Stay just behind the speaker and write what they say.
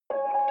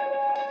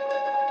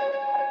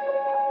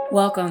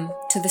Welcome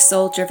to the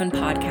Soul Driven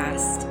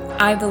Podcast.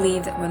 I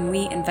believe that when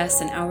we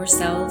invest in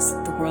ourselves,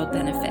 the world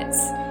benefits.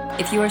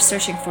 If you are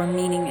searching for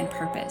meaning and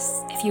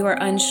purpose, if you are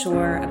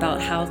unsure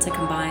about how to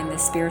combine the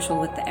spiritual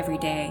with the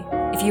everyday,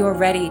 if you are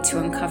ready to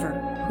uncover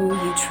who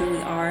you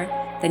truly are,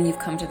 then you've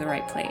come to the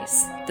right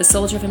place. The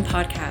Soul Driven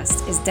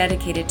Podcast is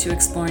dedicated to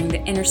exploring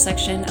the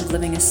intersection of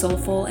living a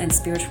soulful and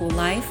spiritual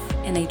life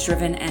in a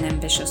driven and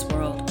ambitious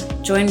world.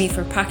 Join me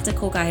for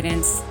practical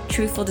guidance,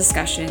 truthful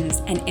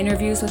discussions, and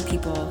interviews with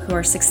people who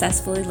are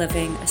successfully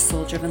living a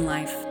soul-driven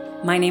life.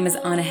 My name is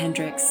Anna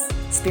Hendricks,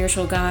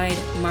 spiritual guide,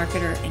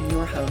 marketer, and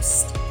your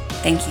host.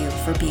 Thank you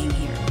for being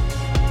here.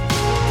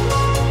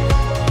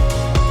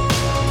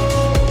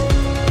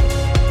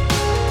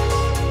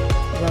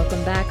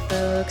 Welcome back,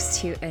 folks,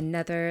 to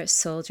another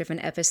soul-driven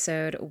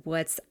episode.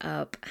 What's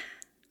up?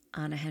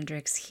 Anna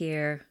Hendricks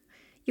here,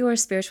 your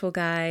spiritual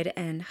guide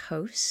and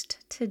host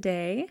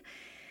today.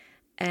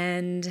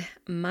 And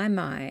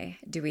my,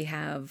 do we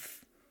have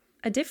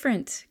a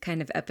different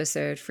kind of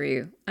episode for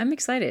you? I'm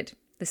excited.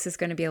 This is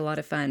going to be a lot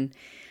of fun.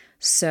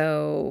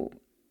 So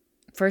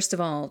first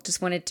of all,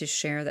 just wanted to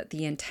share that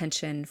the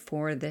intention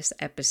for this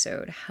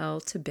episode, how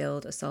to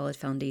build a solid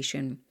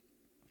foundation,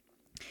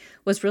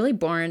 was really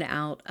born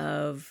out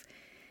of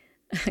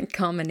a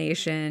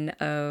combination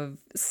of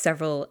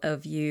several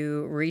of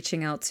you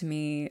reaching out to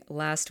me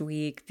last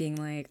week, being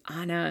like,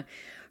 Anna,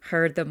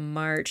 heard the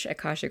March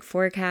Akashic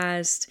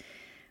Forecast,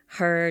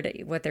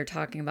 heard what they're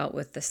talking about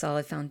with the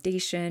solid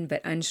foundation,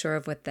 but unsure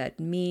of what that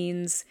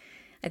means.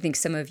 I think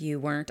some of you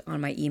weren't on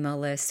my email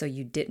list, so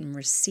you didn't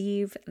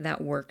receive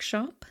that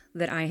workshop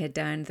that I had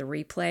done, the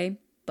replay,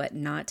 but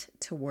not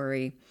to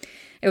worry.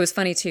 It was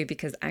funny too,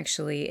 because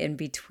actually in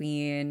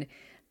between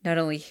not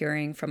only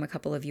hearing from a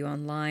couple of you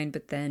online,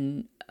 but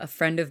then a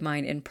friend of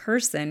mine in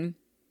person,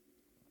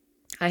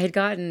 I had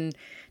gotten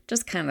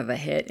just kind of a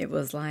hit. It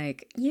was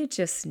like, you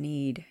just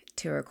need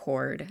to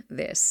record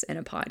this in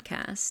a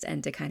podcast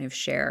and to kind of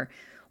share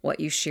what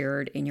you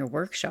shared in your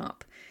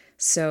workshop.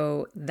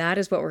 So that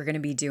is what we're going to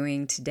be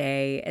doing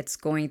today. It's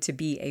going to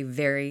be a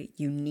very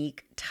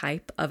unique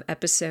type of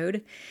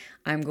episode.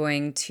 I'm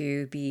going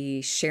to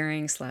be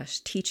sharing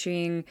 /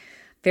 teaching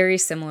very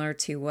similar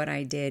to what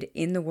I did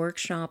in the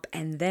workshop.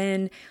 And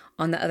then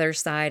on the other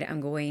side,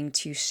 I'm going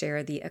to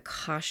share the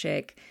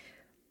Akashic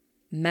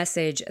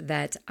message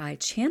that I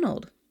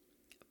channeled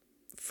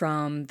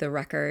from the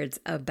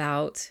records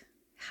about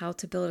how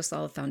to build a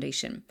solid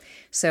foundation.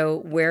 So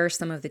where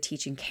some of the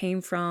teaching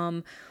came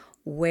from,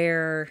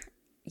 where,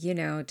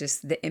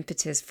 just the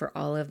impetus for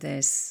all of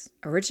this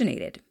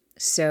originated.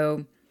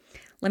 So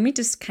let me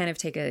just kind of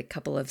take a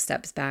couple of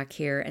steps back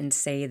here and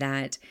say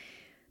that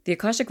the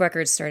Akashic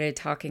Records started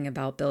talking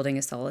about building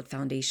a solid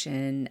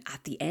foundation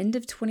at the end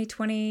of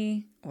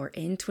 2020 or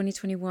in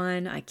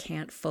 2021. I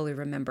can't fully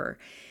remember.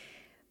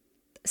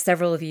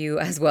 Several of you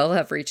as well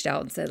have reached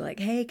out and said like,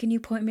 hey, can you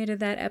point me to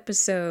that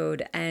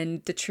episode?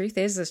 And the truth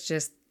is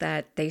just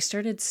that they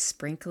started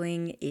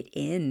sprinkling it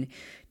in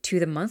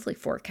to the monthly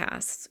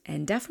forecasts,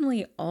 and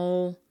definitely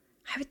I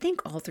would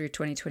think all through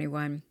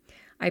 2021.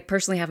 I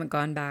personally haven't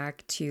gone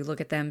back to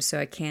look at them, so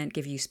I can't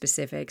give you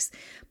specifics.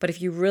 But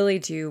if you really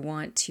do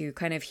want to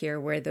kind of hear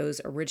where those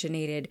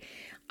originated,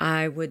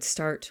 I would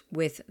start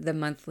with the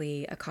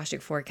monthly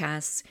Akashic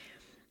forecasts,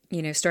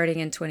 starting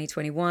in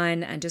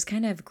 2021, and just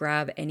kind of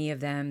grab any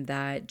of them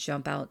that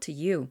jump out to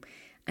you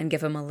and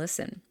give them a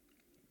listen.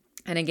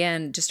 And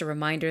again, just a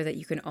reminder that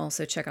you can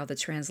also check out the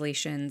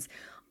translations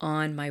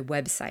on my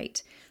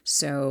website.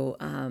 So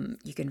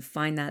you can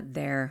find that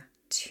there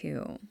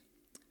too.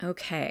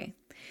 Okay.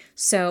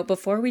 So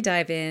before we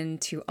dive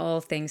into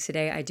all things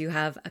today, I do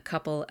have a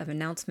couple of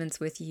announcements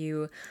with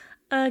you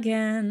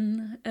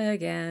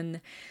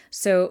again.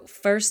 So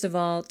first of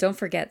all, don't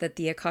forget that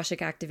the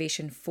Akashic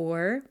Activation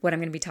for what I'm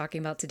going to be talking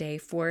about today,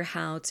 for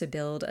how to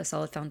build a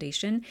solid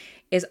foundation,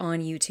 is on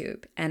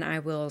YouTube. And I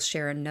will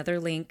share another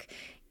link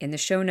in the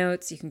show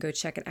notes. You can go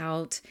check it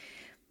out.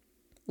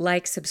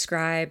 Like,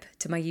 subscribe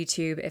to my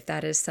YouTube if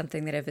that is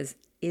something that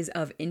is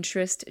of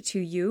interest to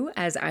you,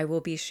 as I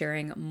will be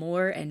sharing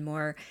more and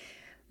more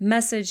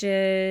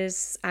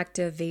messages,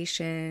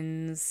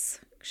 activations,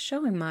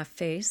 showing my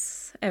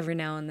face every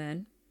now and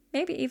then,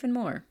 maybe even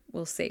more.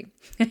 We'll see.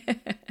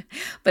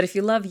 But if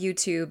you love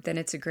YouTube, then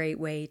it's a great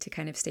way to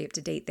kind of stay up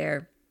to date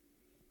there.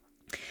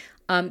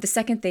 The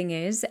second thing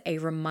is a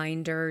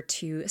reminder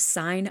to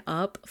sign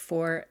up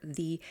for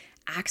the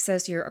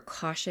Access Your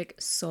Akashic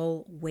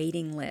Soul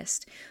waiting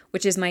list,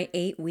 which is my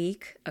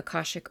 8-week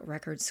Akashic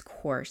Records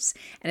course.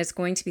 And it's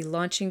going to be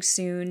launching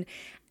soon.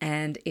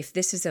 And if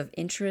this is of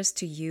interest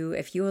to you,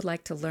 if you would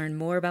like to learn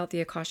more about the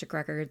Akashic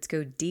Records,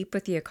 go deep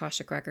with the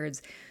Akashic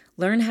Records,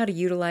 learn how to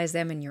utilize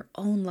them in your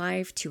own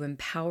life, to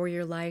empower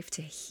your life,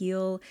 to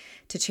heal,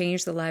 to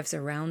change the lives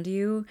around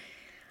you.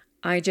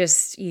 I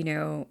just,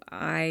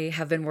 I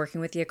have been working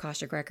with the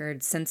Akashic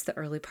Records since the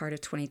early part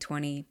of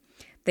 2020.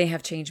 They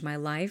have changed my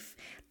life.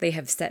 They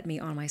have set me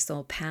on my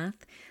soul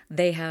path.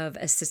 They have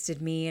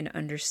assisted me in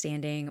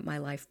understanding my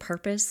life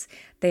purpose.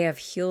 They have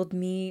healed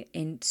me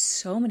in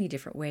so many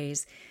different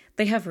ways.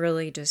 They have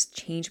really just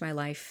changed my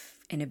life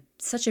in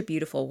such a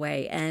beautiful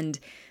way. And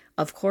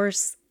of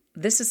course,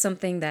 this is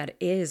something that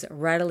is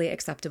readily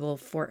acceptable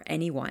for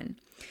anyone.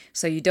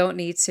 So you don't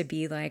need to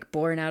be like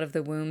born out of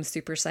the womb,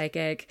 super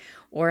psychic,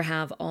 or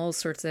have all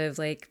sorts of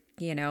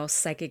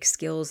psychic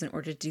skills in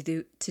order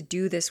to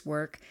do this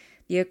work.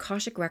 The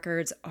Akashic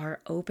Records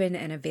are open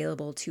and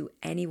available to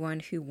anyone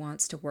who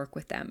wants to work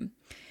with them.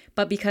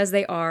 But because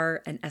they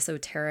are an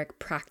esoteric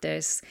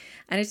practice,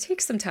 and it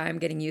takes some time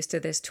getting used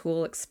to this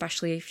tool,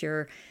 especially if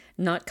you're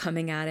not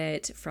coming at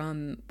it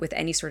with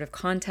any sort of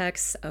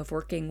context of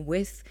working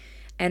with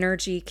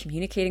energy,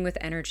 communicating with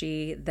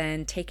energy,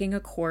 then taking a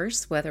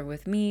course, whether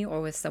with me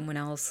or with someone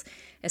else,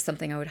 is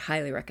something I would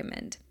highly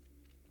recommend.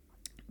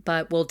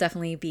 But we'll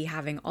definitely be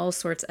having all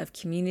sorts of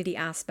community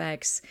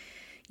aspects,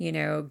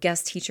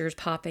 guest teachers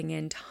popping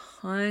in,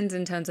 tons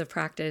and tons of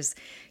practice.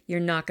 You're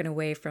not going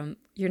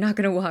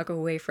to walk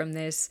away from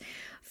this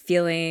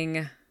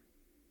feeling,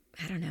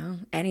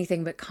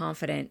 anything but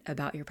confident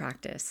about your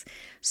practice.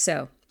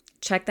 So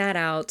check that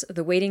out.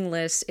 The waiting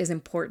list is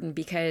important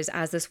because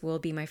as this will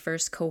be my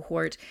first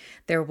cohort,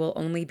 there will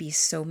only be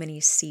so many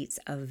seats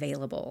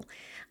available.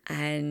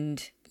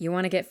 And you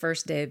want to get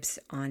first dibs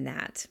on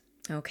that.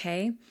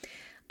 Okay.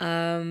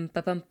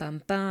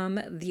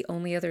 The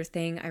only other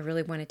thing I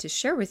really wanted to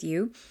share with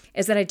you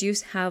is that I do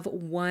have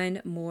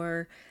one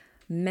more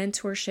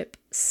mentorship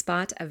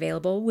spot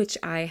available, which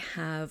I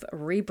have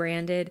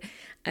rebranded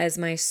as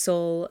my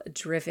Soul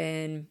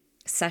Driven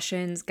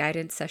Sessions,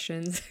 guidance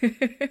sessions.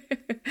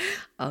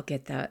 I'll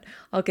get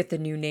the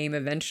new name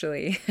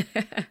eventually.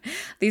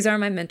 These are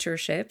my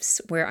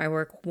mentorships where I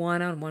work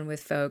one-on-one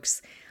with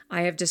folks.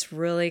 I have just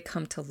really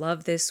come to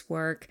love this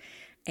work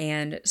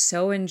and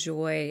so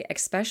enjoy,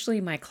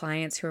 especially my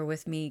clients who are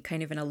with me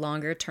kind of in a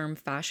longer term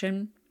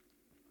fashion.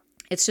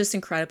 It's just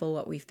incredible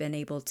what we've been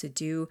able to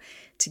do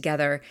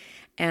together.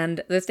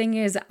 And the thing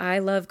is, I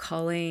love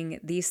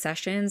calling these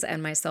sessions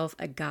and myself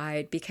a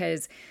guide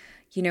because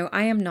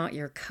I am not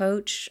your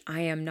coach.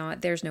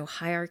 There's no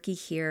hierarchy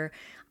here.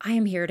 I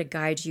am here to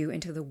guide you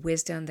into the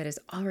wisdom that is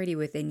already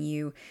within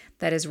you,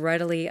 that is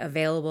readily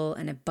available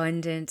and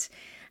abundant.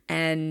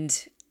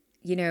 And,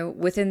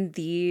 within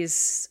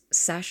these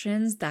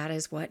sessions, that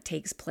is what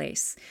takes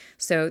place.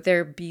 So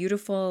they're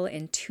beautiful,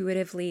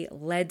 intuitively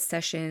led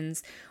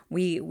sessions.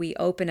 We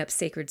open up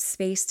sacred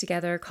space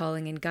together,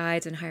 calling in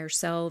guides and higher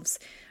selves,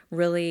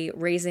 really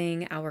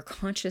raising our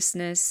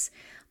consciousness.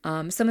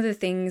 Some of the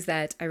things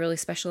that I really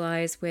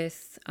specialize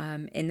with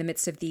in the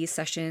midst of these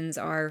sessions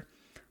are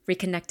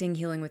reconnecting,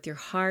 healing with your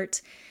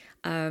heart,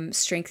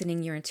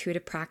 strengthening your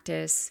intuitive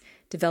practice,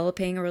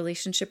 developing a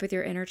relationship with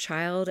your inner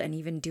child, and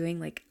even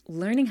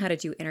learning how to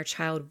do inner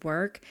child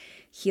work,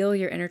 heal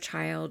your inner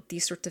child,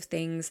 these sorts of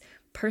things,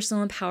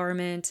 personal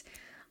empowerment,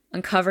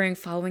 uncovering,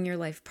 following your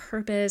life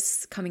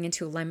purpose, coming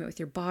into alignment with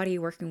your body,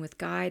 working with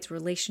guides,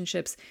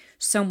 relationships,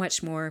 so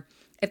much more.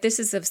 If this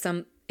is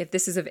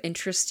of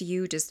interest to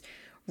you, just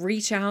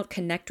reach out,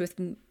 connect with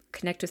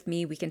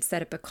me. We can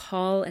set up a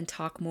call and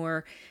talk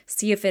more,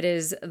 see if it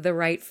is the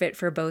right fit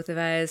for both of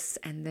us,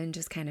 and then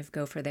just kind of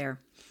go for there.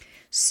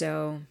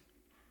 So,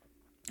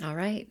 all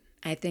right.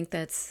 I think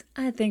that's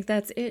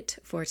it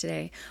for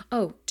today.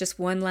 Oh, just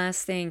one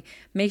last thing.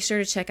 Make sure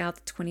to check out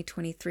the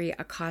 2023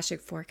 Akashic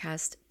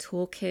Forecast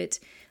Toolkit.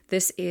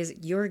 This is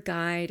your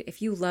guide.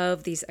 If you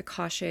love these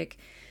Akashic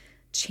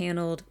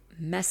channeled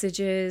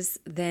messages,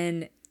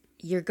 then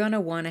you're going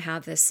to want to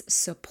have this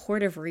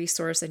supportive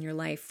resource in your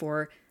life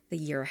for the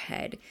year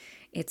ahead.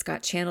 It's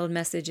got channeled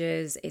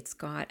messages, it's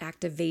got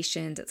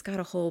activations, it's got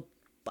a whole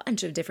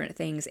bunch of different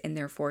things in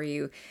there for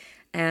you.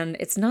 And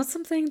it's not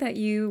something that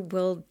you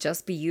will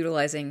just be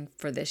utilizing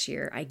for this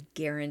year. I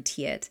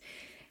guarantee it.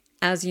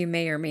 As you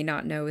may or may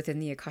not know, within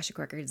the Akashic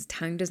Records,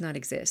 time does not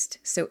exist.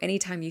 So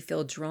anytime you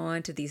feel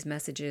drawn to these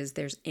messages,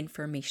 there's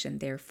information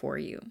there for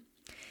you.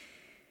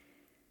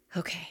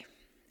 Okay.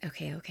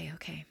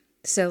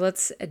 So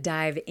let's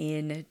dive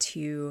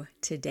into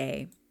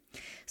today.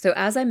 So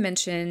as I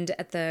mentioned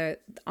at the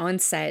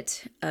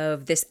onset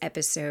of this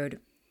episode,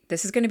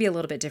 this is going to be a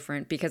little bit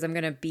different because I'm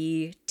going to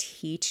be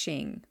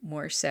teaching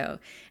more so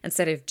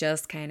instead of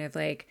just kind of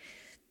like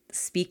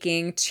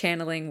speaking,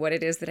 channeling what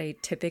it is that I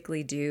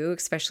typically do,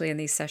 especially in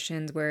these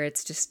sessions where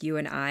it's just you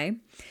and I.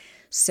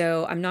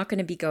 So I'm not going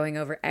to be going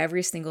over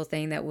every single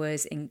thing that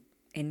was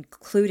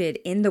included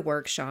in the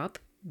workshop,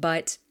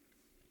 but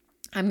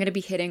I'm going to be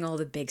hitting all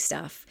the big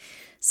stuff.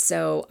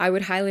 So I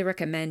would highly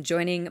recommend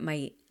joining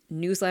my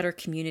newsletter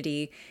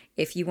community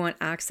if you want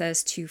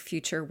access to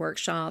future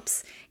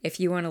workshops. If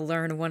you want to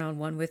learn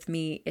one-on-one with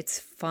me, it's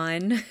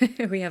fun.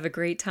 We have a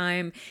great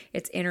time.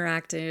 It's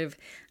interactive.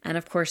 And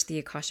of course, the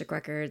Akashic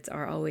Records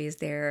are always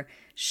there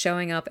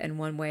showing up in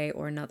one way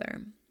or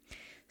another.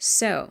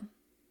 So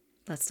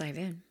let's dive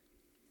in.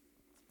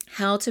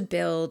 How to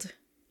build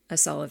a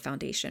solid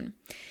foundation.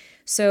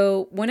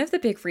 So, one of the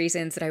big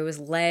reasons that I was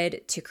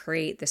led to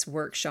create this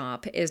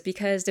workshop is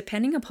because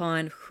depending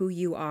upon who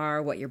you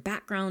are, what your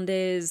background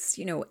is,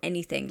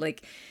 anything,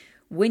 like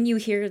when you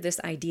hear this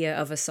idea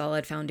of a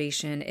solid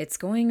foundation, it's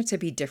going to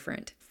be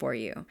different for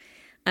you.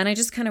 And I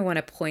just kind of want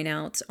to point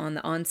out on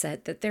the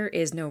onset that there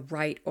is no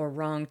right or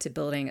wrong to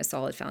building a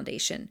solid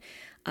foundation.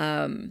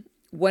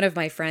 One of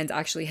my friends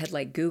actually had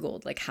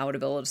Googled how to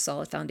build a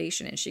solid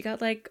foundation, and she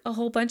got a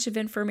whole bunch of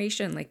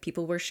information,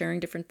 people were sharing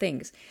different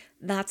things.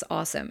 That's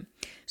awesome.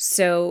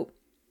 So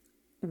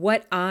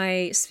what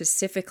I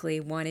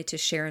specifically wanted to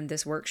share in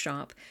this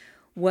workshop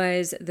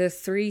was the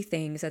three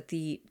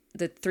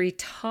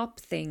top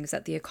things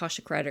that the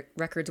Akashic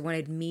Records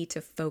wanted me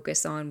to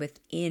focus on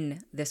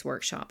within this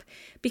workshop,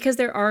 because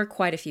there are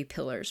quite a few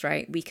pillars,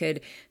 right? We could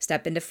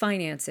step into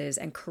finances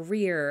and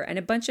career and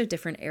a bunch of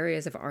different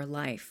areas of our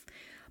life.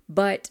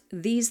 But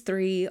these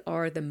three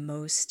are the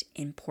most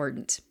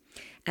important.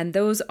 And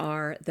those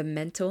are the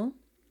mental,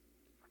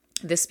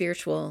 the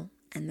spiritual,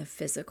 and the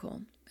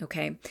physical.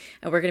 Okay.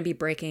 And we're going to be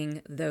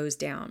breaking those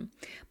down.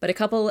 But a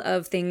couple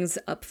of things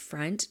up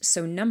front.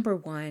 So, number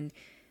one,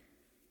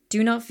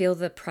 do not feel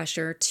the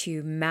pressure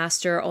to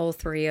master all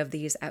three of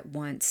these at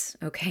once.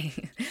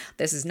 Okay.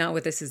 This is not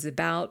what this is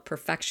about.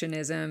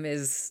 Perfectionism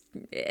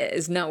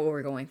is not what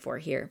we're going for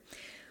here.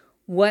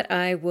 What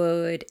I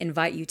would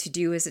invite you to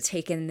do is to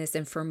take in this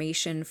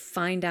information,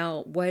 find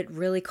out what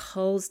really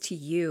calls to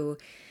you,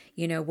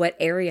 what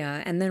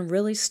area, and then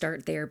really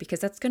start there,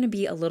 because that's going to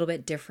be a little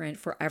bit different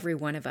for every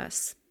one of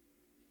us.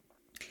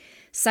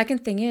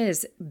 Second thing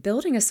is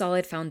building a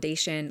solid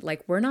foundation.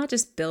 We're not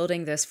just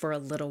building this for a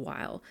little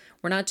while.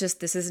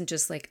 This isn't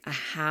just a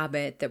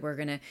habit that we're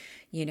going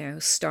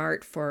to,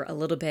 start for a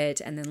little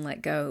bit and then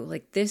let go.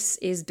 This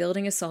is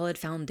building a solid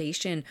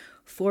foundation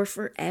for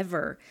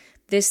forever.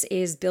 This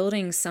is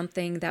building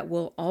something that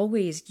will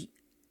always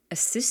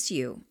assist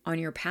you on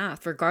your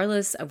path,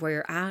 regardless of where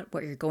you're at,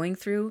 what you're going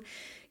through,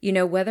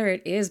 whether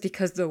it is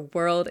because the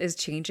world is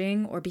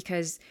changing, or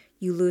because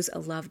you lose a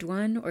loved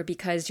one, or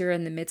because you're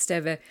in the midst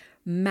of a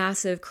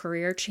massive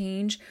career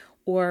change,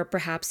 or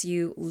perhaps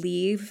you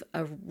leave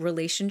a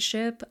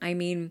relationship. I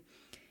mean,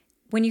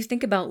 when you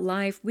think about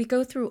life, we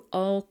go through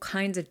all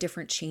kinds of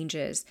different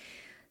changes.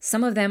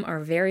 Some of them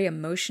are very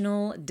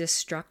emotional,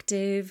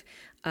 destructive,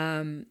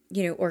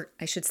 or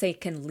I should say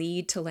can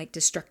lead to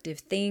destructive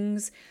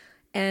things.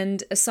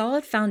 And a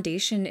solid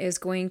foundation is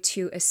going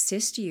to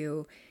assist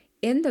you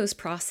in those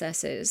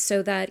processes,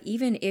 so that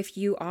even if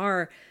you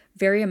are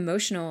very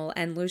emotional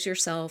and lose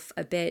yourself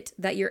a bit,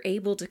 that you're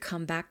able to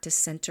come back to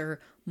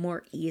center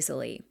more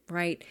easily,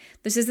 right?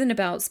 This isn't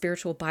about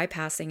spiritual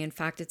bypassing. In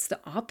fact, it's the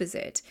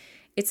opposite.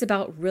 It's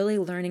about really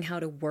learning how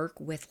to work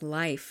with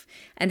life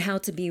and how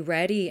to be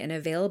ready and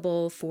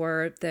available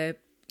for the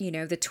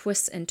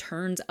twists and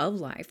turns of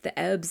life, the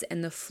ebbs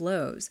and the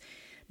flows,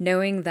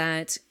 knowing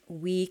that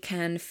we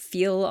can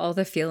feel all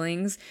the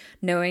feelings,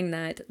 knowing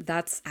that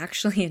that's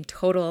actually in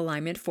total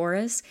alignment for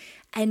us,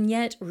 and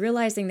yet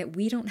realizing that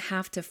we don't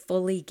have to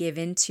fully give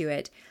into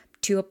it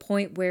to a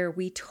point where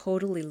we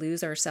totally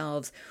lose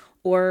ourselves,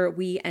 or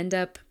we end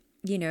up,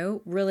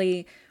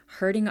 really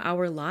hurting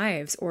our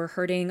lives or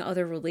hurting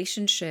other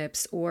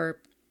relationships, or,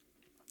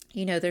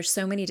 there's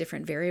so many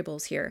different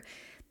variables here.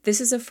 This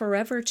is a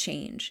forever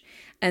change.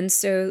 And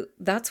so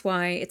that's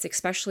why it's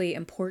especially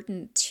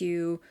important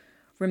to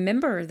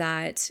remember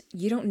that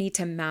you don't need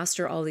to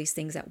master all these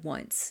things at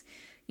once.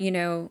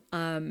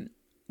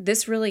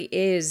 This really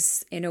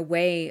is, in a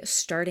way,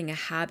 starting a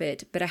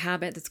habit, but a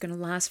habit that's going to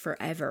last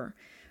forever,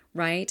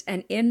 right?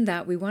 And in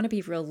that, we want to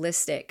be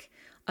realistic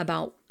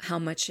about how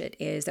much it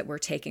is that we're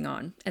taking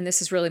on. And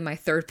this is really my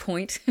third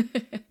point,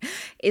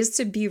 is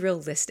to be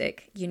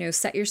realistic.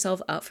 Set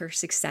yourself up for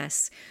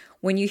success.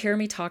 When you hear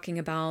me talking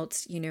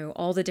about,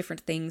 all the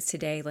different things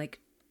today,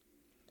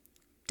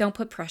 don't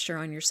put pressure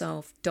on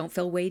yourself. Don't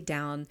feel weighed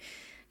down.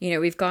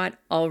 We've got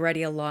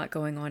already a lot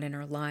going on in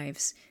our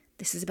lives.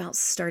 This is about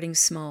starting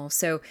small.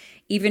 So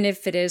even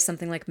if it is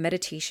something like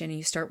meditation and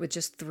you start with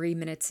just 3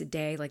 minutes a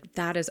day,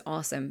 that is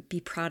awesome. Be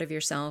proud of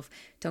yourself.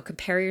 Don't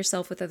compare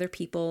yourself with other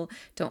people.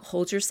 Don't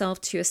hold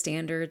yourself to a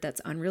standard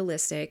that's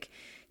unrealistic.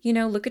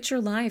 Look at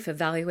your life,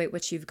 evaluate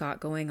what you've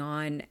got going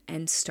on,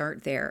 and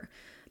start there.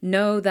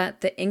 Know that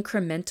the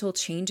incremental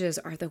changes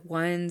are the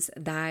ones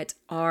that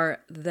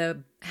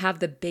have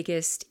the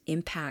biggest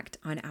impact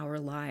on our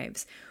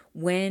lives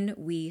when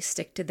we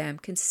stick to them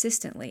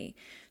consistently.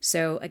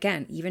 So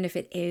again, even if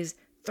it is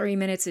 3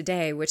 minutes a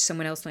day, which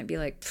someone else might be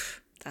like,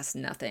 that's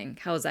nothing.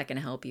 How is that going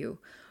to help you?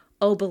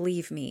 Oh,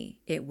 believe me,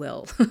 it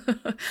will.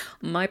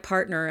 My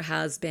partner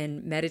has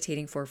been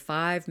meditating for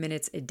 5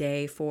 minutes a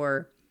day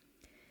for,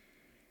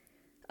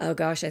 I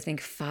think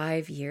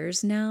 5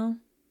 years now.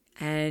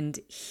 And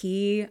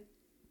he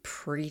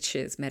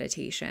preaches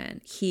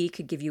meditation. He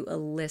could give you a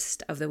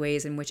list of the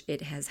ways in which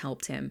it has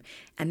helped him.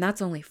 And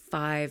that's only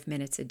 5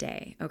 minutes a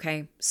day.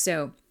 Okay.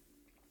 So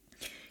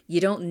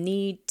you don't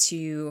need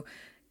to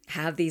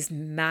have these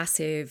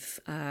massive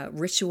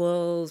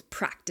rituals,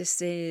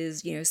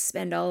 practices,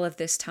 spend all of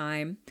this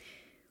time.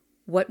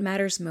 What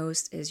matters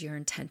most is your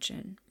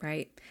intention,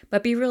 right?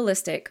 But be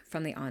realistic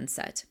from the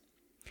onset.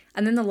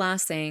 And then the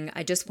last thing,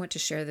 I just want to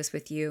share this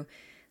with you.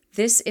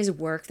 This is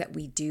work that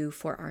we do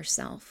for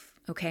ourselves,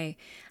 okay?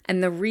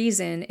 And the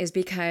reason is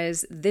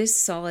because this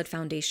solid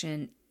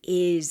foundation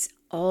is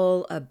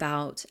all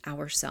about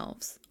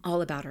ourselves,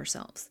 all about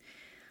ourselves.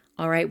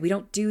 All right, we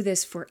don't do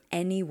this for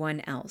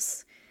anyone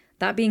else.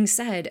 That being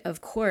said,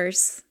 of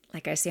course,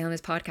 like I say on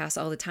this podcast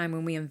all the time,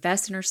 when we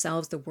invest in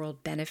ourselves, the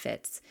world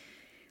benefits.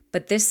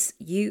 But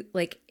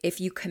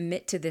if you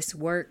commit to this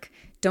work,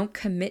 don't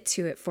commit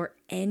to it for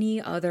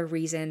any other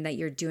reason that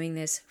you're doing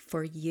this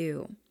for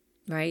you,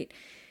 right?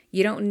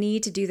 You don't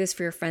need to do this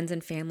for your friends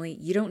and family.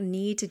 You don't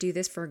need to do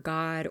this for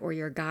God or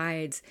your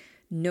guides.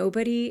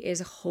 Nobody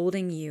is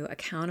holding you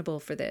accountable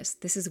for this.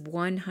 This is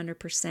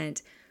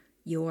 100%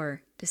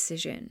 your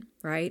decision,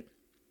 right?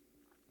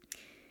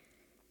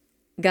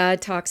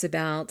 God talks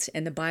about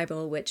in the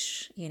Bible,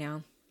 which,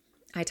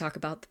 I talk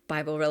about the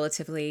Bible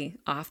relatively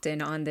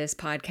often on this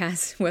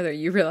podcast, whether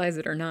you realize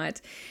it or not,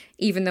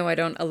 even though I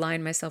don't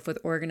align myself with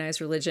organized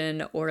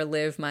religion or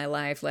live my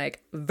life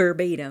like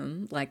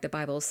verbatim, like the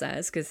Bible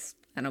says, because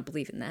I don't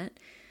believe in that.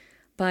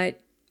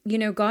 But,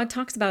 God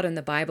talks about in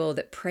the Bible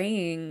that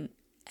praying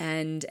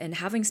and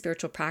having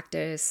spiritual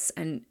practice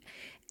and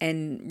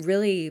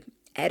really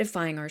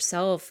edifying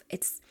ourselves,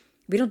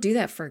 we don't do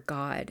that for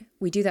God.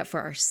 We do that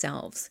for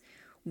ourselves.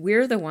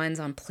 We're the ones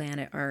on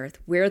planet Earth.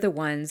 We're the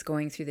ones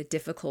going through the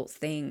difficult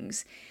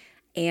things.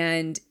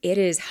 And it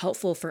is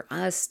helpful for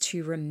us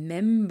to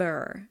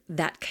remember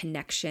that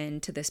connection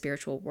to the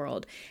spiritual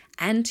world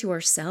and to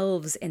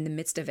ourselves in the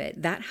midst of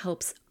it. That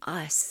helps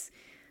us.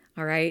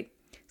 All right.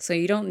 So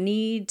you don't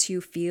need to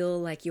feel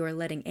like you are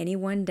letting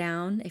anyone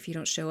down if you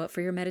don't show up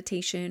for your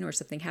meditation or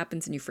something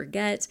happens and you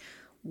forget,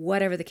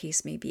 whatever the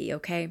case may be.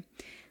 Okay.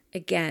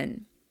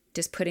 Again,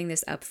 just putting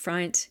this up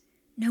front,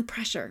 no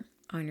pressure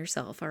on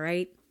yourself. All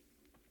right.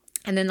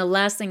 And then the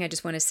last thing I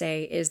just want to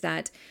say is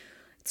that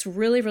it's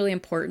really, really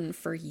important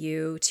for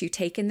you to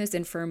take in this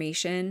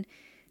information,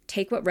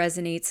 take what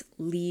resonates,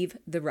 leave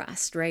the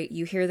rest, right?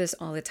 You hear this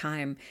all the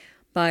time,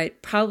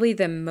 but probably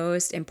the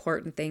most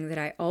important thing that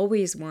I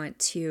always want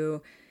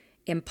to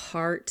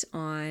impart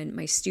on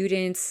my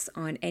students,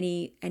 on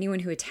anyone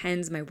who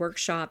attends my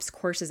workshops,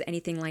 courses,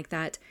 anything like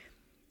that,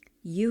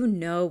 you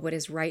know what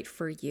is right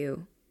for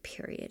you,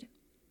 period.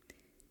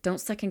 Don't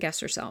second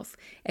guess yourself.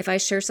 If I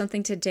share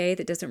something today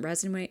that doesn't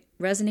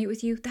resonate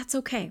with you, that's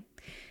okay.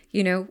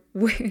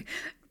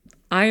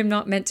 I am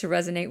not meant to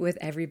resonate with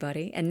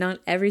everybody, and not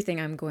everything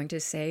I'm going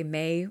to say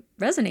may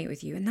resonate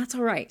with you, and that's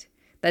all right.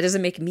 That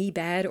doesn't make me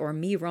bad or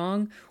me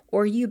wrong,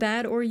 or you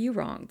bad or you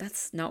wrong.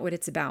 That's not what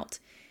it's about.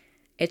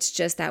 It's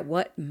just that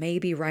what may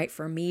be right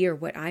for me or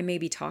what I may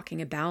be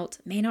talking about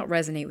may not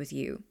resonate with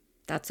you.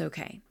 That's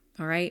okay.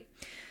 All right.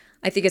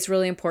 I think it's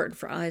really important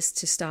for us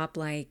to stop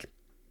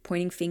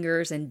pointing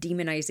fingers and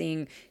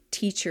demonizing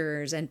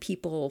teachers and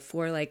people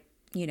for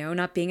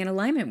not being in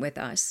alignment with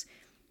us.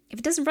 If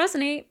it doesn't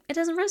resonate, it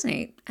doesn't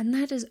resonate. And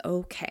that is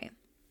okay.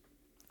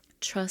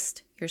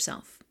 Trust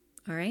yourself.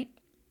 All right.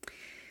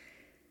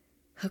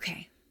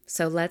 Okay.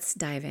 So let's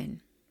dive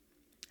in.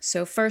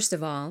 So first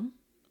of all,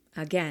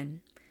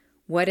 again,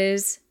 what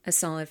is a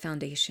solid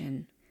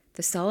foundation?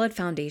 The solid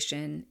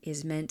foundation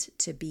is meant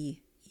to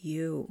be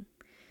you.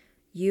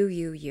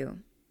 You.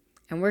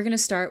 And we're going to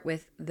start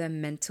with the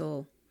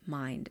mental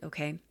mind,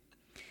 okay?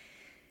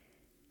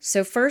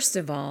 So first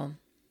of all,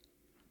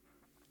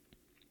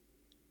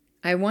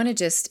 I want to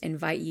just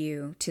invite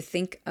you to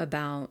think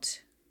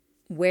about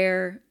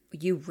where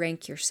you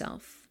rank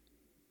yourself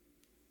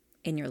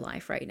in your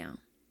life right now.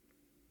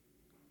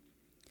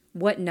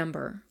 What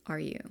number are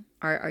you?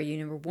 Are you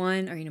number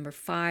 1? Are you number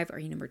 5? Are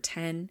you number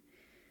 10?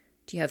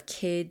 Do you have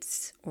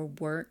kids or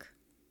work?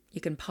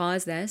 You can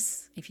pause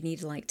this if you need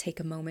to take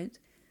a moment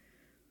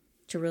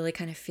to really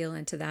kind of feel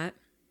into that.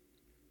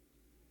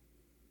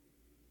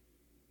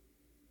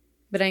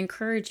 But I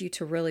encourage you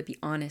to really be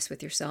honest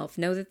with yourself.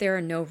 Know that there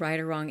are no right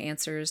or wrong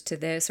answers to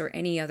this or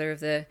any other of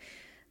the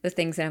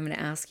things that I'm going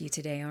to ask you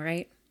today, all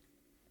right?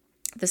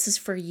 This is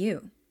for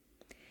you.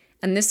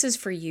 And this is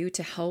for you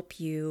to help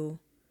you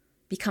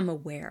become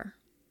aware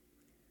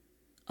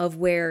of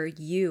where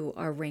you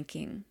are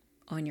ranking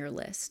on your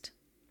list.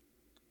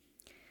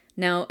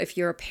 Now, if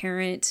you're a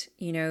parent,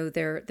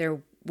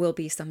 there will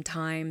be some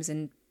times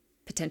and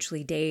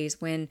potentially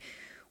days when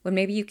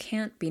maybe you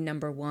can't be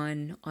number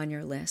 1 on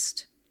your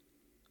list.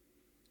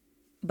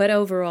 But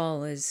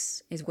overall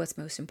is what's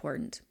most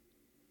important.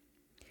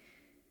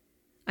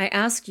 I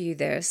ask you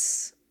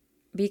this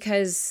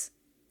because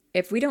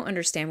if we don't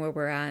understand where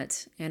we're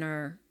at in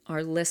our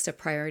list of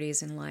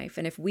priorities in life,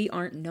 and if we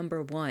aren't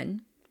number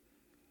 1,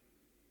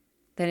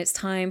 then it's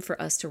time for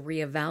us to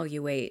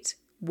reevaluate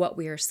what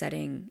we are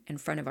setting in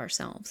front of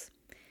ourselves.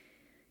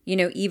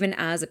 Even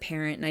as a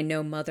parent, and I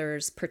know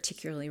mothers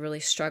particularly really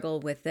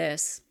struggle with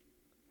this,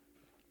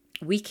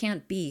 we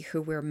can't be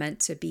who we're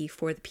meant to be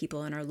for the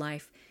people in our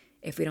life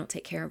if we don't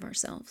take care of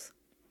ourselves.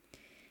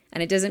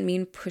 And it doesn't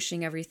mean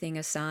pushing everything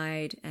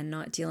aside and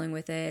not dealing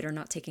with it or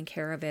not taking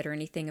care of it or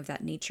anything of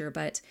that nature.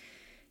 But,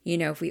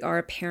 if we are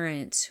a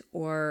parent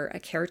or a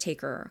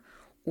caretaker,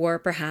 or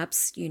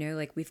perhaps,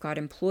 like we've got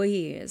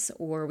employees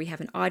or we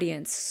have an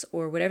audience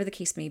or whatever the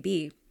case may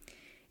be,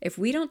 if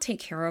we don't take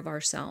care of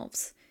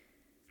ourselves,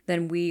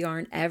 then we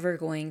aren't ever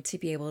going to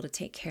be able to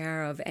take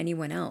care of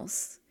anyone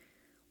else.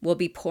 We'll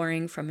be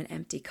pouring from an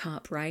empty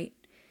cup, right?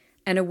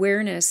 And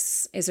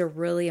awareness is a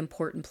really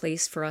important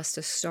place for us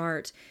to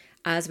start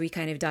as we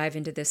kind of dive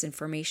into this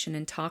information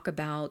and talk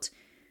about,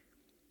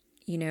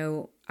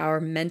 our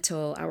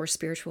mental, our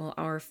spiritual,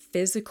 our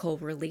physical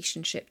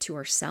relationship to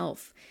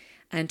ourself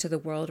and to the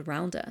world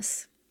around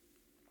us.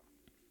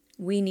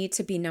 We need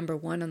to be number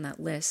one on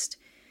that list.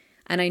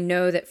 And I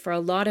know that for a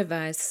lot of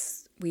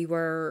us, we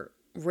were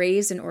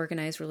raised in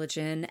organized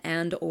religion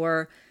and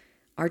or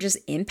are just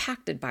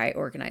impacted by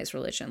organized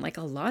religion. Like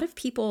a lot of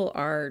people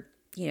are,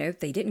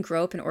 they didn't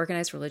grow up in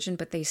organized religion,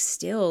 but they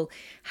still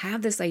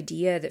have this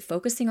idea that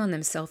focusing on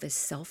themselves is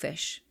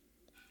selfish.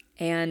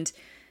 And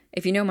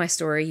if you know my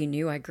story, you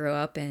knew I grew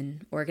up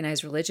in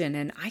organized religion,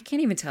 and I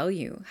can't even tell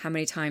you how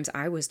many times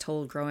I was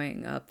told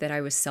growing up that I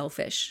was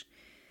selfish,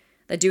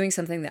 that doing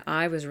something that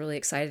I was really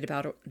excited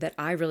about, that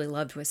I really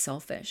loved, was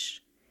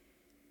selfish.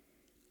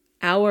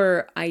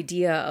 Our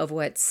idea of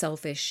what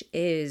selfish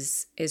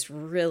is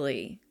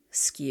really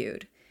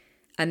skewed.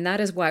 And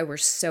that is why we're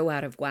so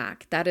out of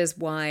whack. That is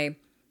why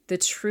the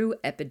true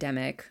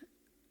epidemic,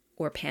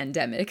 or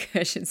pandemic,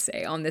 I should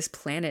say, on this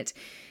planet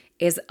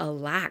is a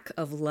lack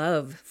of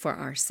love for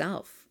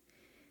ourselves.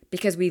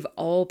 Because we've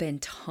all been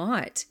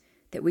taught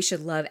that we should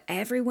love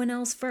everyone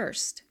else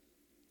first,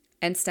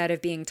 instead of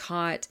being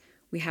taught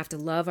we have to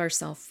love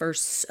ourselves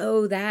first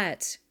so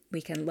that we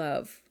can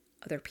love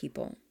other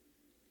people.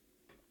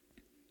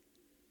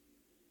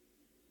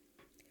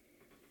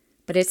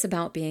 But it's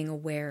about being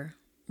aware,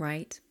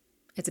 right?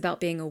 It's about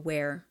being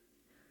aware.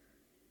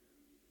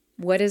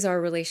 What is our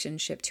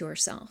relationship to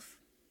ourselves?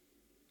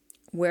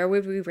 Where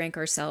would we rank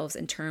ourselves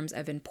in terms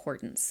of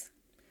importance?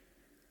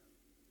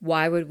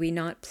 Why would we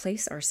not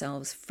place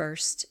ourselves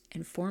first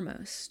and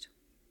foremost?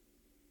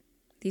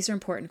 These are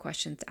important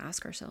questions to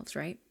ask ourselves,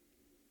 right?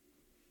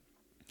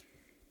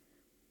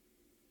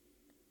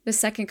 The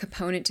second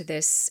component to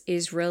this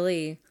is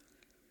really,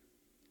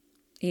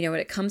 when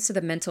it comes to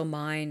the mental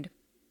mind,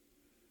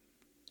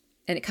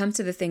 and it comes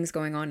to the things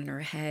going on in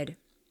our head,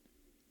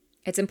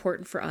 it's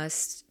important for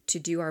us to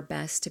do our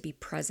best to be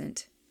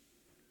present.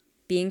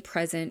 Being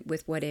present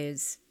with what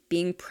is,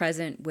 being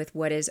present with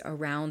what is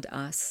around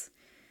us.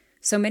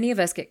 So many of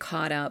us get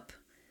caught up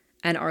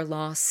and are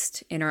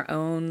lost in our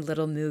own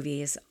little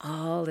movies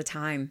all the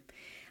time.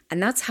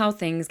 And that's how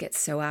things get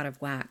so out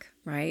of whack,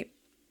 right?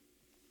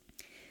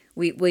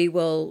 I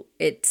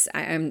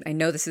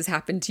know this has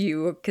happened to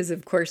you because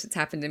of course it's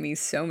happened to me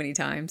so many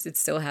times. It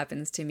still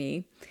happens to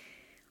me.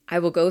 I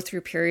will go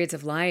through periods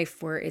of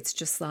life where it's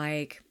just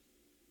like,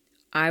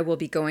 I will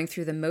be going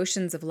through the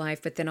motions of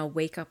life, but then I'll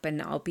wake up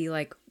and I'll be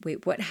like,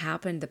 wait, what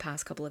happened the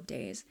past couple of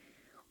days?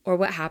 Or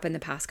what happened the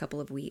past couple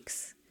of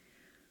weeks?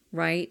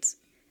 Right?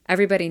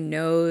 Everybody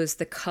knows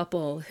the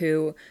couple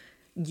who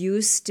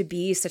used to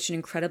be such an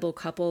incredible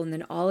couple, and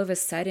then all of a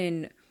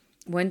sudden,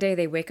 one day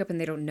they wake up and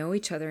they don't know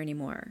each other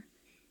anymore.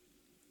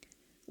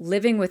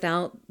 Living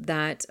without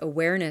that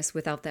awareness,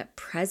 without that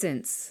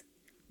presence,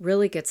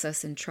 really gets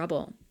us in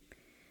trouble.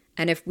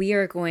 And if we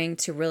are going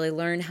to really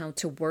learn how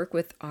to work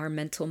with our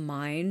mental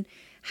mind,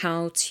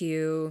 how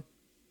to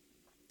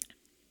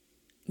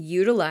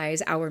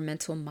utilize our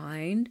mental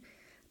mind,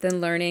 then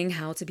learning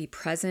how to be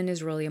present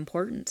is really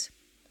important.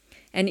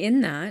 And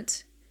in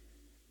that,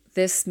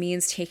 this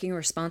means taking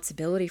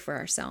responsibility for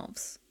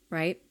ourselves,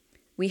 right?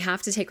 We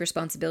have to take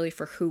responsibility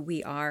for who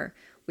we are.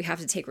 We have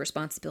to take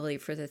responsibility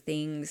for the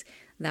things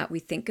that we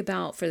think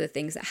about, for the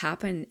things that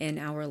happen in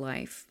our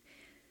life.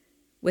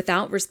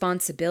 Without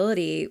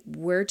responsibility,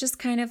 we're just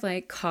kind of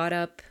like caught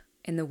up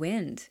in the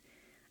wind.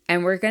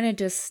 And we're going to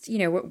just,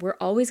 we're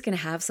always going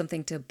to have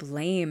something to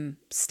blame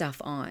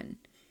stuff on,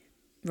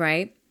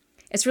 right?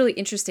 It's really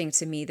interesting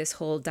to me, this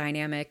whole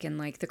dynamic in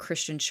like the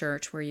Christian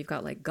church where you've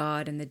got like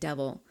God and the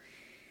devil.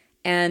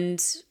 And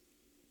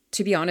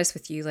to be honest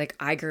with you, like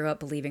I grew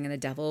up believing in the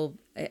devil,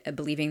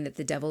 believing that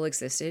the devil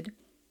existed,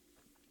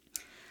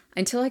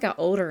 until I got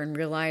older and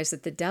realized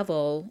that the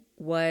devil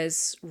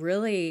was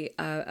really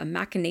a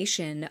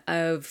machination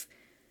of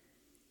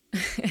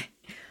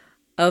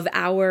of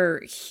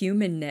our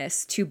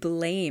humanness to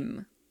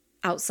blame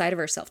outside of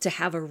ourselves, to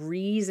have a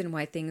reason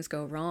why things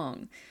go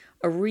wrong,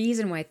 a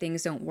reason why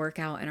things don't work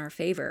out in our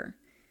favor.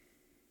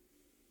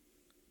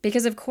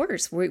 Because of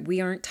course, we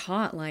aren't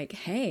taught like,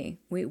 hey,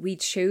 we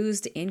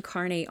chose to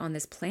incarnate on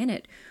this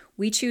planet.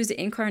 We choose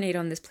to incarnate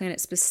on this planet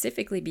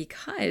specifically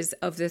because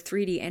of the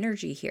 3D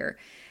energy here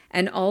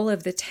and all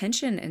of the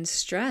tension and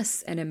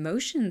stress and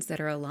emotions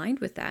that are aligned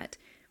with that.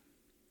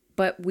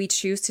 But we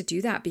choose to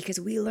do that because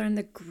we learn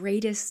the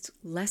greatest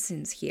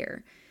lessons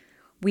here.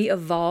 We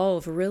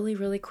evolve really,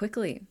 really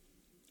quickly,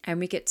 and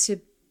we get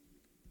to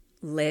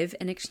live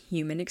a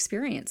human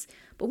experience.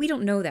 But we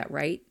don't know that,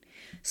 right?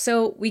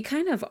 So we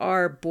kind of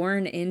are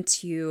born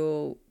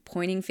into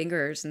pointing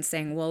fingers and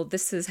saying, well,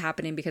 this is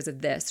happening because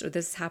of this, or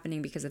this is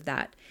happening because of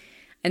that,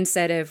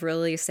 instead of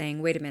really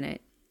saying, wait a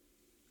minute,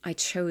 I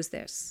chose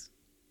this.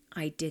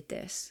 I did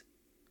this.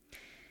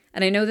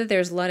 And I know that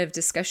there's a lot of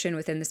discussion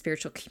within the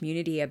spiritual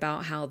community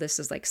about how this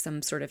is like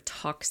some sort of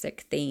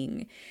toxic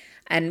thing.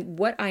 And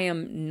what I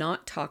am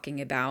not talking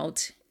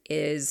about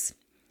is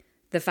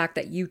the fact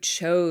that you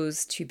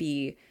chose to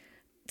be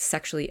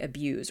sexually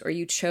abused, or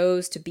you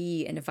chose to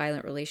be in a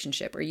violent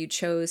relationship, or you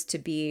chose to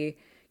be,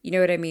 you know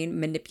what I mean,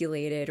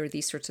 manipulated, or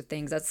these sorts of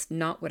things. That's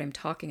not what I'm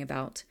talking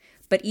about.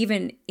 But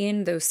even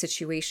in those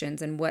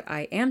situations, and what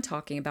I am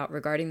talking about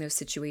regarding those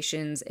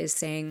situations is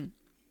saying,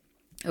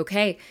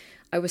 okay,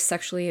 I was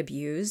sexually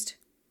abused.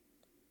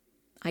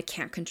 I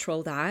can't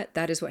control that.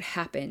 That is what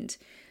happened.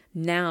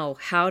 Now,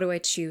 how do I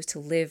choose to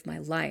live my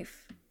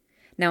life?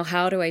 Now,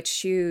 how do I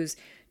choose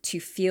to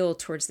feel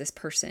towards this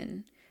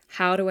person?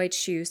 How do I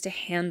choose to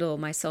handle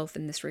myself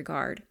in this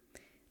regard?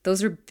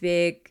 Those are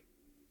big,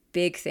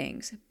 big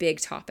things, big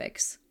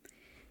topics.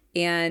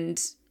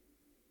 And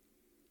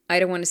I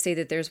don't want to say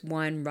that there's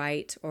one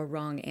right or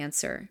wrong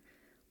answer,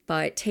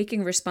 but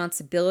taking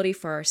responsibility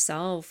for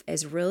ourselves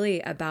is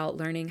really about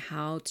learning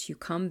how to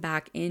come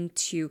back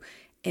into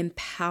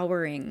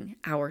empowering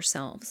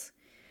ourselves,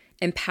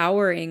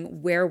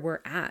 empowering where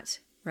we're at,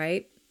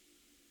 right?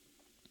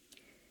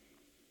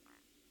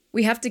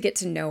 We have to get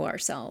to know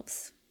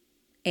ourselves.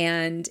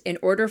 And in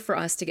order for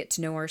us to get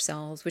to know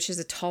ourselves, which is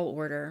a tall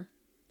order,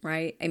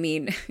 right? I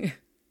mean,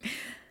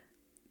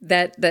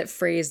 that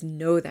phrase,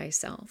 know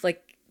thyself,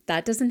 like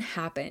that doesn't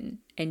happen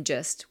in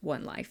just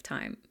one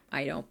lifetime.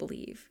 I don't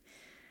believe.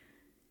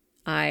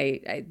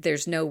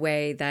 There's no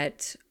way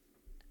that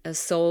a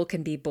soul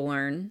can be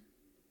born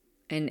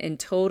in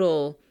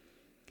total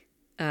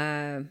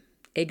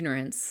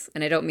ignorance,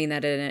 and I don't mean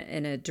that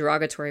in a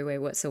derogatory way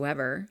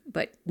whatsoever,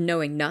 but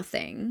knowing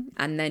nothing,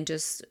 and then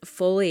just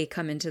fully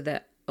come into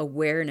the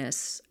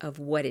awareness of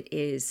what it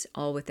is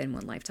all within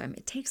one lifetime.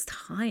 It takes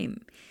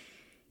time.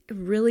 It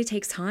really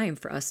takes time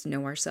for us to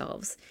know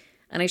ourselves.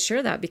 And I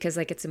share that because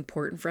like it's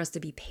important for us to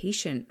be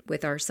patient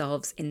with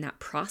ourselves in that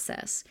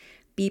process.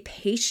 Be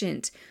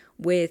patient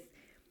with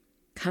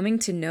coming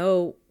to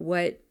know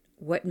what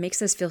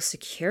makes us feel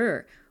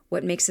secure,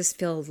 what makes us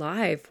feel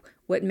alive,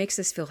 what makes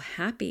us feel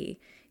happy,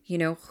 you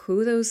know,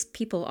 who those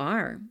people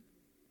are.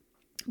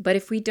 But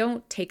if we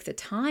don't take the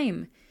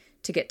time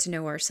to get to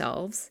know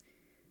ourselves,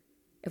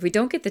 if we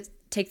don't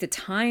take the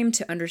time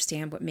to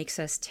understand what makes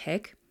us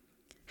tick,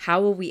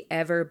 how will we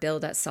ever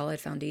build that solid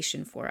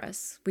foundation for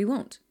us? We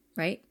won't,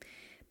 right?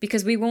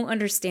 Because we won't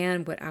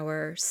understand what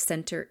our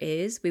center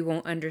is. We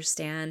won't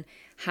understand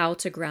how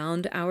to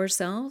ground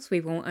ourselves.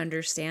 We won't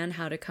understand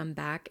how to come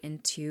back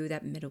into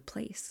that middle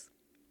place.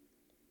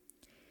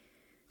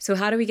 So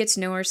how do we get to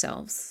know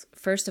ourselves?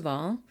 First of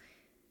all,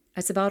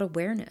 it's about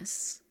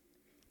awareness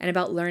and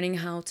about learning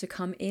how to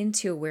come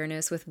into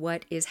awareness with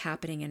what is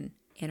happening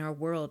in our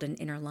world and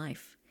in our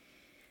life.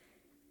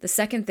 The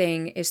second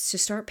thing is to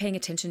start paying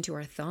attention to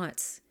our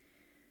thoughts.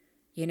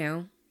 You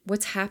know,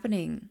 what's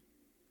happening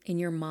in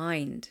your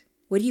mind?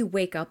 What do you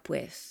wake up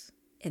with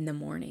in the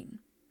morning?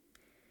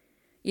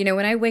 You know,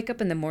 when I wake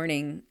up in the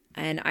morning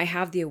and I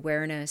have the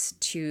awareness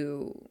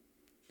to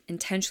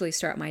intentionally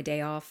start my day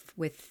off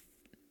with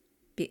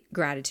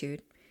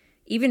gratitude,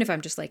 even if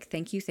I'm just like,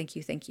 thank you, thank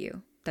you, thank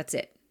you. That's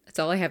it. That's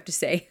all I have to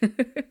say.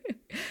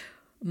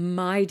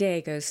 My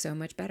day goes so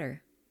much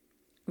better.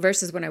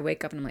 Versus when I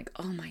wake up and I'm like,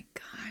 oh my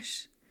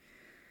gosh.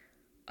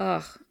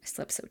 Oh, I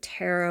slept so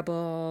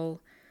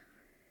terrible.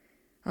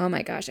 Oh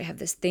my gosh, I have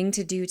this thing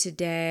to do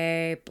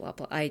today. Blah,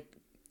 blah.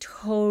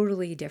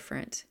 Totally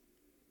different.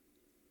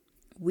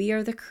 We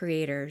are the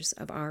creators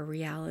of our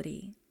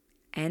reality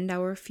and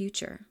our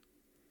future.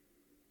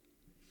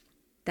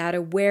 That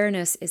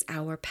awareness is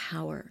our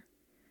power.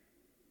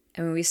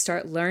 And when we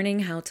start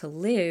learning how to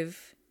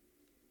live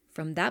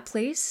from that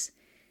place,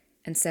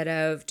 instead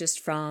of just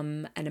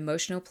from an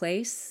emotional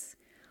place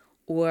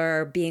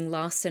or being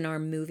lost in our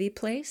movie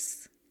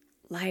place,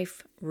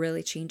 life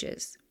really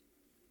changes.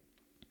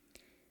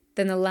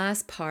 Then the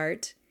last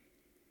part,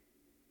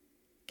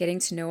 getting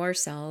to know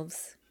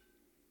ourselves,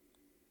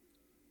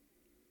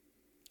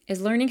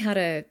 is learning how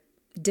to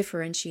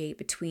differentiate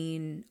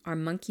between our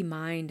monkey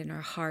mind and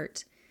our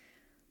heart.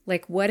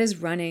 Like, what is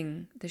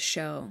running the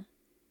show?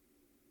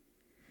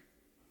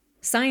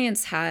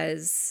 Science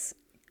has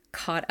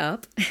caught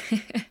up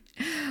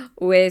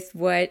with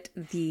what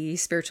the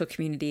spiritual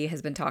community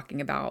has been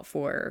talking about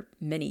for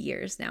many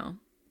years now,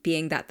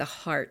 being that the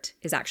heart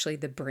is actually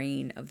the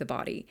brain of the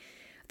body.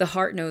 The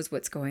heart knows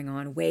what's going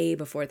on way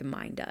before the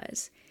mind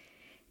does.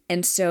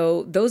 And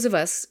so those of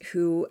us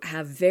who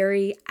have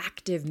very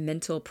active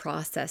mental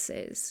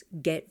processes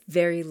get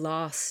very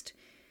lost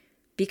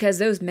because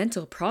those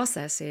mental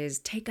processes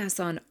take us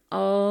on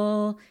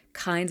all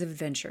kinds of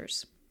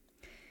adventures.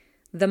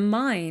 The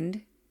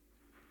mind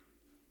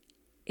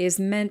is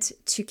meant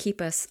to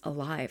keep us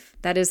alive.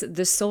 That is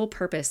the sole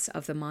purpose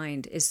of the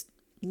mind, is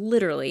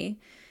literally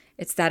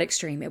It's that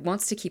extreme. It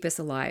wants to keep us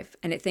alive,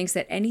 and it thinks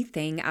that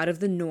anything out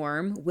of the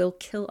norm will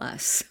kill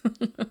us.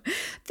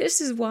 This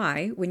is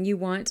why when you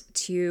want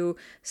to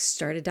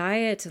start a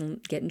diet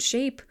and get in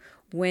shape,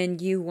 when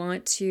you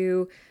want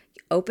to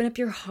open up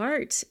your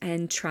heart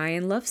and try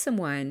and love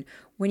someone,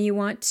 when you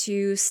want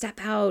to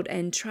step out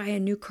and try a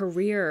new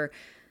career,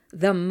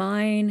 the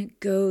mind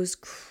goes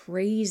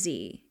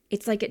crazy.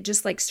 It's like it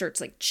just like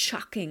starts like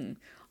chucking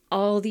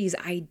all these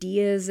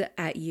ideas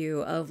at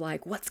you of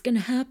like, what's going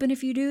to happen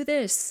if you do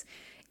this?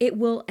 It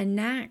will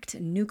enact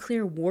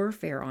nuclear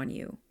warfare on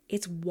you.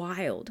 It's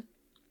wild.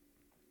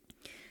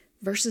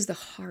 Versus the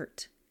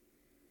heart.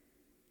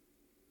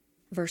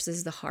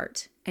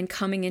 And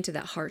coming into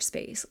that heart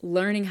space,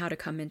 learning how to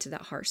come into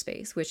that heart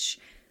space, which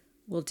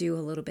we'll do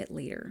a little bit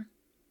later.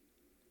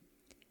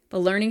 But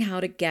learning how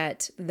to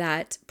get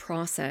that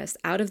process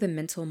out of the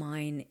mental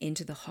mind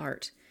into the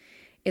heart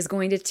is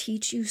going to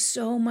teach you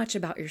so much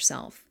about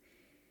yourself.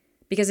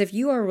 Because if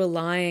you are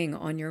relying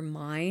on your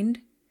mind,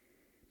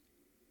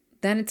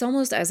 then it's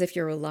almost as if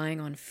you're relying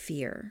on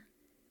fear.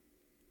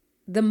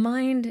 The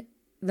mind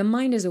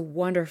is a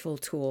wonderful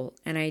tool,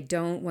 and I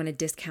don't want to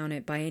discount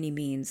it by any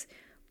means,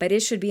 but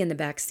it should be in the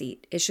back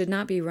seat. It should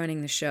not be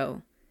running the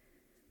show.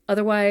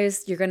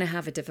 Otherwise, you're going to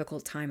have a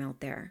difficult time out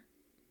there,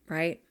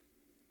 right?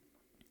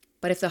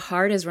 But if the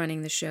heart is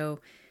running the show,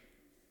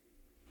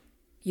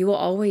 you will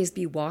always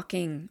be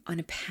walking on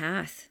a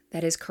path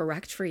that is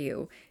correct for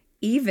you,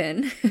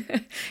 even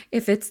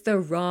if it's the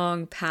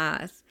wrong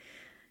path.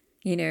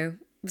 You know,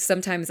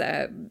 sometimes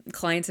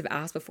clients have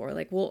asked before,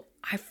 like, well,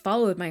 I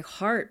followed my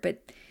heart,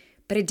 but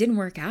it didn't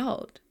work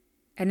out.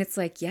 And it's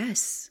like,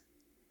 yes,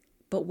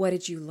 but what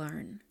did you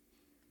learn?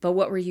 But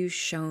what were you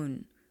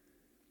shown?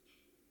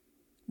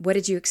 What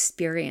did you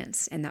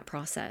experience in that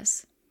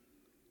process?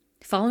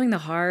 Following the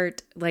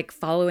heart, like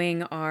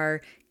following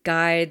our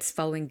guides,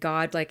 following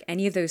God, like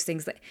any of those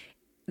things,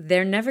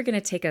 they're never going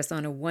to take us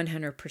on a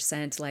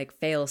 100% like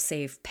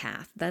fail-safe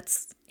path.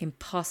 That's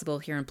impossible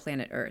here on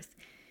planet Earth.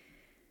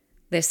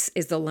 This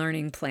is the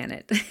learning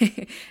planet.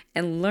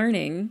 And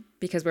learning,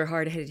 because we're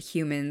hard-headed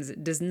humans,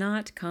 does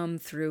not come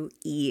through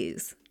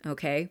ease,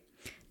 okay?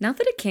 Not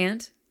that it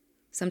can't.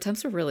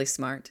 Sometimes we're really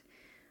smart.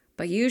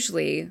 But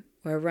usually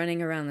we're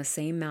running around the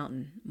same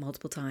mountain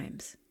multiple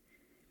times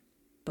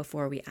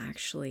before we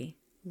actually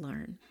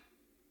learn.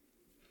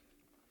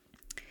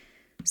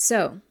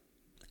 So,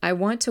 I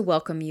want to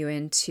welcome you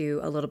into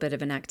a little bit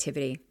of an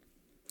activity.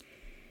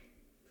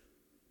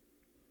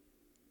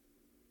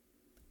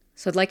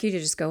 So I'd like you to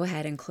just go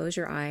ahead and close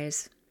your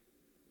eyes.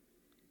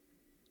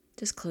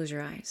 Just close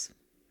your eyes.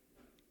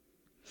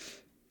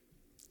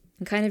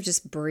 And kind of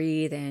just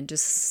breathe in.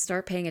 Just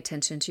start paying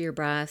attention to your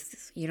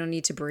breath. You don't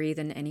need to breathe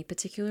in any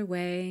particular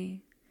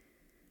way.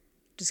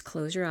 Just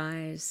close your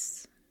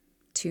eyes.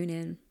 Tune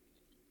in.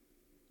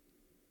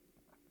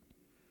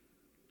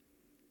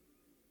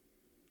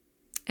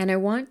 And I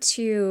want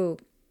you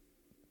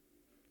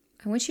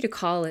to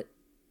call it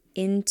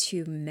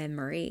into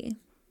memory.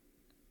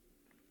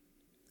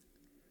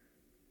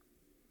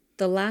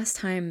 The last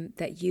time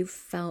that you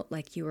felt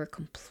like you were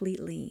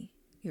completely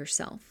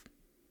yourself.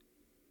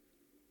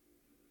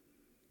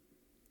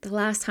 The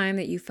last time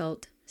that you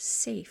felt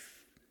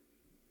safe,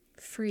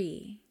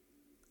 free,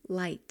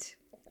 light,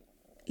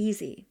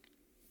 easy,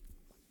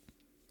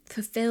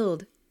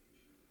 fulfilled,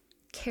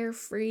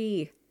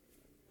 carefree,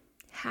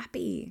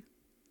 happy,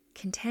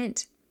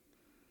 content.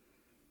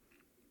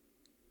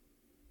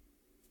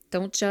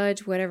 Don't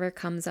judge whatever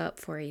comes up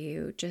for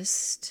you.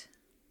 Just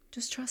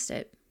trust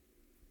it.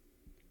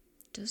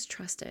 Just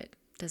trust it.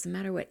 Doesn't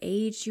matter what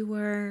age you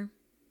were.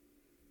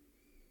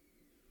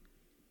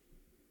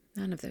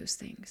 None of those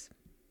things.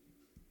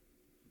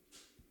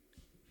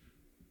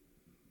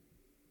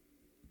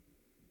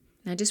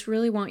 And I just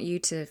really want you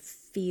to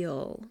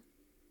feel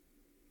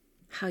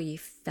how you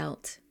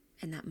felt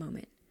in that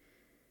moment.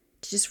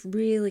 To just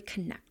really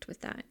connect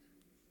with that.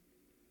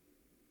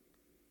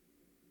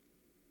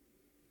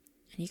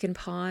 And you can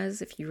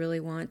pause if you really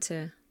want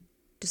to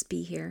just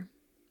be here.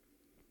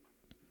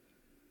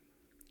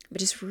 But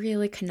just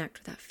really connect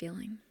with that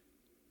feeling.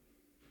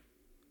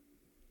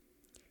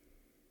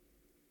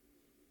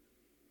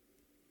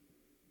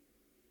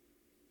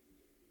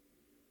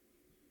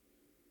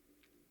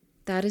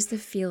 That is the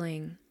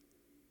feeling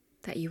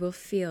that you will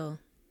feel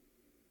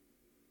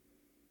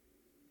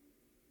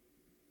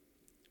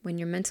when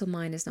your mental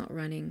mind is not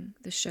running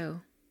the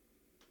show.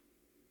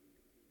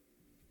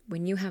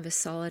 When you have a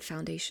solid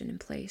foundation in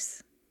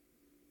place.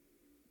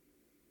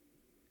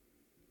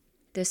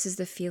 This is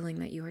the feeling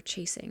that you are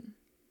chasing.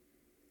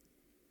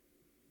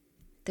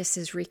 This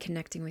is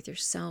reconnecting with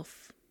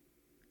yourself.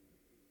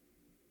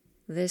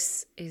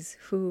 This is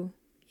who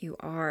you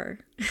are.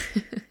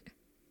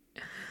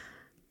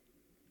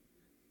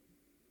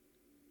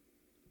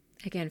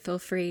 Again, feel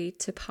free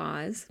to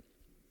pause.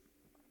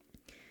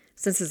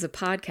 Since it's a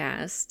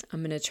podcast,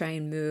 I'm going to try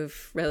and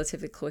move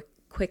relatively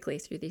quickly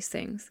through these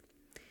things.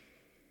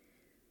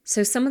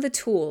 So some of the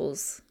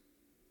tools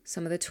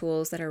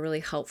that are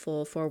really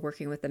helpful for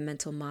working with the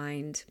mental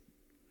mind.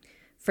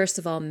 First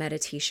of all,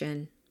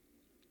 meditation.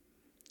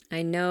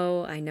 I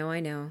know.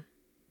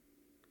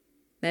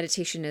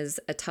 Meditation is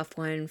a tough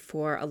one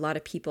for a lot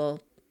of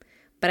people,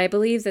 but I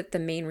believe that the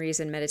main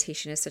reason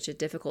meditation is such a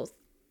difficult,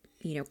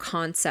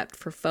 concept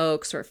for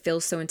folks, or it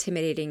feels so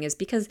intimidating, is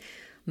because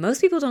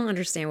most people don't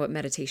understand what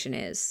meditation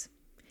is.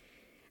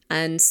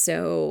 And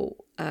so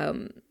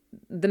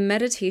the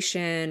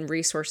meditation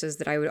resources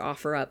that I would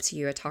offer up to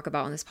you, I talk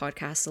about on this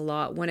podcast a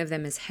lot. One of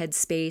them is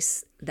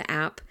Headspace, the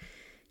app.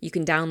 You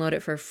can download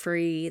it for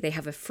free. They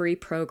have a free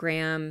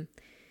program.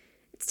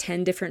 It's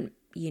 10 different,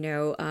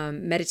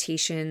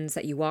 meditations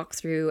that you walk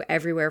through,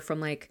 everywhere from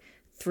like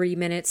 3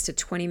 minutes to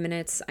 20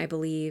 minutes, I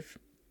believe.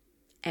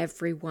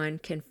 Everyone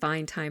can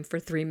find time for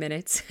 3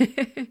 minutes.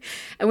 And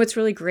what's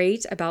really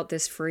great about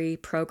this free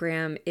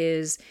program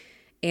is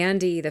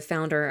Andy, the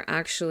founder,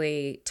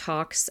 actually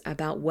talks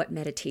about what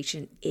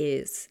meditation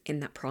is in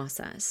that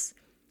process.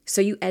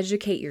 So you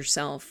educate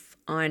yourself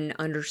on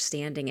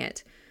understanding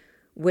it,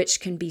 which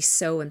can be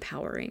so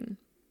empowering.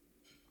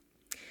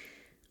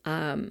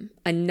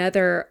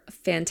 Another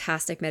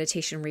fantastic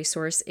meditation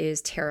resource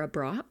is Tara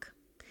Brach.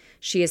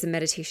 She is a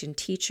meditation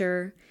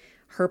teacher.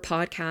 Her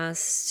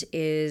podcast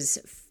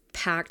is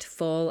packed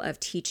full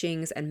of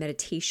teachings and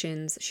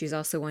meditations. She's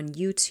also on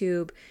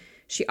YouTube.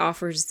 She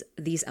offers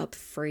these up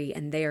free,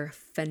 and they are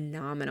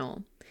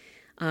phenomenal.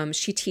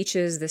 She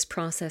teaches this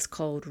process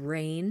called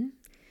RAIN,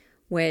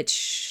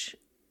 which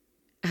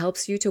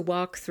helps you to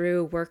walk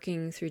through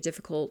working through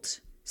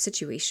difficult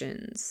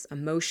situations,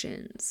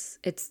 emotions.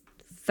 It's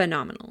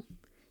phenomenal.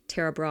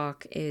 Tara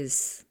Brach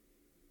is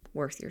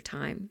worth your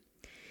time.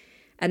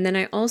 And then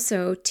I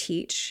also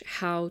teach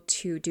how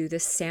to do the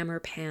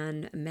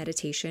Samarpan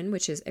meditation,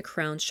 which is a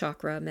crown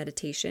chakra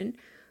meditation,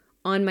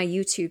 on my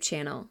YouTube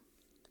channel,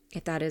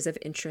 if that is of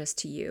interest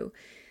to you.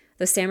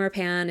 The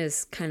Samarpan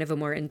is kind of a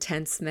more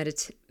intense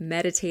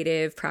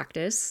meditative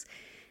practice.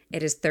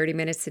 It is 30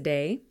 minutes a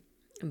day,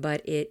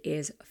 but it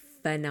is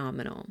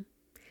phenomenal.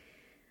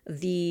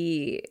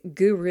 The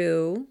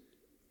guru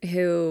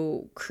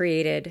who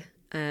created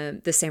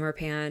the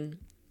Samarpan,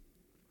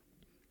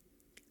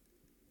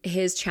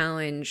 his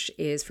challenge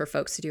is for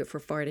folks to do it for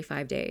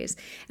 45 days.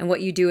 And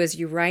what you do is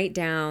you write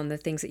down the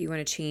things that you want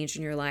to change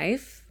in your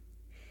life,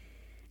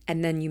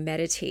 and then you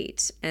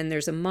meditate. And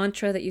there's a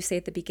mantra that you say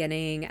at the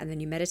beginning, and then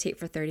you meditate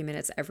for 30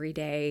 minutes every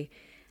day.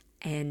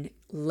 And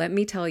let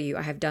me tell you,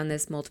 I have done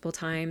this multiple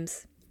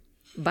times.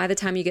 By the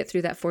time you get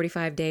through that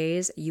 45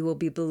 days, you will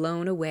be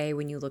blown away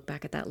when you look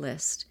back at that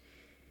list.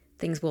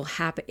 Things will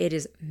happen. It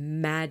is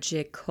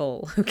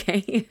magical,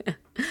 okay?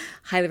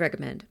 Highly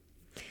recommend.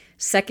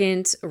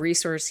 Second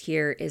resource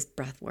here is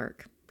breath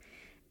work.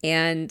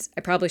 And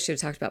I probably should have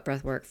talked about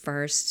breath work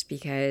first,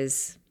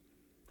 because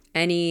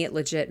any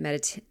legit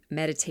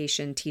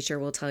meditation teacher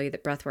will tell you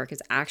that breath work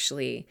is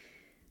actually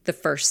the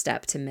first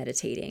step to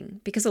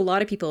meditating, because a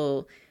lot of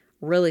people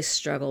really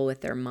struggle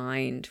with their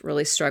mind,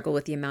 really struggle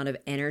with the amount of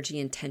energy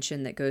and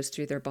tension that goes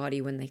through their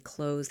body when they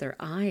close their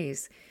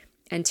eyes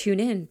and tune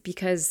in,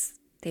 because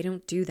they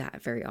don't do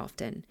that very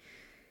often.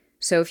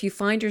 So if you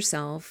find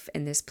yourself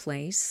in this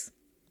place,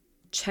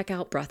 check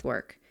out breath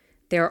work.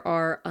 There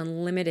are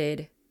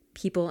unlimited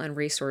people and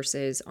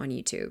resources on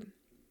YouTube.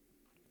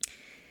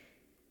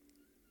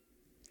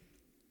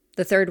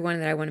 The third one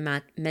that I want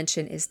to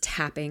mention is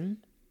tapping.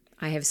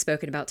 I have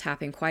spoken about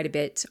tapping quite a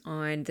bit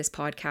on this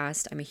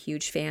podcast. I'm a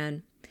huge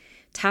fan.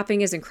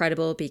 Tapping is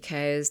incredible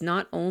because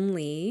not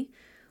only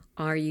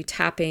are you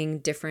tapping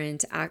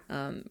different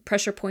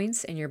pressure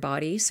points in your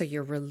body, so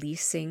you're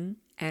releasing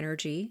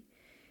energy,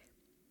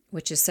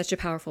 which is such a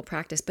powerful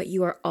practice, but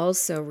you are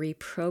also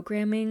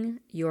reprogramming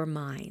your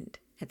mind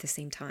at the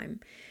same time.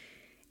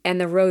 And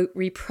the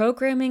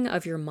reprogramming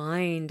of your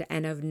mind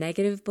and of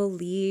negative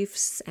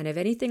beliefs and of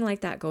anything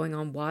like that going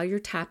on while you're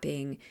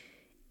tapping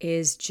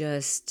is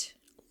just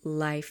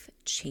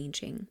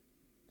life-changing.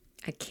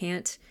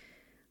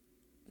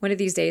 One of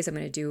these days I'm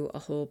going to do a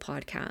whole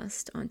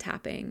podcast on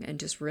tapping and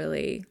just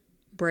really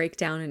break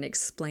down and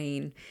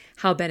explain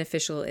how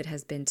beneficial it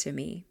has been to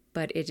me,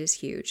 but it is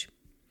huge.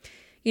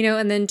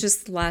 And then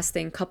just last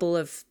thing, couple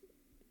of,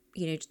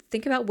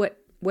 think about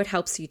what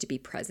helps you to be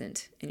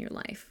present in your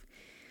life.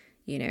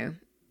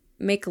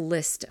 Make a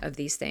list of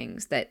these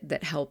things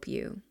that help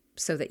you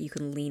so that you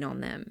can lean on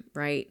them,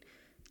 right?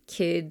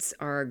 Kids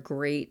are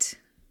great.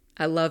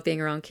 I love being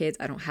around kids.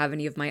 I don't have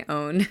any of my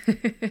own,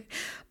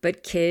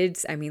 but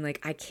kids, I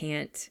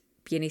can't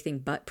be anything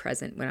but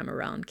present when I'm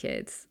around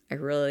kids. I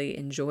really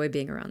enjoy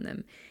being around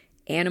them.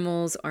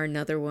 Animals are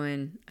another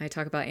one. I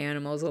talk about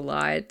animals a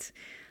lot.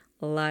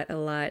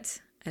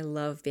 I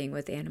love being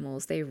with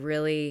animals. They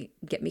really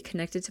get me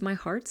connected to my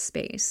heart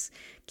space,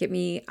 get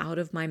me out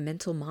of my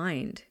mental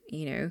mind.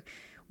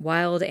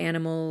 Wild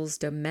animals,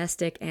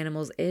 domestic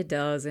animals, it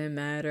doesn't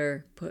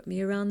matter. Put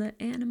me around the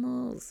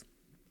animals.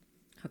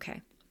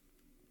 Okay.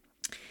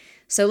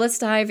 So let's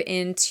dive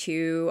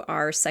into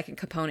our second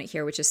component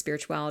here, which is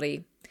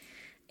spirituality.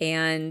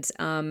 And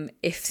of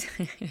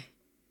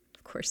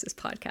course, this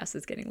podcast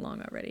is getting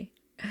long already.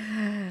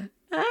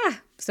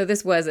 So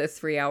this was a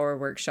 3-hour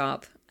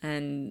workshop.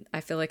 And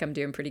I feel like I'm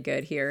doing pretty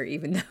good here,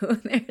 even though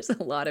there's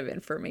a lot of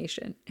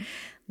information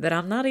that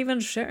I'm not even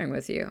sharing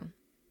with you.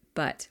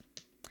 But,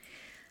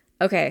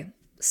 okay,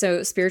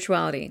 so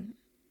spirituality.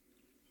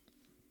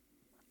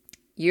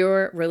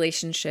 Your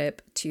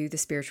relationship to the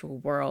spiritual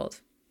world.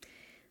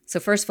 So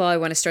first of all, I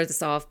want to start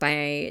this off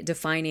by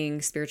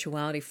defining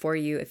spirituality for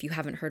you if you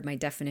haven't heard my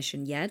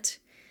definition yet.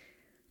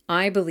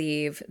 I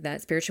believe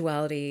that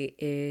spirituality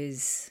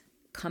is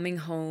coming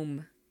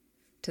home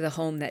to the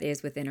home that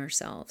is within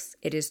ourselves.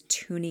 It is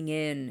tuning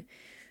in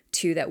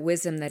to that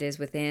wisdom that is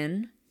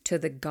within, to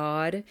the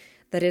God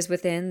that is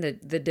within,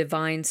 the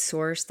divine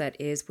source that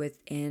is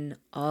within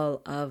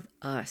all of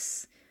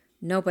us.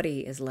 Nobody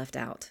is left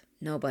out.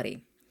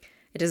 Nobody.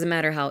 It doesn't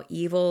matter how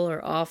evil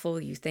or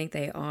awful you think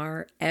they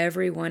are.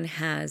 Everyone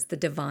has the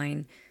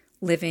divine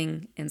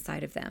living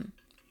inside of them.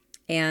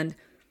 And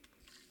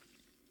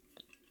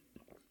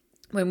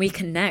when we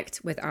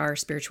connect with our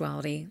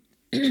spirituality,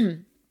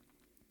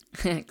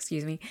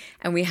 excuse me,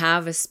 and we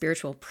have a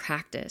spiritual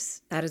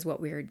practice, that is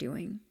what we are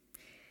doing,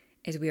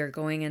 is we are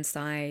going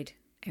inside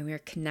and we are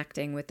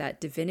connecting with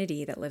that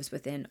divinity that lives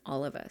within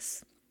all of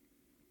us.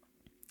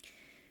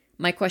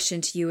 My question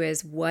to you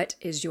is, what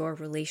is your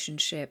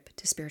relationship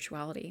to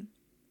spirituality?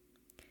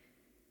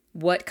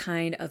 What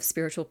kind of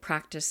spiritual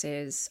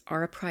practices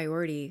are a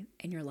priority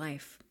in your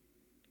life?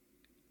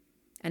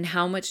 And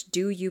how much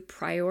do you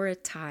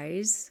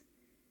prioritize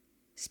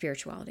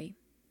spirituality?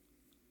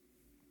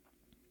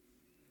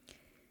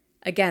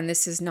 Again,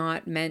 this is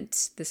not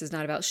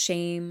about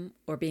shame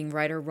or being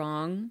right or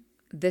wrong.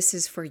 This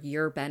is for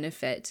your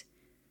benefit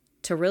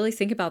to really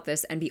think about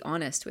this and be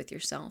honest with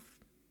yourself.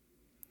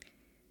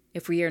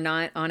 If we are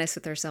not honest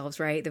with ourselves,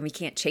 right, then we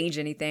can't change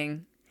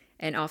anything.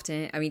 And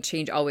often,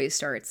 change always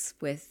starts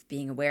with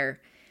being aware.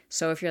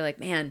 So if you're like,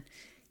 man,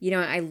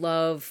 I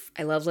love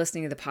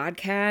listening to the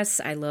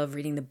podcasts, I love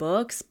reading the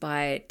books,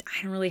 but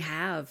I don't really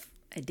have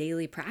a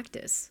daily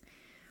practice,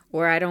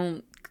 or I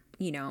don't,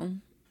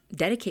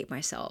 dedicate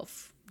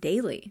myself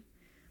daily.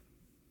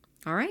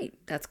 All right,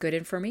 that's good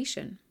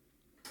information.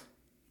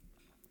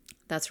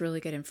 That's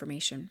really good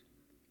information.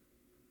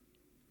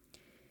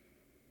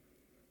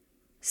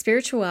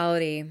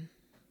 Spirituality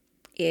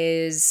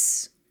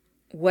is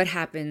what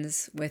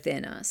happens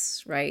within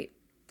us, right?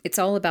 It's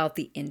all about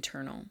the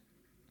internal.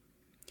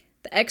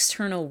 The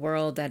external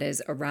world that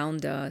is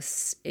around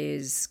us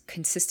is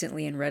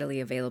consistently and readily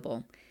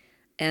available.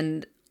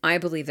 And I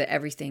believe that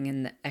everything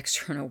in the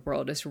external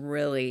world is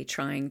really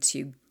trying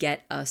to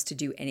get us to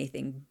do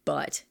anything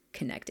but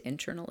connect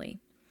internally,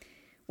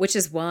 which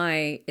is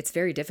why it's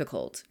very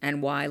difficult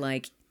and why,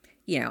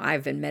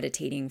 I've been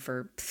meditating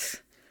for,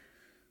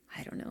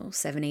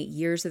 7, 8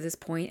 years at this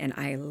point, and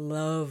I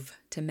love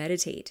to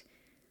meditate.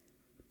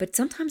 But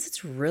sometimes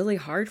it's really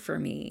hard for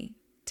me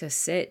to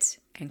sit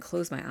and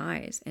close my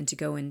eyes and to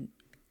go and,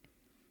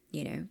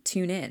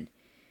 tune in.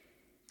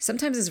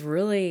 Sometimes it's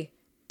really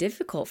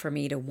difficult for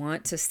me to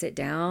want to sit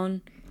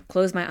down,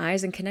 close my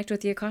eyes, and connect with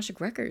the Akashic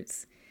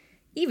Records,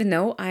 even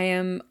though I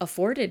am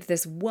afforded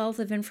this wealth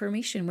of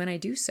information when I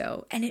do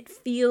so. And it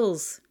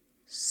feels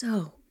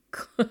so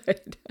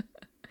good,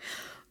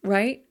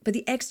 right? But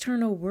the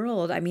external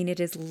world, it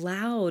is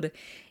loud.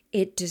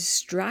 It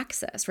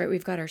distracts us, right?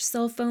 We've got our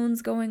cell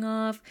phones going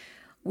off.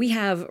 We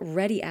have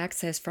ready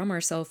access from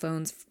our cell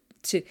phones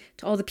to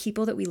all the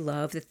people that we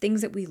love, the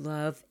things that we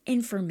love,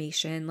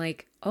 information,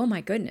 oh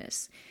my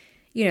goodness.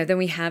 Then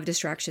we have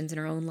distractions in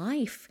our own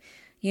life.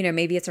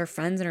 Maybe it's our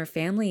friends and our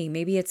family.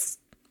 Maybe it's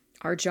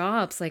our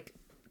jobs.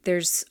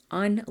 There's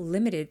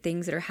unlimited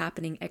things that are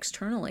happening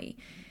externally.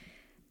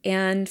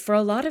 And for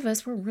a lot of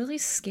us, we're really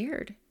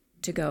scared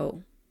to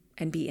go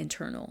and be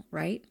internal,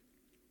 right?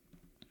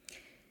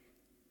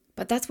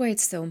 But that's why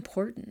it's so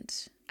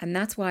important. And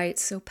that's why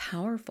it's so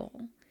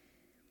powerful.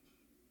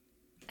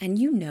 And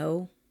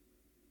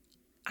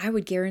I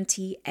would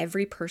guarantee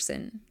every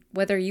person,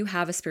 whether you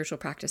have a spiritual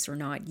practice or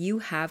not, you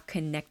have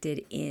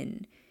connected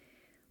in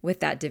with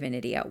that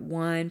divinity at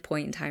one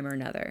point in time or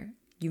another.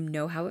 You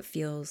know how it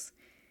feels,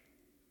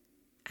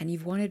 and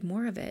you've wanted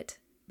more of it,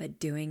 but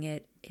doing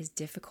it is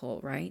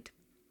difficult, right?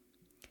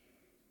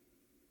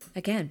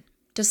 Again,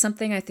 just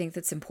something I think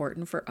that's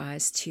important for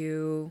us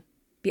to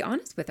be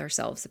honest with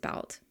ourselves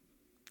about.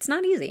 It's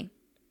not easy,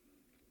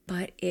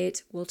 but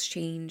it will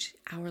change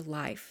our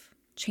life,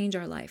 change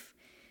our life.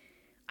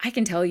 I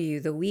can tell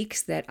you the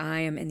weeks that I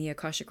am in the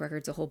Akashic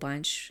Records a whole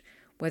bunch,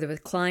 whether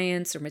with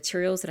clients or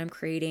materials that I'm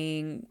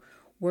creating,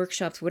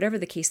 workshops, whatever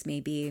the case may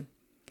be,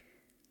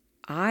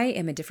 I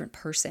am a different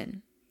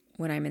person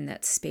when I'm in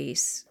that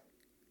space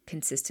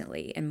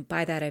consistently. And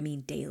by that, I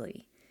mean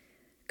daily.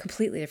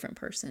 Completely different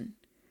person.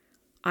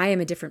 I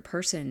am a different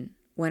person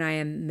when I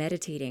am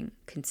meditating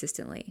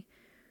consistently,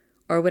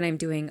 or when I'm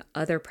doing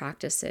other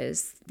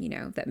practices,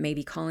 that may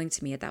be calling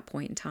to me at that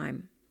point in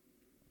time.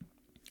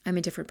 I'm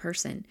a different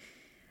person.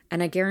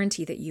 And I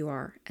guarantee that you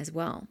are as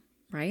well,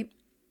 right?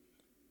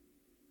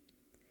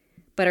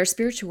 But our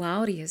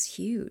spirituality is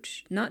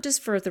huge, not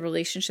just for the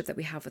relationship that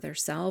we have with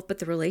ourselves, but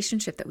the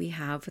relationship that we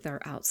have with our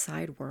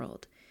outside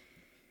world.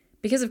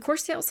 Because of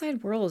course the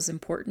outside world is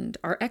important.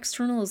 Our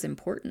external is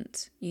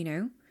important,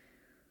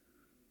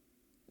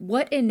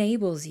 What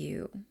enables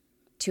you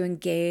to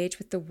engage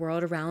with the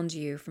world around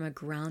you from a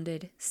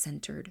grounded,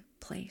 centered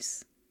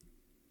place?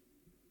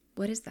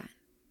 What is that?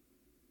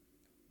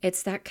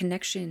 It's that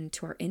connection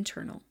to our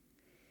internal.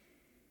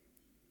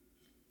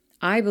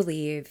 I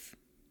believe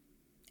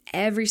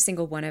every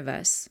single one of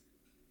us,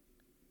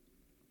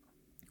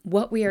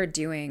 what we are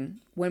doing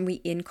when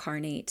we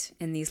incarnate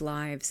in these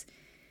lives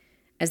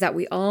is that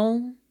we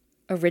all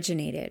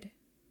originated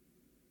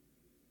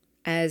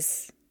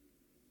as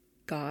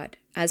God,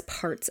 as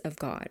parts of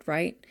God,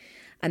 right?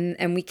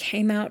 And we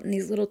came out in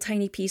these little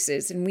tiny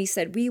pieces and we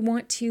said, we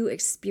want to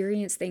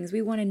experience things.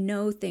 We want to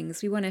know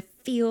things. We want to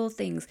feel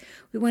things.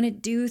 We want to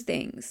do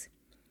things.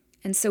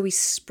 And so we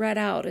spread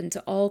out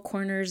into all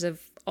corners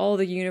of all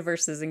the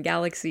universes and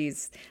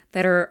galaxies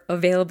that are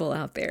available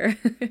out there.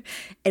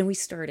 And we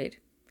started.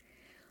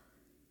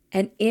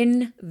 And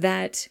in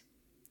that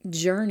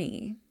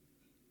journey,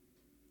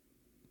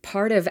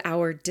 part of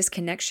our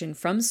disconnection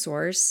from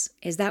Source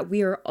is that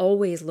we are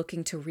always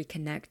looking to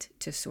reconnect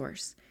to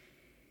Source.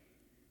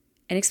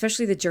 And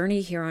especially the journey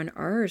here on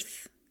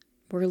Earth,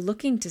 we're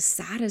looking to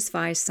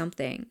satisfy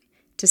something,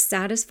 to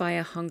satisfy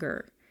a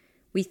hunger.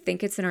 We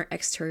think it's in our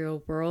exterior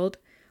world.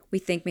 We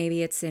think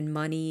maybe it's in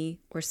money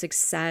or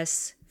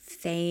success,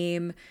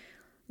 fame,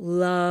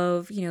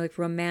 love, like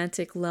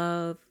romantic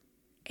love.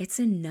 It's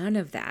in none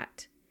of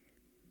that.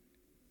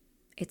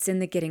 It's in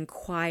the getting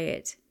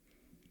quiet.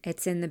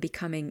 It's in the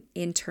becoming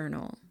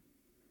internal.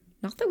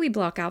 Not that we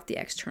block out the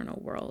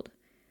external world,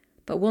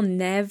 but we'll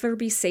never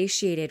be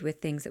satiated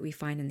with things that we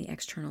find in the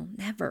external.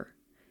 Never.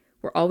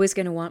 We're always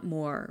going to want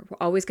more. We're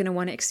always going to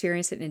want to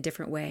experience it in a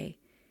different way.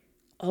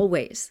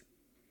 Always.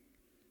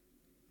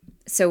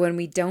 So when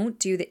we don't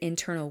do the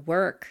internal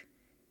work,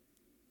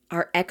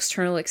 our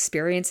external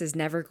experience is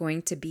never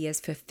going to be as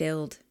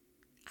fulfilled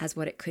as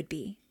what it could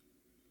be.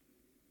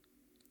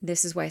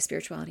 This is why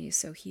spirituality is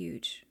so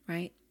huge,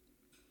 right?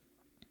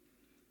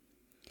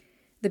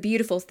 The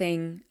beautiful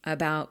thing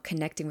about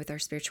connecting with our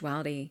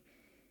spirituality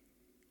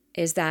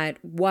is that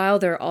while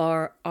there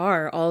are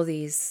all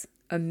these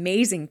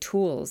amazing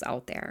tools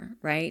out there,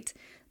 right?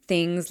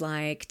 Things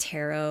like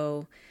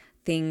tarot,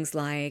 things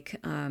like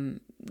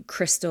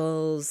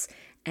crystals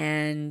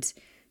and,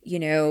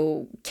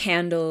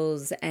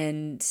 candles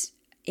and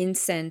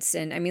incense.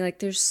 And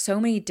there's so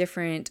many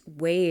different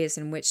ways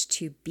in which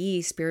to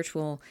be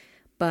spiritual,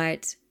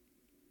 but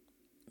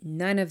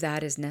none of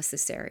that is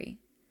necessary.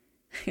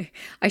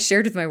 I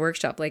shared with my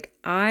workshop,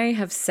 I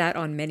have sat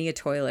on many a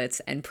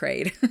toilets and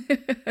prayed.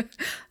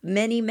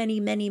 Many, many,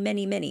 many,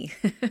 many, many.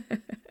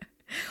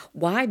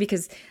 Why?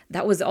 Because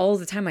that was all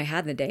the time I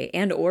had in the day,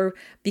 and or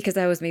because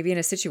I was maybe in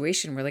a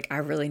situation where I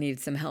really needed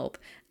some help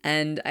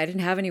and I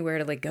didn't have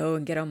anywhere to go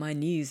and get on my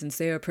knees and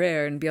say a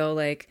prayer and be all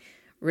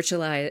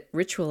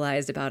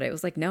ritualized about it. It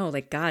was no,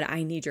 God,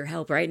 I need your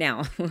help right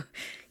now.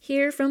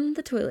 Here from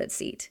the toilet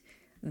seat.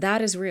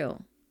 That is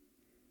real.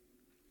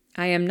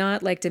 I am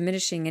not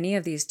diminishing any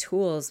of these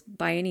tools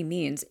by any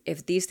means.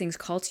 If these things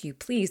call to you,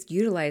 please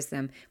utilize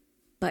them.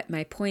 But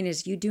my point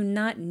is, you do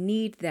not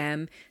need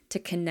them to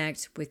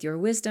connect with your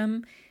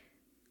wisdom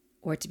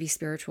or to be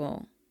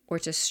spiritual or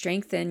to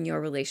strengthen your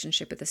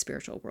relationship with the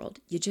spiritual world.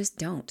 You just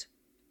don't.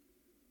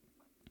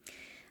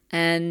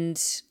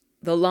 And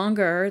the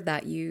longer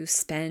that you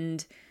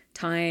spend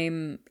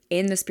time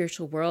in the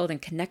spiritual world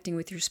and connecting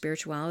with your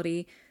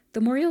spirituality,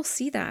 the more you'll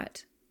see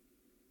that.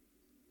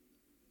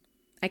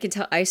 I can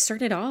tell I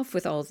started off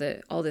with all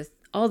the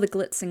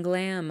glitz and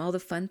glam, all the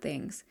fun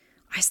things.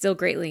 I still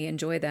greatly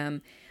enjoy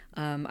them.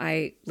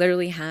 I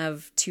literally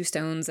have 2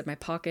 stones in my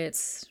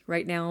pockets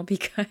right now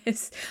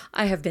because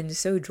I have been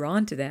so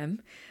drawn to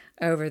them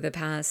over the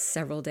past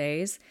several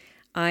days.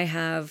 I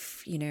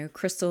have,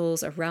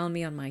 crystals around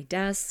me on my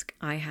desk.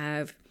 I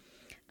have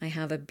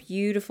a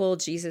beautiful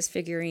Jesus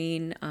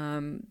figurine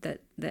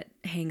that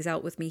hangs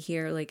out with me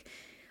here.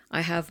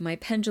 I have my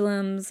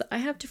pendulums. I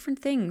have different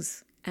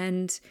things,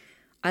 and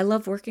I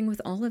love working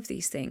with all of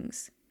these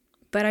things.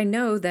 But I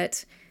know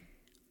that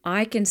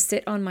I can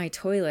sit on my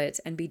toilet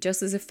and be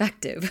just as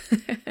effective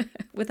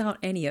without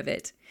any of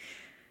it.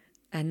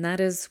 And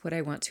that is what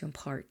I want to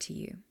impart to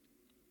you.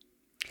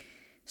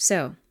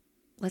 So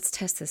let's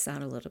test this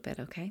out a little bit,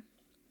 okay?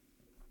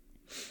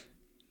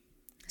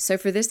 So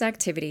for this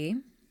activity,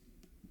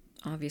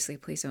 obviously,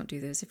 please don't do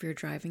this if you're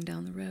driving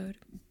down the road.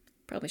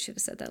 Probably should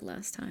have said that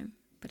last time,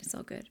 but it's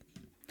all good.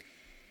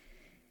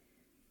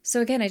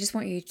 So again, I just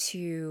want you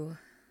to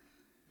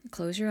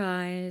close your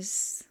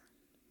eyes.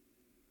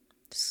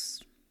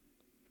 Just,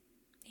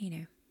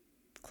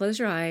 close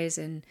your eyes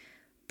and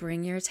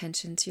bring your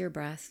attention to your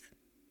breath.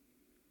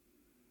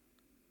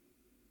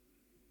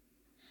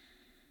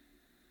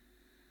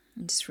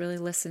 And just really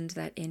listen to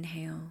that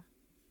inhale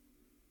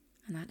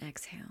and that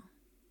exhale.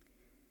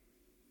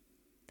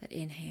 That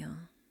inhale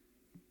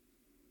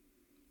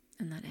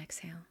and that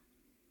exhale.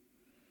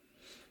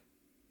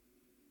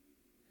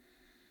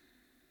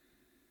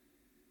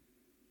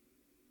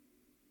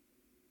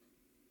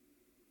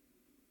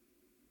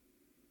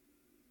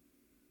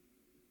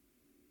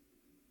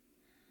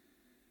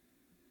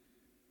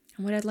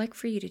 And what I'd like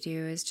for you to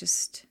do is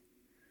just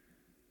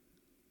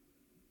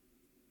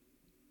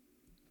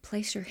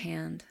place your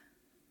hand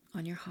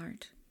on your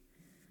heart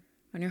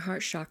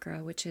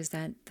chakra, which is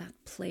that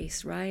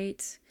place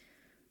right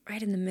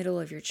in the middle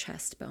of your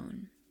chest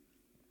bone.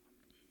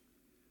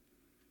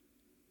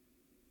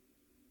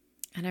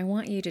 And I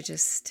want you to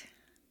just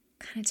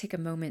kind of take a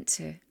moment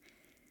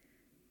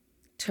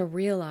to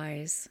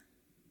realize,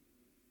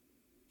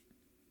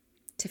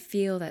 to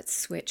feel that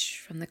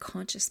switch from the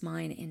conscious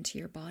mind into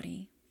your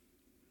body.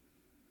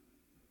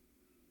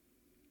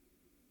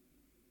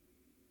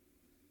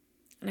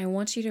 And I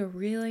want you to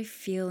really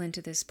feel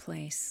into this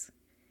place.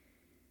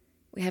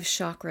 We have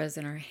chakras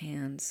in our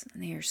hands,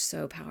 and they are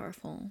so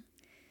powerful.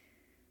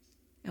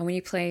 And when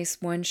you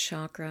place one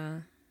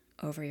chakra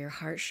over your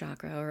heart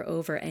chakra or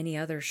over any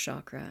other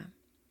chakra,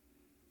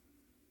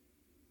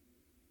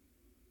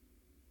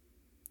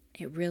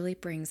 it really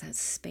brings that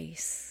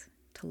space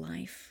to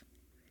life.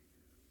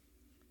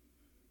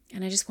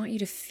 And I just want you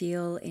to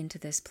feel into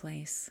this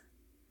place.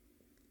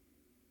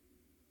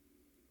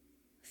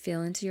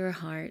 Feel into your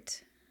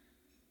heart.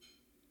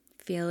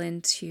 Feel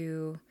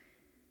into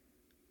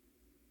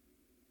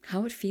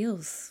how it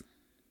feels.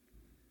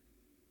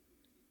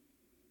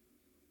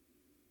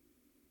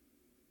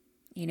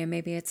 You know,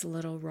 maybe it's a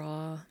little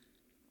raw.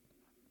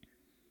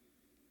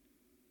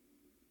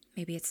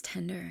 Maybe it's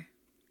tender.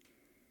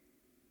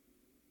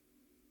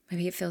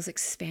 Maybe it feels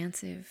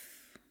expansive.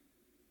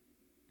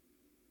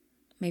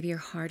 Maybe your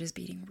heart is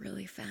beating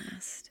really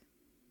fast.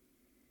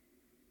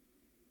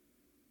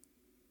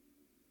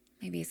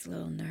 Maybe it's a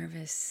little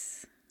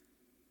nervous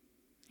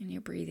and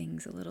your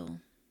breathing's a little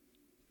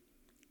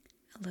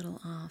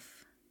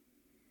off.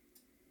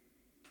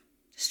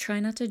 Just try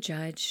not to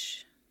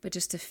judge, but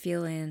just to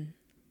feel in.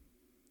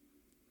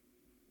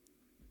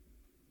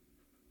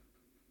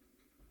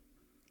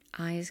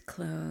 Eyes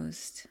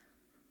closed.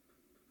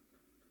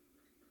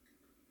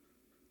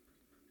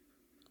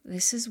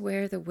 This is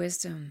where the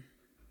wisdom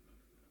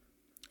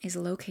is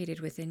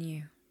located within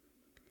you.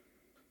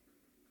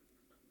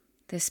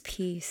 This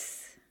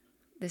peace,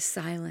 this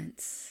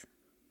silence.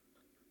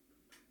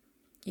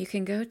 You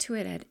can go to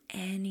it at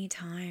any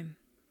time.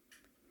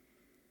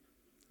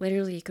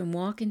 Literally, you can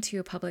walk into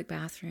a public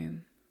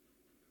bathroom,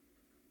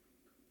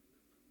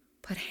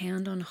 put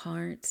hand on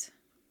heart,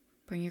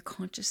 bring your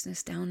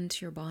consciousness down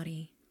into your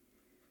body.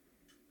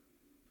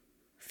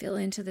 Feel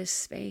into this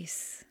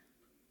space.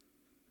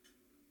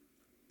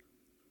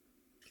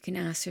 You can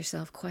ask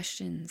yourself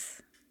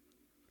questions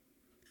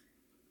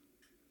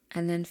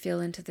and then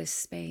feel into this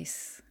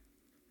space,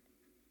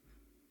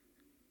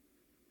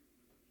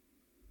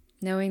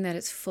 knowing that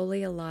it's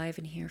fully alive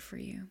and here for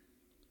you.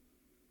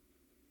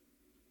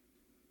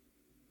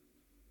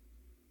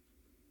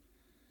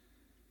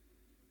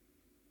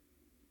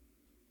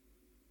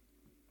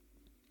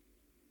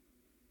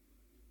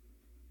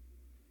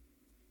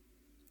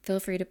 Feel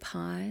free to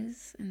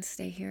pause and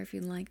stay here if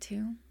you'd like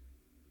to.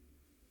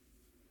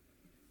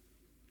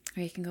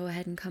 Or you can go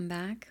ahead and come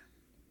back.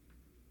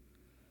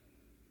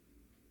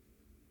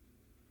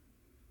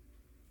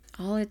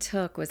 All it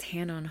took was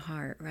hand on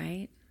heart,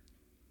 right?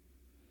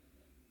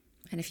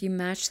 And if you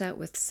match that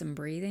with some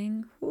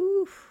breathing,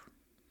 whoo,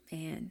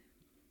 man.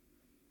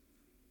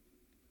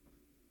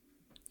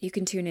 You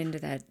can tune into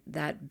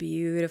that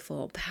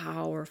beautiful,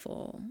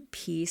 powerful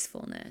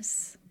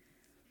peacefulness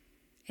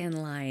in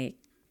like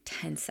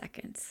 10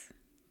 seconds.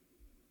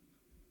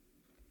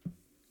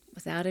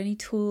 Without any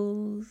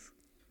tools,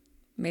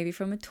 maybe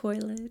from a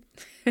toilet.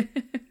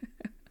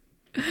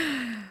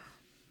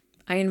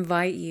 I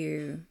invite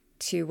you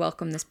to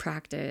welcome this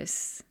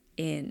practice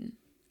in.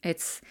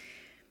 It's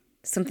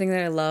something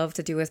that I love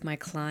to do with my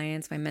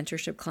clients, my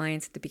mentorship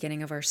clients at the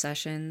beginning of our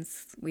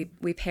sessions. We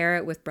pair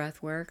it with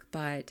breath work,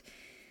 but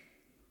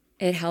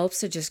it helps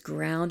to just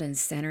ground and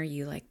center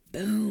you like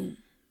boom,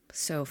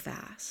 so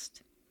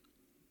fast.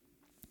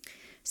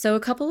 So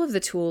a couple of the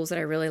tools that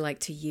I really like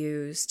to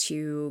use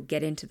to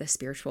get into the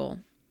spiritual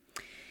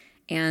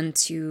and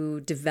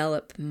to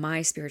develop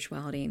my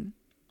spirituality.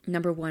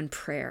 Number one,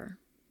 prayer.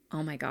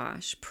 Oh my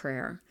gosh,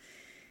 prayer.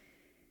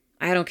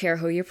 I don't care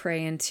who you're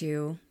praying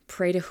to.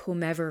 Pray to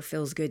whomever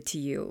feels good to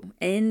you.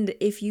 And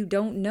if you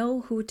don't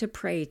know who to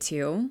pray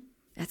to,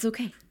 that's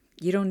okay.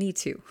 You don't need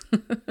to.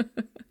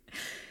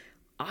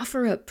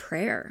 Offer up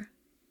prayer.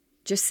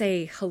 Just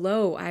say,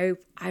 hello,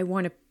 I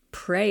want to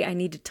pray. I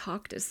need to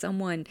talk to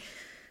someone.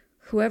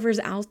 Whoever's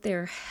out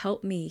there,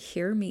 help me,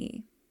 hear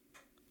me.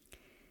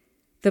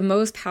 The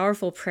most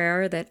powerful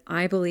prayer that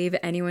I believe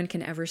anyone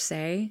can ever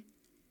say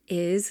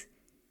is,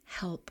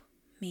 help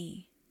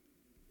me.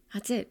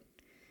 That's it.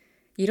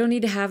 You don't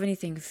need to have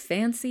anything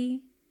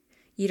fancy.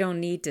 You don't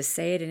need to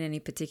say it in any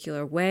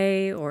particular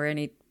way or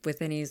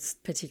with any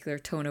particular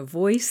tone of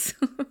voice.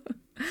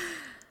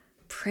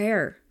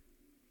 Prayer.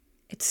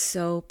 It's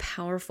so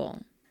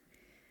powerful.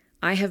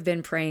 I have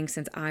been praying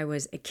since I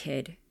was a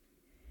kid.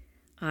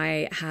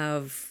 I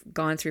have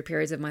gone through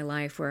periods of my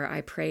life where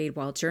I prayed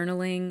while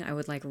journaling. I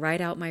would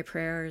write out my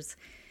prayers.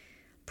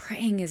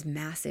 Praying is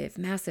massive,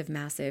 massive,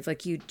 massive.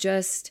 You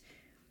just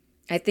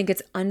I think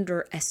it's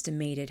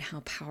underestimated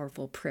how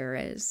powerful prayer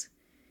is.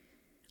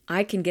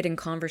 I can get in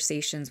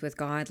conversations with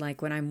God,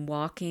 like when I'm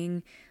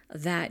walking,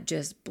 that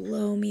just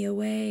blow me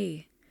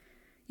away.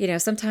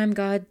 Sometimes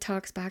God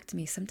talks back to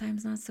me,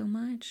 sometimes not so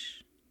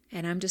much.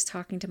 And I'm just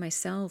talking to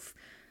myself.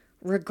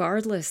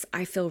 Regardless,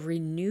 I feel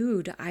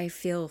renewed. I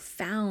feel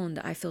found.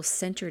 I feel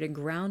centered and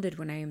grounded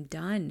when I am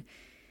done.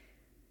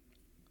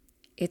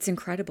 It's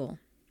incredible.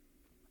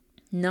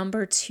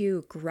 Number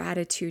 2,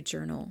 gratitude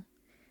journal.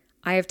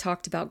 I have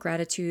talked about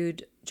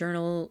gratitude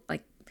journal,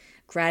 like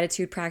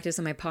gratitude practice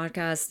on my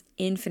podcast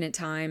infinite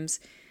times.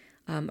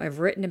 I've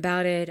written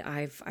about it.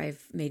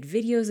 I've made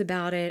videos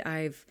about it.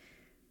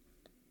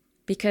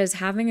 Because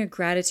having a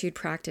gratitude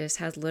practice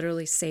has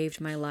literally saved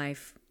my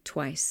life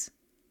twice,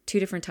 2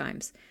 different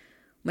times.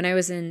 When I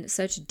was in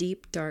such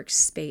deep, dark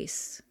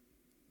space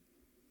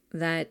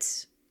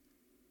that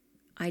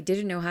I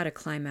didn't know how to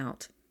climb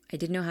out. I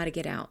didn't know how to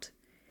get out.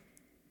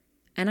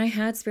 And I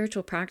had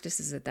spiritual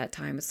practices at that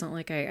time. It's not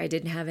like I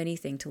didn't have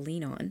anything to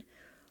lean on,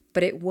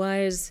 but it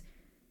was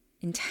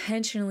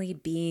intentionally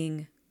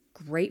being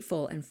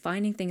grateful and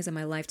finding things in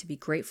my life to be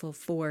grateful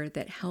for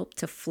that helped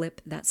to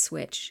flip that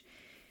switch.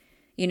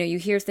 You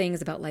hear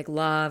things about like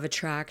law of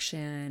attraction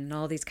and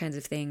all these kinds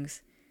of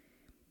things.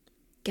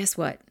 Guess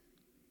what?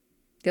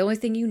 The only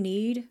thing you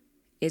need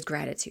is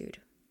gratitude.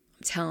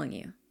 I'm telling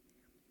you.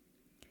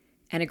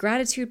 And a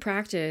gratitude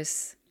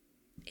practice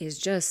is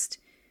just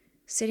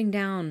sitting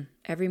down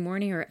every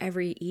morning or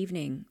every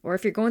evening. Or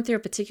if you're going through a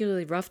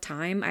particularly rough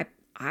time,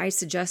 I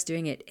suggest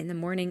doing it in the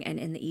morning and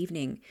in the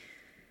evening.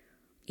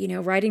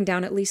 Writing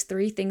down at least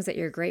 3 things that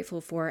you're grateful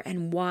for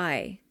and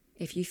why,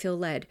 if you feel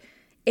led.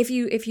 If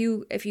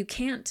you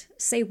can't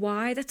say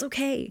why, that's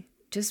okay.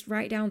 Just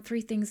write down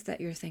 3 things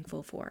that you're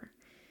thankful for.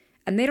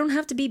 And they don't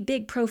have to be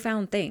big,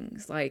 profound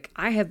things. Like,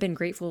 I have been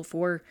grateful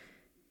for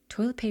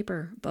toilet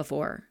paper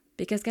before.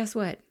 Because guess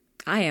what?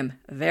 I am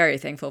very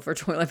thankful for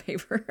toilet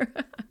paper.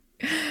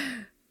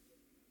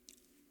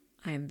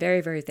 I am very,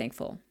 very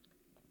thankful.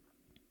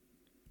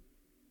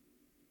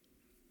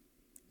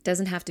 It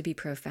doesn't have to be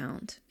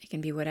profound. It can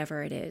be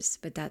whatever it is,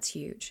 but that's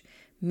huge.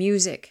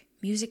 Music.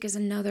 Music is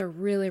another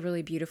really,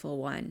 really beautiful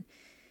one.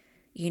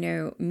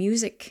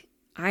 Music,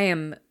 I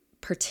am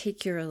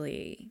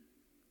particularly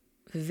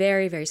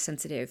very, very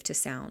sensitive to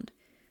sound.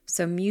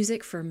 So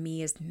music for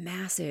me is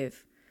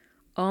massive.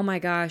 Oh my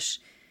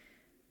gosh.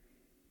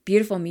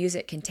 Beautiful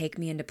music can take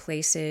me into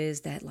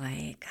places that,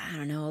 like, I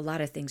don't know, a lot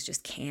of things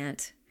just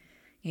can't.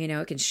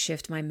 It can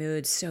shift my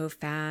mood so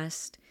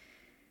fast.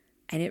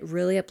 And it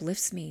really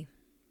uplifts me.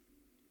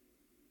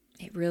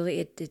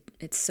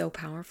 It's so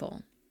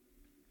powerful.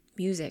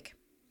 Music,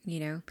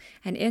 And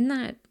in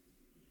that,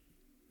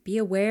 be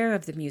aware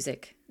of the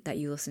music that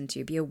you listen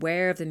to. Be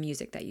aware of the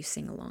music that you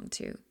sing along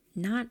to.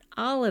 Not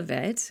all of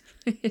it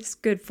is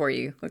good for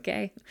you,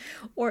 okay?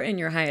 Or in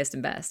your highest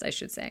and best, I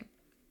should say.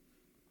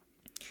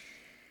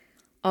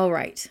 All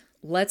right,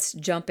 let's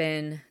jump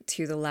in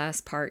to the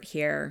last part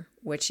here,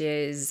 which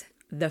is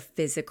the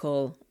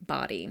physical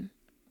body.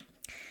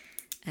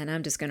 And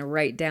I'm just going to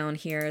write down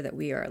here that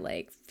we are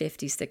like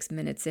 56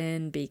 minutes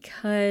in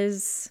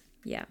because,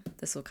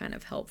 this will kind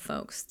of help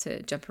folks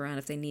to jump around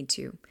if they need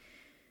to.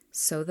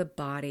 So the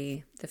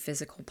body, the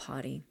physical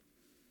body.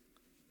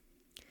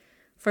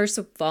 First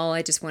of all,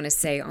 I just want to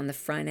say on the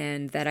front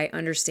end that I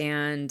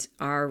understand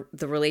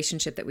the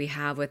relationship that we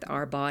have with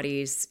our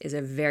bodies is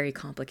a very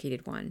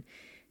complicated one,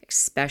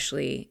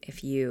 especially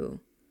if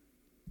you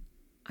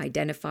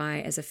identify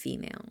as a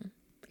female,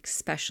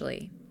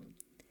 especially.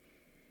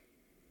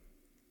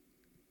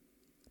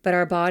 But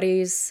our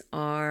bodies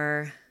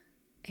are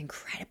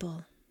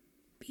incredible,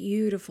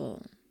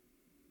 beautiful,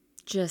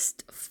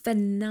 just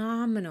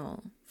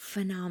phenomenal.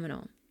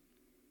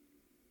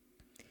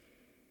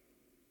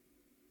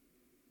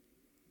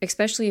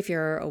 Especially if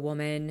you're a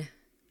woman,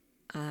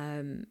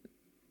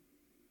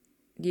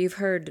 you've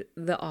heard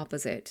the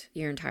opposite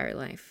your entire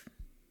life,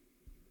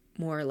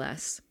 more or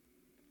less.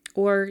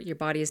 Or your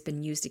body has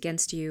been used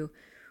against you,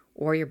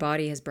 or your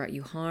body has brought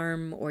you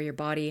harm, or your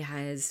body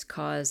has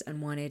caused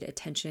unwanted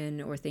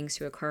attention or things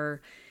to occur.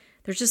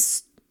 There's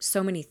just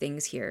so many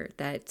things here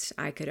that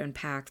I could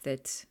unpack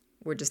that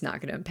we're just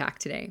not going to unpack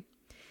today.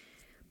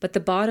 But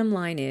the bottom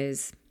line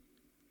is,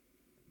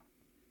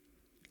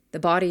 the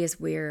body is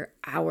where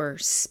our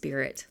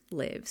spirit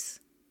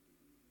lives.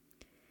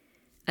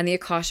 And the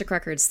Akashic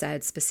Records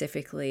said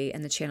specifically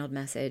in the channeled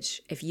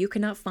message, if you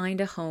cannot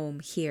find a home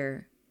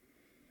here,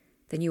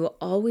 then you will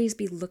always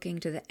be looking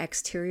to the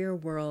exterior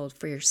world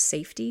for your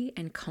safety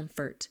and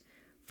comfort,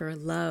 for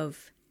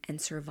love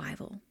and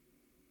survival.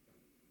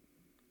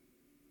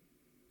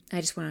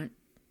 I'm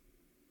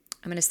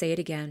going to say it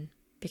again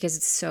because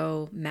it's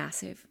so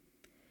massive.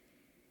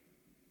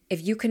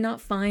 If you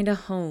cannot find a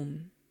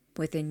home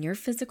within your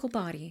physical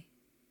body,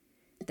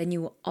 then you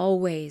will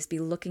always be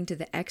looking to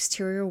the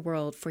exterior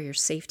world for your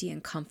safety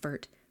and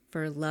comfort,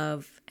 for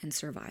love and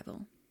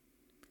survival.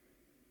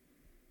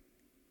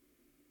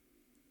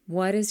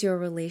 What is your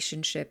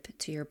relationship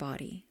to your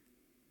body?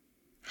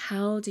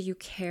 How do you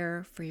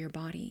care for your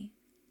body?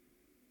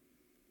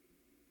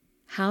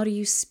 How do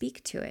you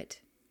speak to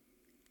it?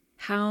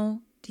 How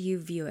do you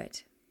view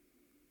it?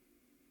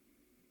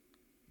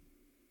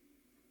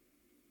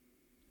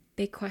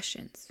 Big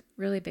questions,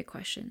 really big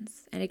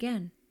questions. And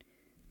again,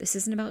 this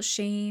isn't about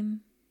shame.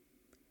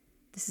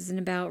 This isn't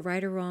about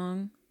right or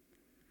wrong.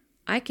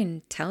 I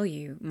can tell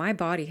you, my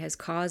body has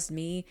caused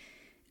me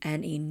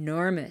an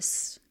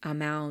enormous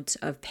amount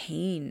of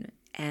pain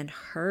and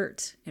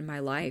hurt in my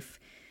life.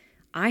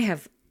 I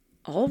have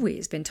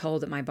always been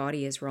told that my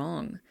body is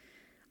wrong.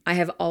 I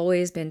have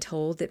always been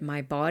told that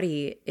my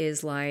body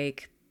is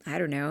like, I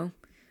don't know,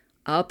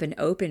 up and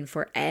open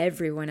for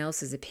everyone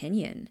else's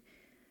opinion.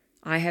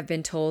 I have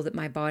been told that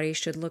my body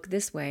should look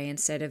this way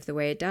instead of the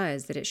way it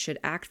does, that it should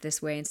act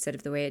this way instead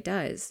of the way it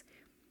does.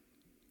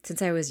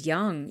 Since I was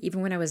young,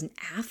 even when I was an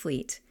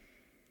athlete,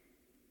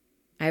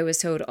 I was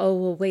told, oh,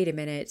 well, wait a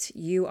minute,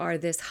 you are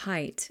this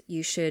height.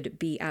 You should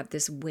be at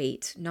this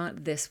weight,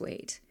 not this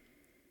weight.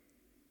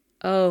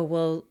 Oh,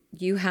 well,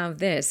 you have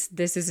this.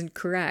 This isn't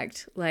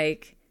correct.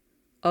 Like,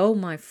 oh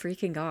my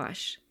freaking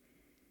gosh.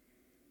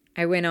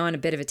 I went on a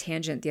bit of a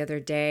tangent the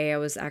other day. I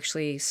was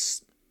actually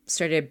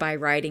started by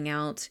writing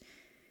out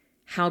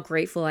how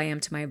grateful I am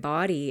to my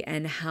body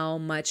and how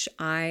much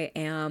I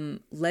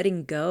am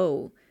letting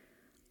go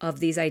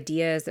of these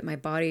ideas that my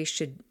body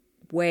should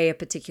weigh a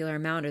particular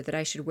amount or that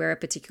I should wear a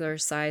particular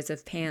size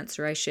of pants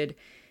or I should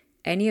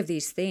any of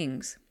these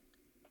things.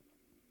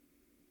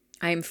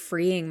 I am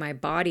freeing my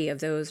body of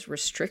those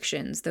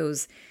restrictions,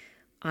 those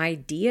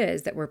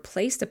ideas that were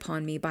placed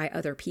upon me by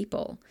other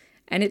people.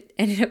 And it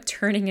ended up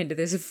turning into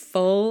this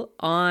full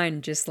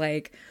on just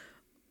like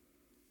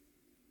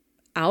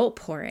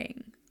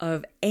outpouring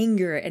of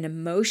anger and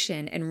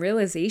emotion and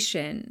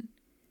realization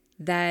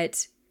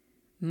that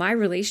my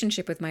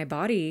relationship with my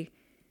body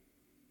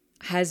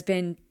has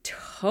been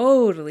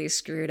totally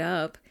screwed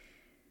up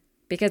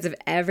because of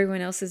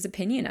everyone else's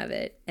opinion of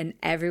it and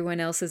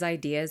everyone else's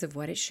ideas of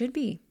what it should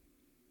be.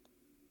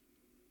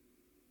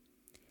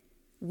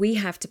 We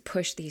have to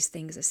push these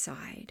things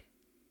aside.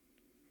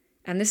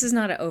 And this is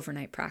not an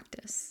overnight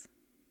practice.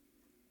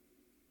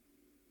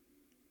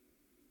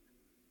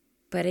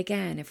 But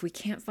again, if we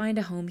can't find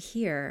a home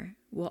here,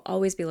 we'll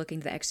always be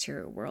looking to the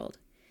exterior world.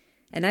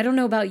 And I don't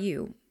know about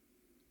you,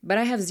 but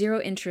I have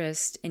zero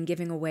interest in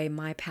giving away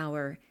my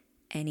power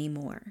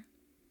anymore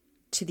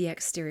to the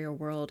exterior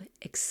world,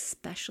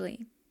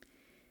 especially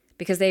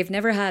because they've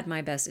never had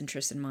my best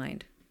interest in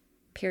mind,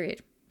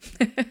 period.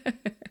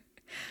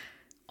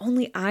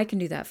 Only I can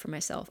do that for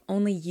myself.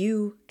 Only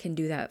you can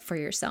do that for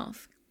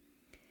yourself.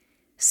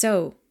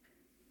 So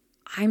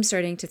I'm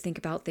starting to think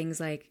about things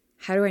like,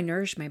 how do I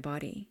nourish my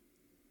body?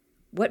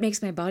 What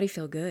makes my body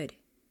feel good?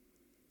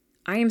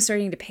 I am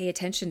starting to pay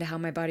attention to how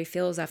my body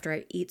feels after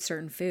I eat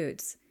certain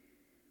foods.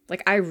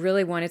 Like I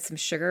really wanted some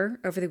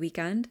sugar over the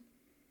weekend.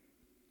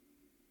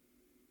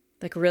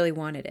 Like really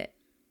wanted it.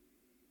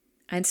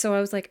 And so I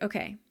was like,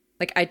 okay.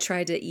 Like I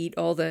tried to eat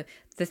all the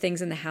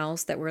things in the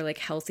house that were like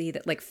healthy,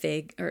 that like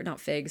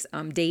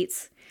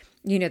dates,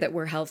 that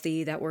were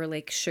healthy, that were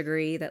like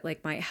sugary, that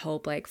like might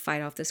help like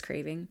fight off this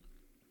craving.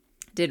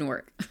 Didn't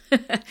work.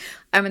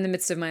 I'm in the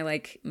midst of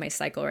my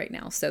cycle right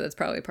now, so that's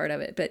probably part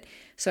of it. But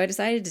so I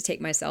decided to take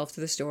myself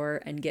to the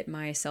store and get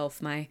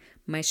myself my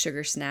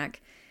sugar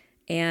snack,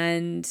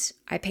 and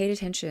I paid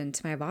attention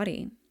to my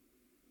body.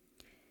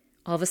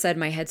 All of a sudden,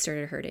 my head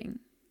started hurting.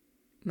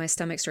 My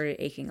stomach started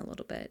aching a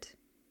little bit.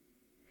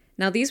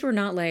 Now, these were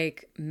not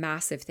like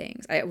massive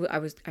things. I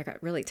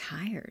got really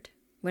tired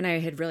when I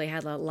had really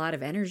had a lot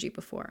of energy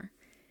before.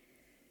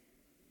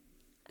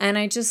 And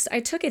I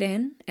took it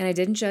in and I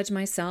didn't judge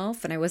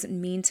myself and I wasn't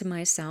mean to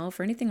myself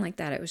or anything like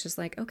that. It was just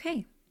like,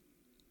 okay,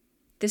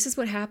 this is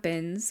what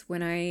happens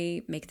when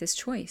I make this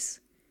choice.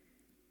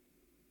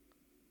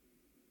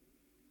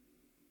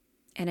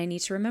 And I need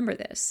to remember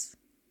this.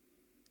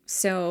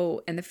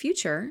 So in the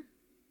future,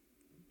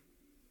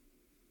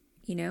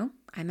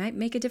 I might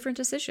make a different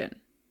decision.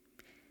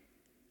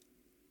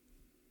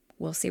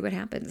 We'll see what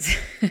happens.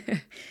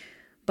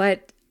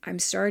 But I'm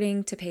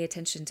starting to pay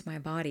attention to my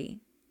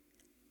body.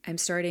 I'm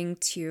starting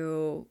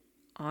to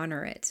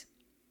honor it.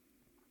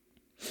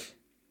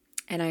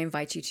 And I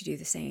invite you to do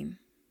the same.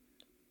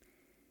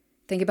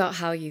 Think about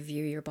how you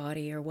view your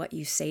body or what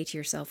you say to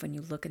yourself when you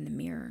look in the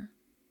mirror.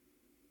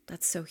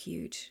 That's so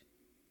huge,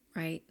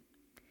 right?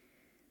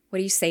 What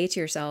do you say to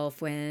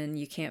yourself when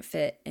you can't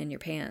fit in your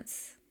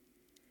pants?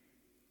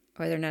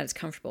 Or they're not as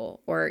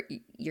comfortable? Or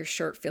your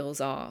shirt feels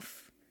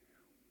off?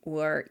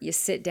 Or you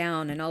sit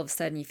down and all of a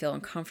sudden you feel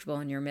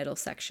uncomfortable in your middle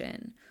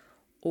section?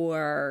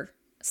 Or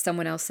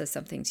someone else says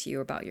something to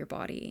you about your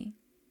body?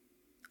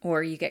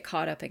 Or you get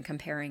caught up in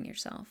comparing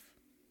yourself,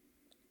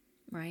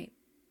 right?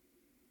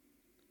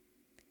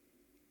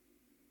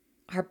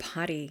 Our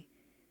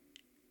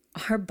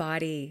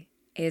body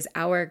is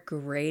our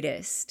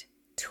greatest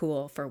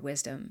tool for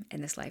wisdom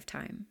in this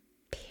lifetime,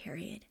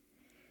 period.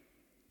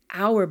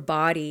 Our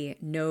body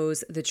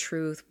knows the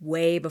truth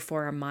way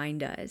before our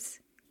mind does,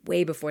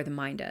 way before the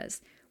mind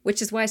does,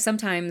 which is why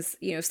sometimes,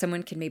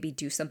 someone can maybe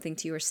do something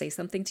to you or say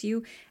something to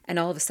you, and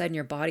all of a sudden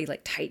your body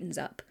like tightens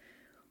up,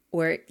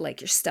 or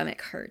like your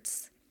stomach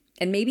hurts.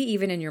 And maybe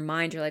even in your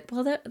mind, you're like,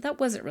 well, that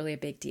wasn't really a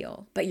big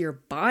deal. But your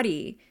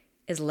body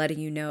is letting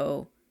you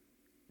know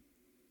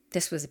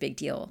this was a big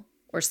deal,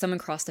 or someone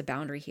crossed a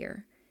boundary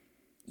here.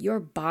 Your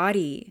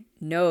body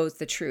knows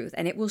the truth,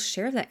 and it will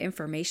share that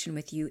information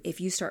with you if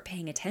you start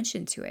paying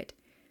attention to it.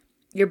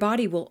 Your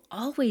body will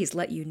always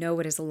let you know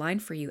what is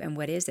aligned for you and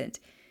what isn't.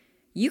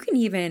 You can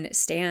even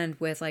stand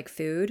with like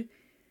food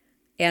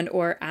and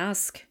or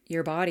ask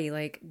your body,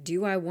 like,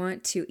 do I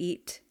want to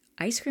eat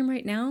ice cream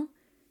right now?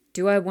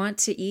 Do I want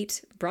to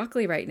eat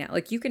broccoli right now?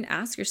 Like, you can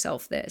ask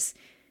yourself this,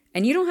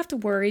 and you don't have to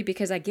worry,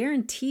 because I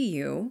guarantee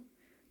you,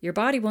 your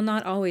body will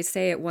not always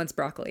say it wants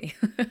broccoli.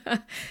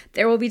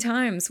 There will be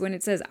times when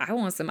it says, I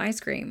want some ice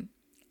cream.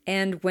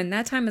 And when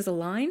that time is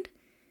aligned,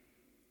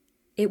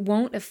 it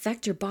won't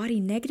affect your body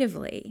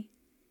negatively.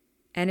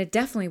 And it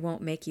definitely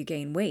won't make you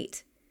gain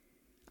weight.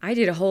 I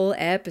did a whole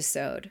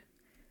episode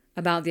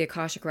about the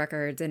Akashic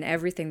Records and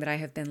everything that I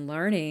have been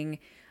learning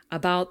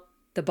about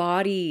the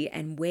body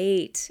and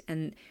weight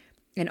and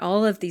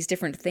all of these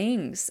different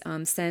things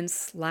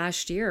since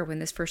last year when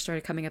this first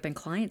started coming up in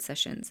client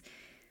sessions.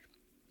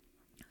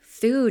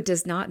 Food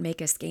does not make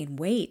us gain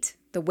weight.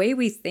 The way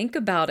we think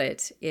about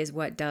it is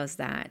what does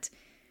that.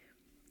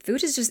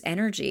 Food is just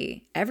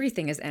energy.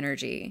 Everything is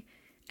energy.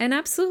 And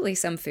absolutely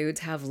some foods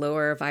have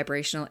lower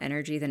vibrational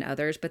energy than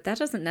others, but that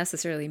doesn't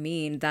necessarily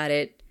mean that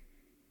it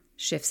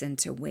shifts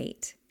into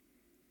weight.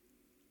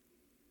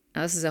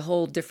 Now, this is a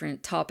whole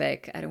different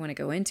topic. I don't want to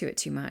go into it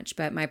too much,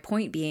 but my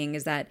point being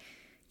is that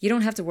you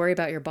don't have to worry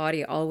about your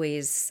body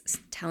always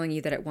telling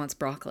you that it wants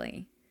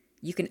broccoli.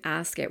 You can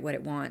ask it what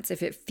it wants.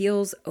 If it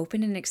feels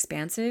open and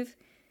expansive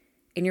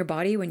in your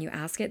body when you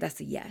ask it,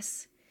 that's a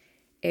yes.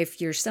 If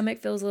your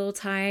stomach feels a little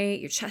tight,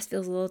 your chest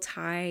feels a little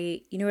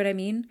tight, you know what I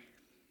mean?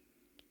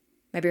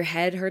 Maybe your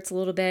head hurts a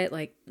little bit,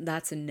 like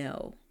that's a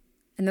no.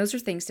 And those are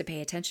things to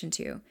pay attention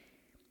to.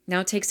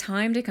 Now, it takes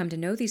time to come to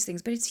know these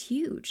things, but it's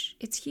huge.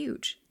 It's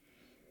huge.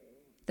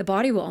 The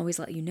body will always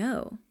let you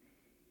know.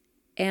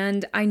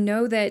 And I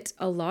know that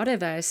a lot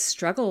of us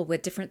struggle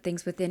with different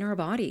things within our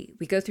body.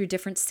 We go through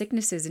different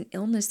sicknesses and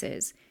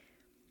illnesses.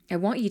 I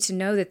want you to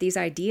know that these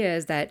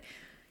ideas that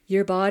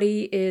your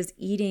body is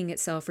eating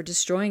itself or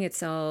destroying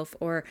itself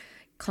or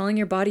calling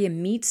your body a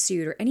meat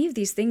suit or any of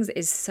these things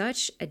is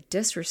such a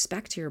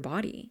disrespect to your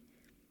body.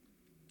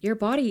 Your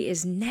body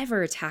is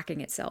never attacking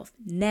itself.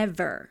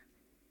 Never.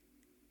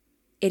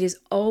 It is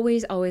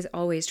always, always,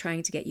 always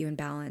trying to get you in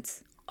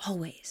balance.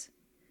 Always.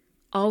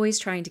 Always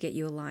trying to get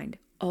you aligned.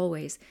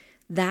 Always.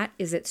 That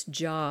is its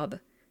job.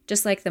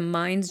 Just like the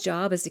mind's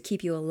job is to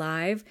keep you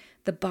alive,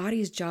 the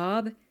body's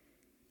job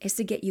is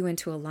to get you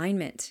into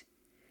alignment.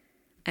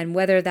 And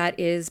whether that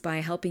is by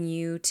helping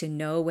you to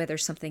know whether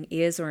something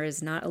is or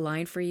is not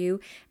aligned for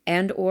you,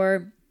 and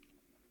or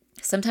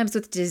sometimes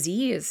with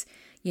disease,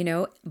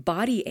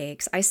 body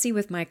aches. I see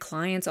with my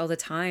clients all the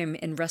time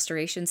in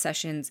restoration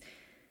sessions,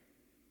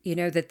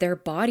 that their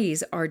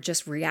bodies are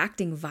just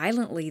reacting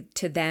violently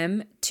to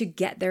them to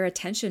get their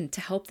attention,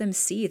 to help them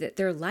see that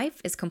their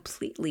life is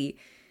completely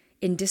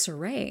in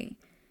disarray,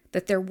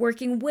 that they're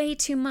working way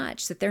too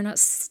much, that they're not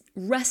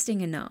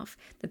resting enough,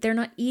 that they're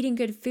not eating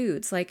good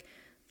foods. Like,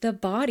 the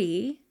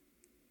body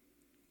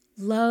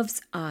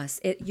loves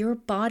us. Your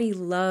body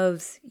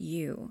loves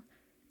you.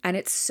 And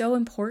it's so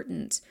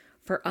important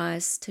for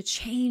us to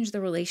change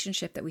the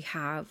relationship that we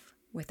have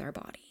with our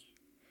body.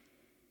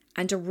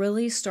 And to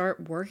really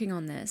start working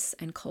on this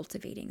and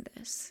cultivating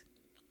this.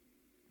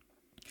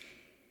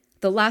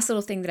 The last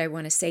little thing that I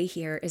want to say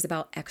here is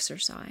about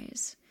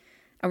exercise.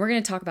 And we're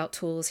going to talk about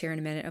tools here in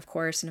a minute, of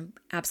course, and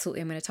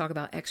absolutely I'm going to talk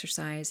about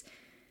exercise.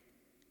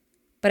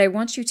 But I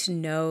want you to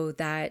know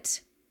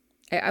that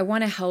I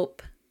want to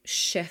help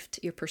shift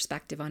your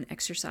perspective on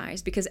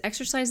exercise, because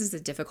exercise is a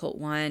difficult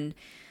one.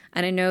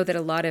 And I know that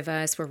a lot of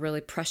us were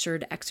really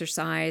pressured to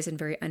exercise in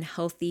very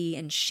unhealthy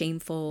and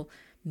shameful,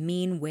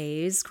 mean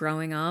ways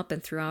growing up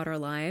and throughout our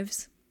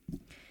lives.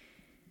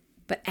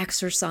 But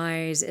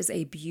exercise is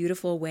a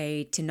beautiful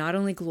way to not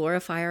only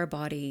glorify our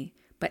body,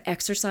 but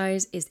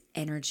exercise is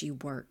energy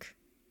work.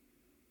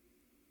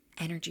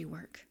 Energy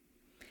work.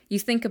 You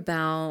think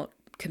about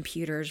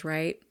computers,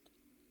 right?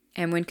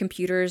 And when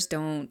computers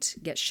don't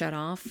get shut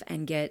off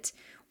and get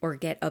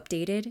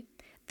updated,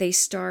 they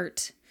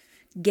start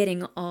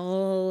getting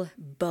all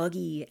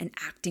buggy and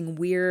acting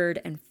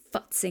weird and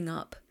futzing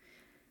up.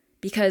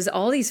 Because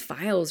all these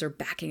files are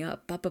backing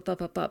up.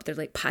 They're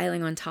like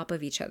piling on top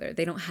of each other.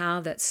 They don't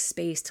have that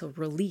space to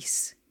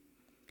release.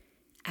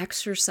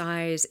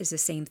 Exercise is the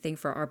same thing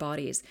for our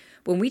bodies.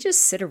 When we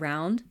just sit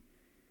around,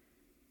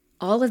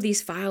 all of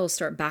these files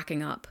start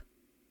backing up.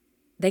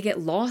 They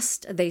get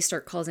lost. They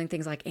start causing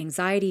things like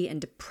anxiety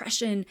and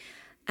depression.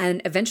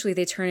 And eventually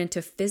they turn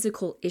into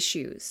physical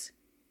issues.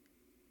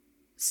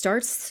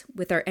 Starts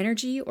with our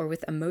energy or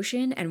with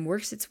emotion and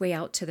works its way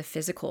out to the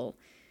physical.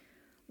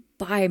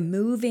 By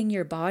moving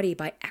your body,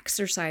 by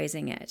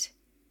exercising it,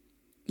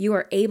 you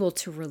are able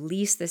to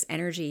release this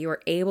energy. You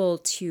are able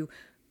to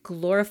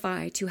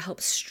glorify, to help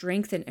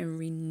strengthen and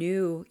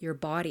renew your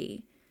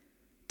body,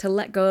 to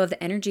let go of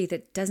the energy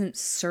that doesn't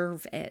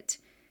serve it.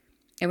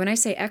 And when I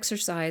say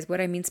exercise,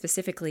 what I mean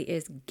specifically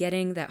is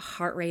getting that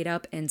heart rate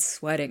up and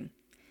sweating.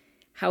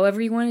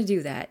 However you want to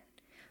do that.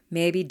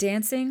 Maybe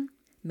dancing,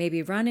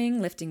 maybe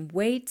running, lifting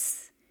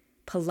weights,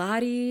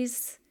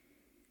 Pilates,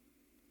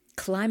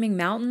 climbing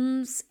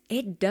mountains.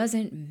 It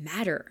doesn't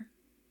matter.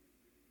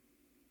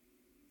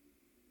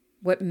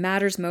 What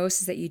matters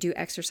most is that you do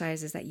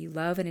exercises that you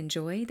love and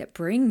enjoy, that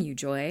bring you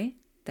joy,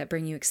 that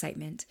bring you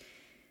excitement,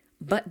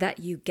 but that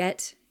you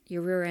get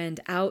your rear end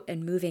out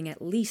and moving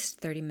at least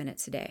 30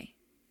 minutes a day.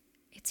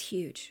 It's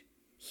huge,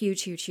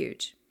 huge, huge,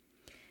 huge.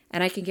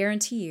 And I can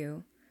guarantee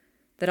you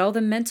that all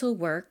the mental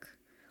work,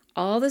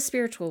 all the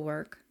spiritual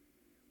work,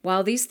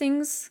 while these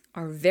things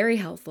are very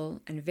helpful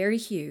and very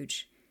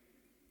huge,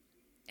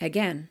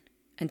 again,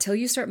 until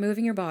you start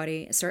moving your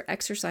body and start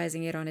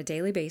exercising it on a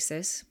daily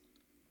basis,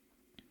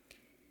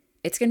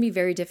 it's going to be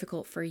very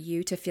difficult for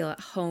you to feel at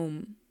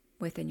home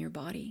within your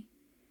body.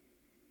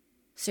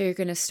 So you're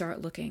going to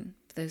start looking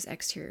for those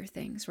exterior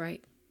things,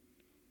 right?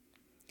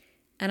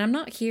 And I'm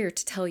not here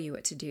to tell you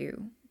what to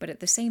do, but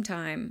at the same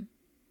time,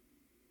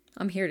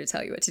 I'm here to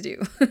tell you what to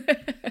do.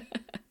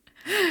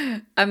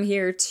 I'm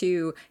here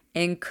to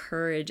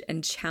encourage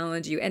and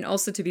challenge you, and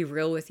also to be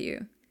real with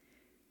you.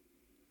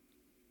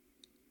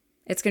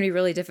 It's going to be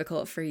really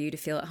difficult for you to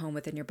feel at home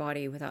within your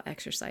body without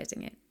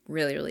exercising it.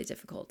 Really, really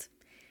difficult.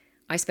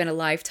 I spent a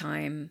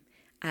lifetime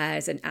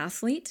as an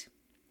athlete,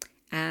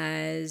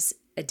 as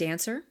a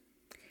dancer,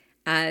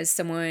 as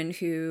someone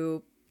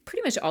who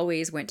pretty much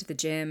always went to the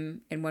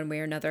gym in one way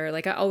or another.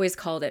 Like, I always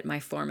called it my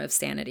form of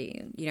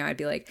sanity. You know, I'd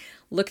be like,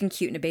 looking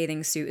cute in a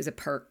bathing suit is a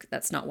perk.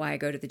 That's not why I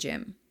go to the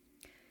gym.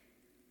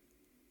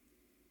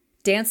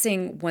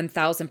 Dancing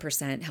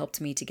 1000%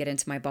 helped me to get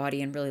into my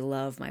body and really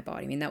love my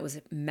body. I mean, that was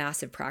a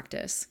massive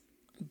practice,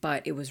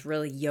 but it was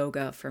really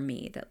yoga for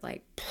me that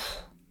like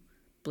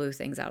blew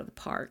things out of the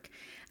park.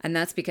 And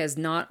that's because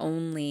not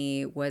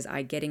only was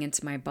I getting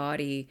into my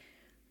body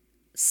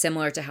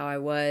similar to how I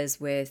was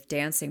with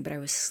dancing, but I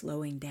was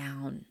slowing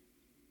down.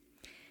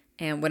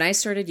 And when I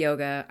started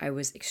yoga, I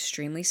was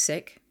extremely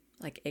sick,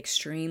 like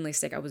extremely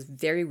sick. I was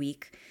very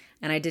weak,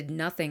 and I did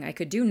nothing. I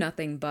could do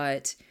nothing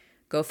but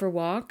go for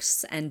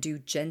walks and do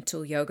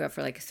gentle yoga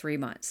for like 3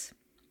 months.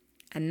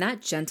 And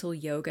that gentle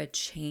yoga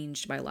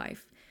changed my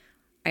life.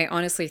 I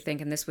honestly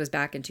think, and this was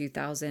back in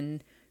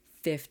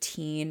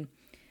 2015,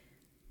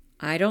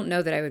 I don't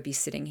know that I would be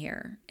sitting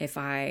here if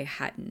I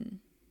hadn't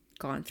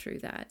gone through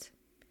that.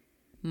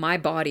 My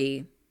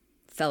body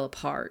fell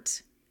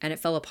apart, and it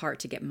fell apart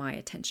to get my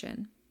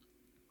attention.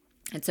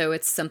 And so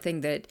it's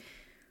something that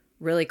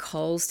really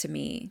calls to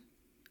me.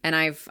 And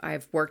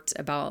I've worked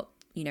about,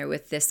 you know,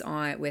 with this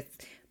on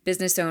with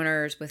business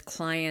owners, with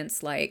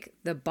clients, like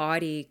the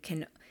body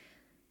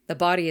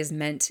is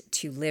meant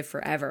to live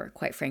forever,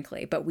 quite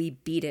frankly, but we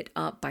beat it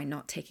up by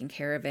not taking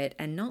care of it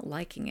and not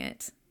liking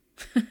it.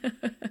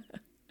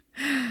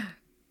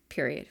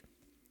 Period.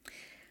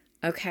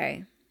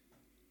 Okay.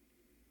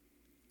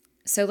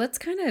 So let's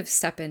kind of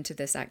step into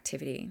this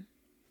activity,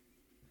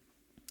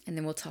 and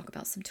then we'll talk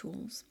about some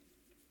tools.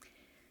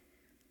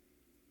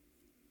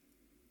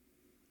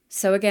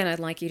 So again, I'd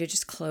like you to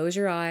just close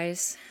your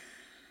eyes,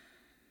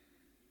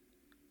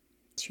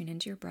 tune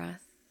into your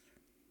breath,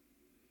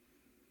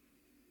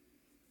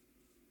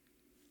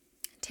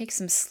 take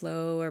some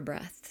slower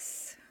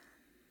breaths.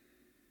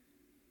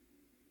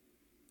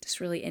 Just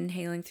really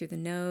inhaling through the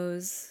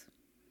nose.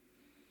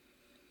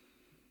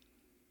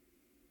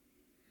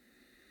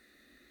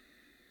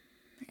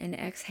 And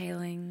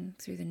exhaling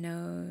through the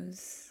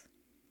nose.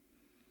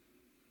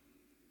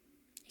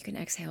 You can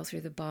exhale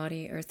through the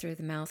body or through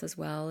the mouth as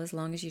well, as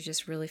long as you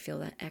just really feel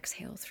that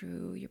exhale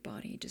through your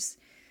body. Just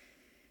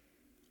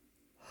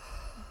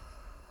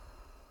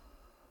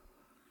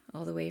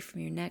all the way from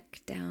your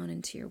neck down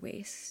into your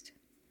waist.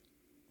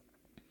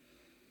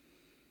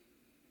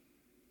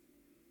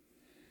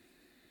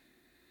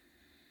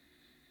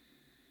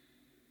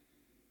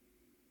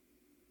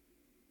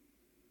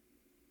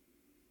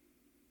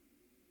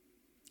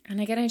 And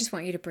again, I just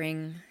want you to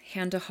bring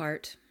hand to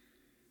heart,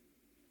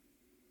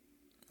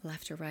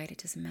 left or right, it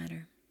doesn't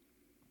matter.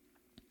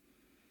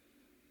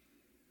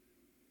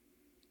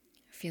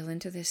 Feel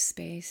into this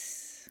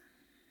space.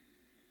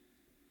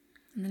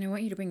 And then I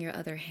want you to bring your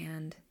other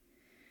hand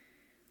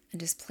and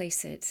just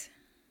place it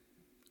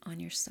on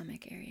your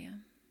stomach area.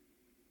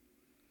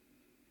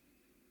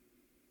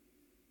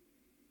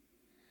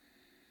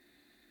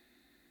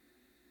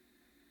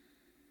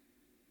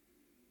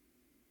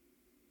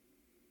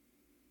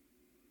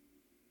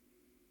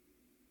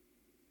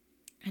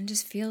 And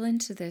just feel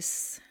into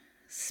this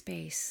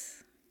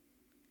space.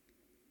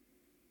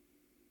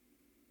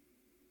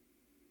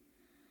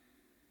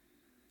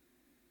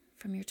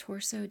 From your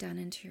torso down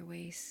into your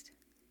waist.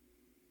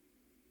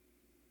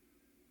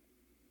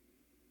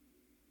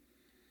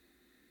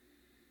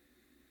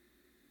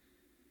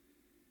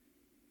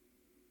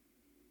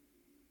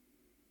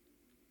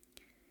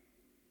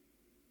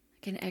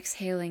 Again,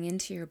 exhaling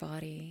into your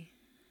body.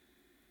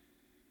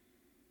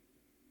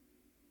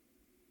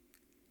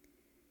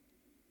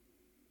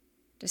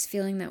 Just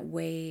feeling that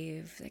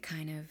wave that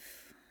kind of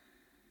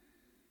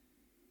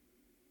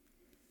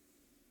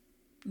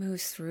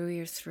moves through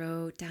your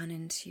throat, down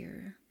into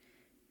your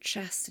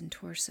chest and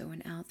torso,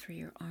 and out through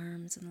your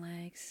arms and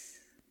legs.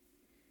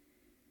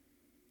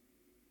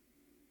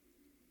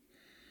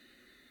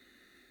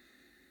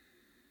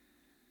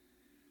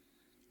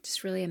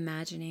 Just really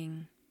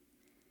imagining,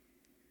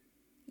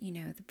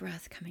 the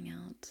breath coming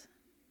out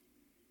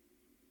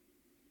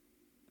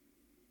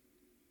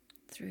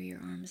through your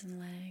arms and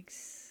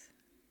legs.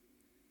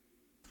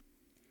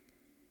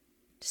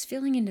 Just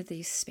feeling into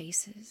these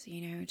spaces,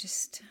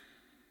 just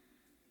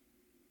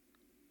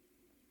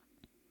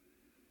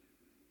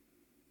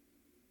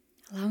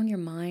allowing your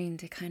mind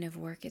to kind of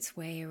work its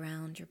way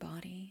around your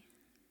body.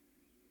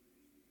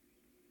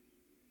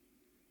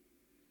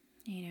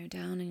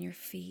 Down in your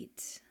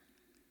feet,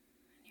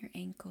 your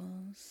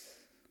ankles,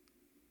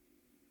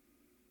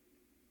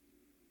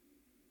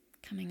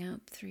 coming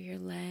up through your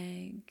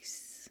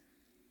legs,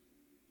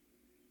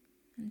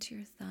 into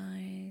your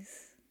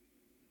thighs,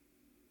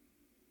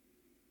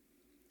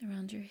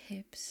 around your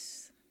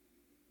hips,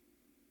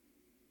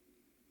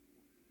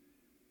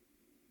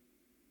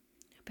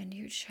 up into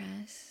your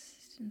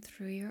chest and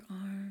through your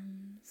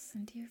arms,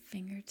 into your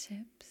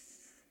fingertips.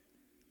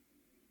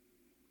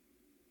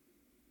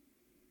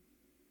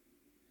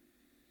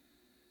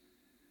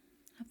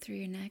 Up through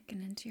your neck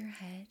and into your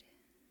head.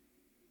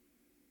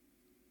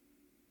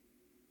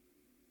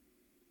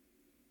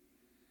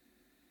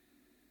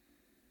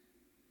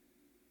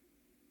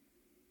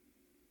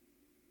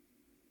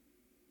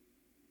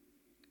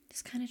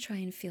 Just kind of try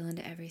and feel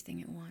into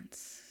everything at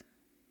once.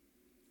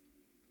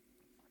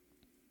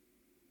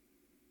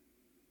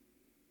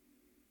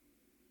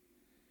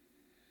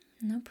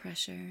 No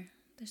pressure.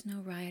 There's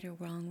no right or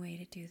wrong way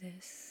to do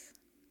this.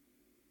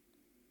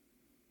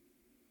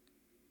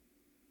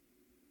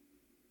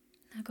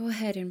 Now go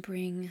ahead and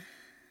bring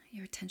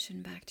your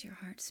attention back to your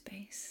heart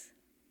space.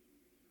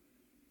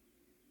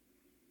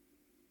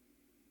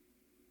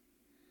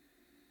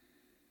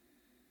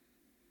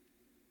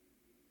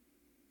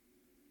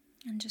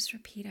 And just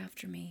repeat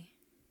after me,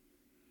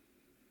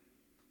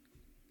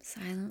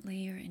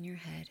 silently or in your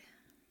head.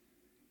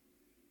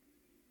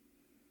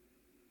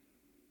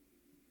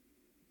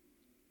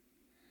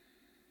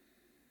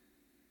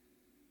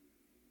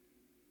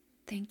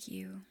 Thank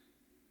you,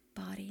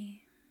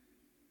 body.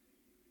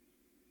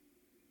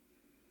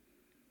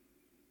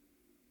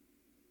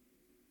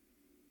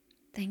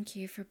 Thank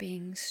you for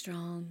being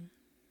strong.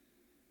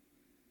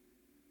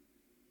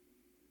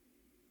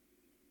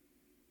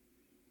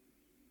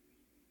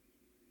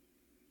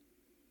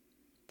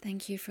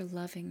 Thank you for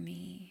loving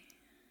me,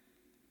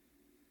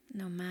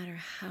 no matter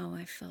how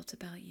I felt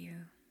about you.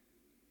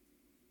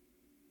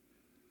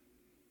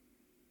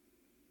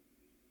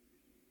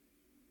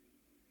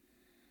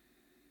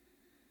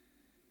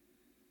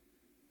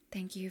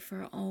 Thank you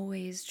for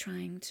always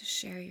trying to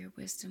share your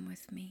wisdom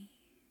with me.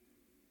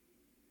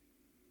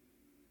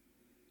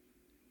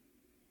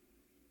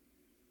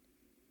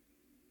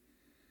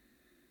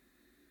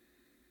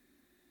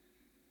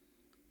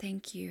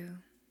 Thank you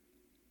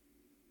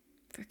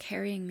for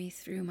carrying me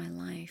through my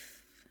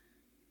life.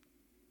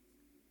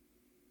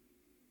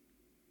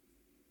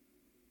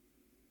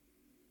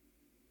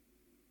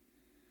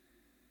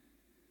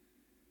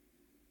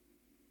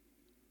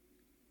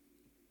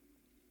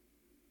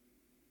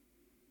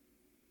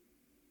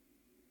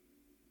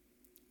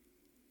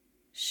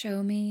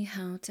 Show me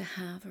how to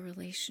have a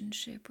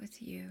relationship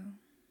with you.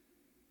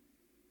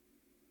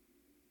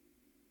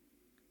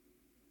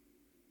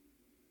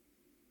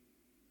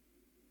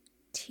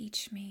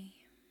 Teach me.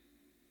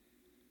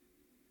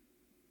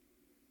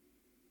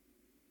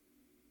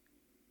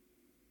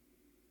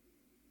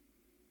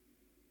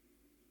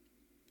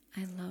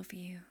 I love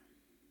you.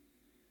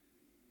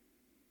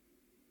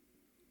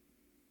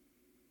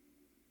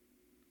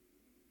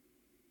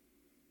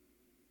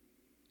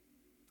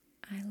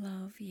 I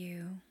love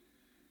you.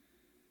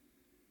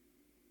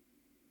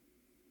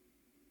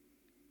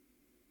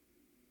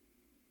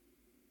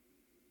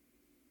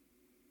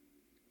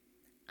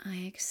 I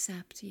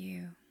accept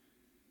you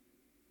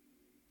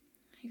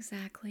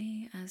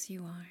exactly as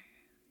you are.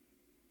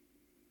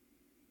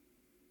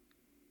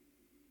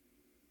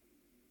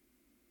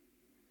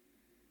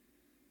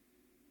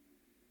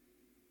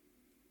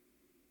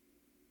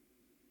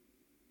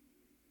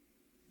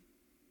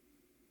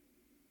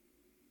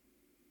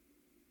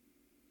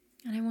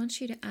 And I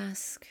want you to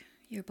ask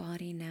your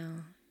body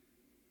now,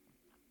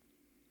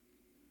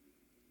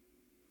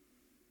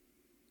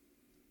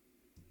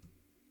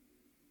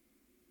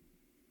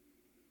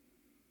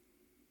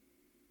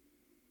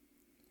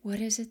 what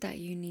is it that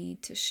you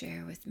need to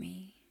share with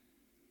me?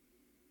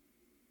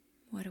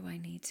 What do I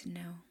need to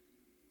know?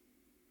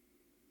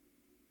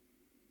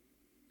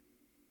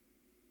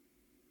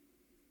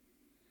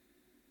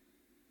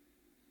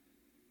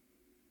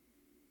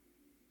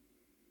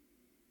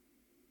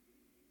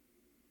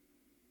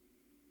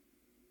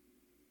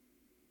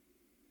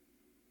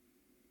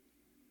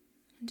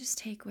 And just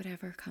take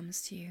whatever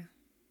comes to you.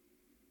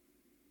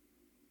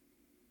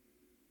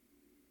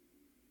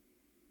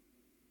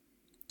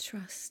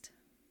 trust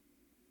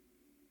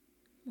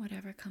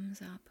whatever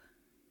comes up.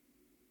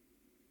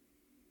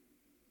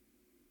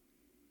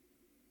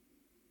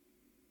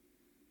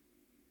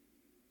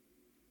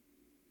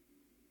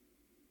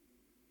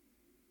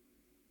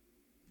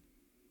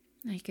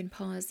 Now you can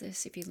pause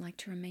this if you'd like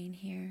to remain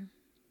here,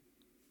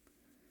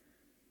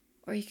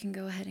 or you can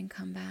go ahead and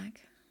come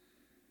back.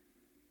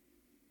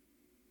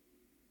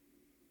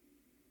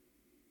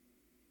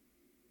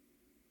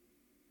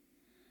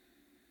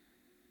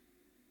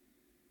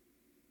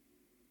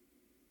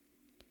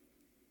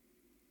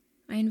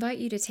 I invite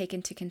you to take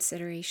into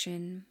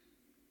consideration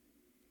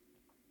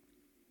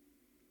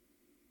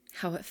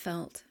how it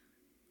felt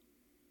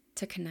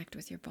to connect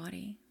with your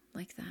body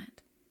like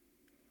that.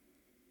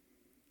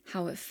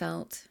 How it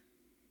felt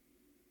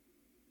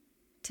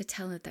to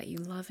tell it that you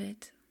love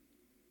it.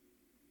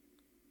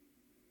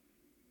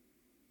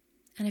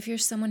 And if you're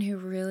someone who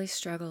really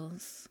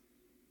struggles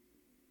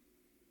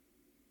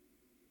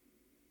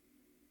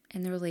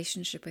in the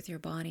relationship with your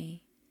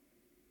body,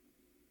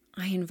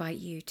 I invite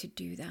you to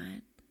do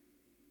that.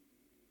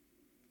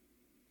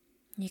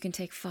 You can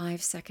take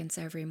 5 seconds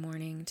every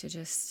morning to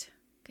just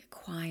get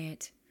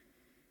quiet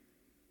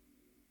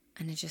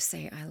and to just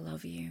say, I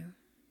love you.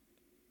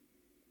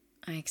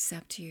 I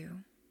accept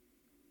you.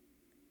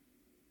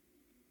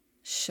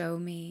 Show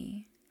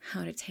me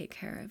how to take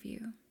care of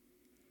you.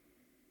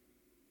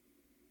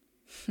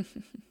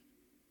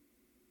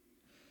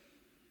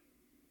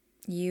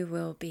 You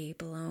will be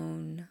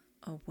blown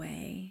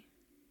away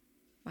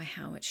by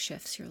how it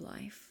shifts your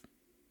life.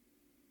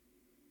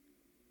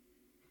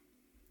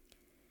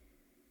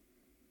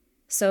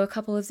 So a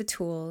couple of the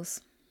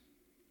tools.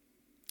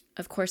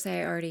 Of course,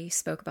 I already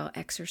spoke about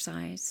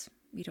exercise.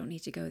 We don't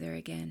need to go there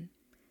again.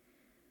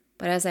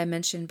 But as I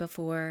mentioned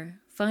before,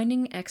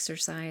 finding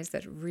exercise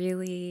that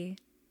really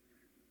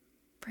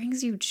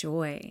brings you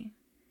joy,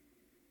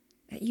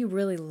 that you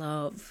really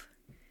love.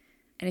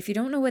 And if you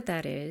don't know what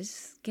that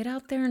is, get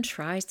out there and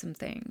try some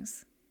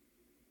things.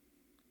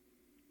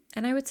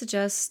 And I would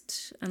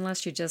suggest,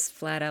 unless you just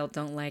flat out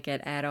don't like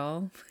it at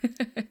all,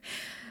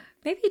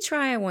 maybe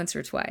try it once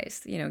or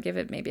twice. Give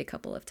it maybe a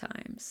couple of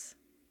times.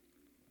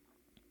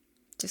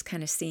 Just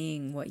kind of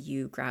seeing what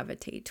you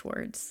gravitate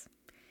towards.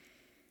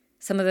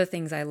 Some of the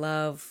things I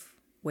love: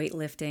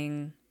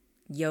 weightlifting,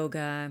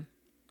 yoga,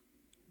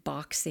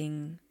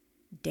 boxing,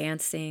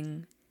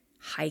 dancing,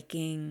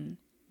 hiking,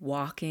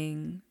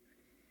 walking,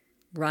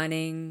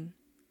 running.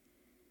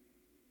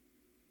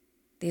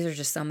 These are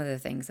just some of the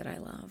things that I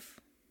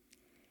love.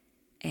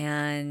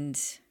 And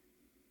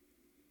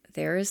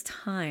there is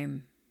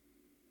time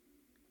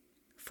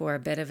for a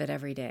bit of it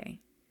every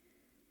day.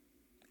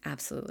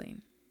 Absolutely.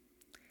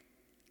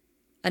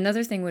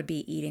 Another thing would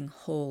be eating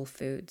whole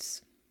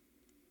foods.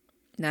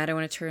 Now, I don't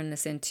want to turn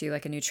this into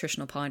like a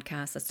nutritional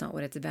podcast. That's not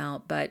what it's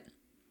about. But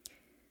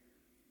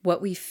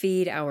what we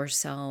feed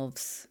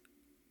ourselves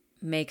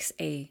makes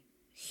a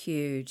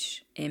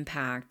huge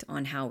impact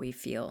on how we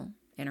feel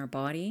in our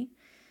body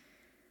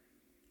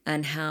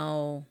and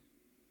how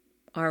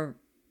our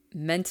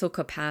mental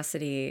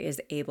capacity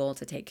is able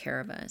to take care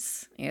of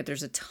us.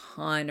 There's a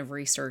ton of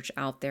research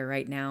out there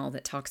right now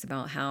that talks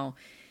about how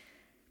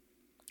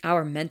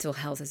our mental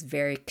health is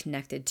very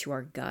connected to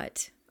our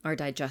gut, our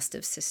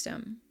digestive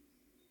system.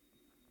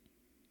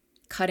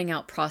 Cutting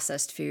out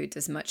processed foods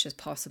as much as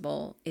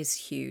possible is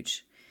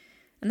huge.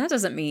 And that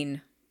doesn't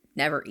mean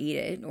never eat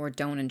it or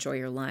don't enjoy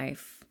your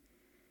life.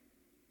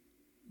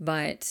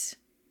 But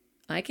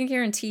I can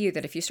guarantee you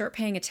that if you start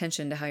paying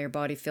attention to how your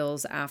body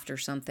feels after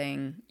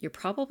something, you're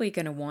probably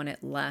going to want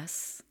it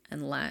less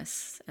and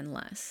less and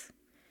less.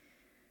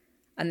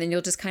 And then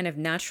you'll just kind of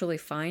naturally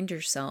find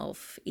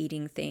yourself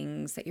eating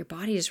things that your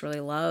body just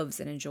really loves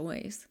and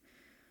enjoys.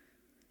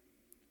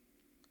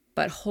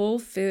 But whole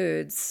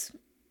foods,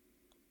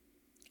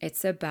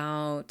 it's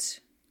about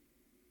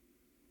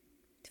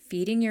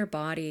feeding your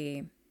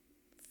body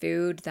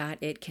food that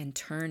it can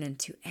turn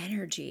into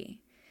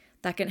energy,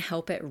 that can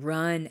help it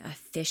run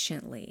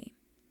efficiently.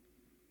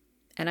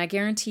 And I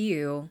guarantee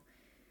you,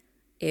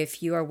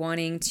 if you are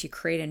wanting to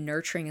create a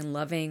nurturing and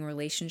loving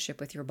relationship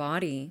with your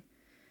body,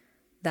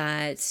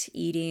 that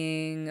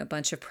eating a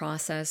bunch of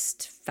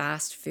processed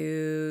fast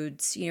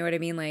foods, you know what I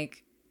mean?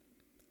 Like,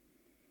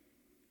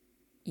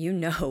 you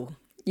know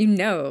you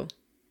know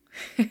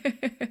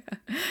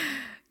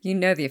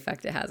the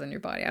effect it has on your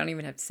body. I don't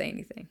even have to say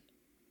anything.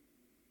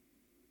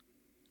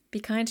 Be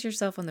kind to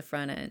yourself on the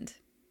front end.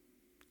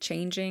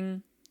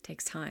 Changing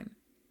takes time.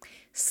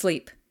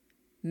 Sleep.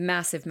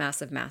 Massive,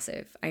 massive,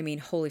 massive. I mean,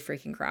 holy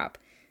freaking crap.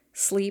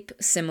 Sleep,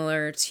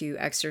 similar to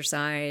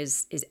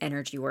exercise, is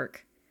energy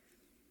work.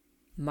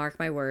 Mark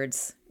my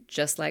words.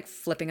 Just like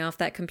flipping off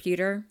that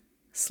computer,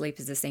 sleep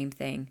is the same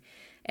thing.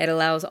 It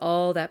allows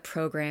all that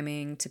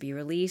programming to be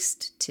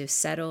released, to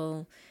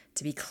settle,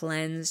 to be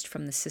cleansed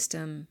from the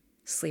system.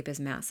 Sleep is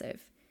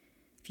massive.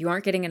 If you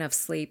aren't getting enough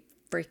sleep,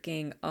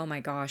 freaking, oh my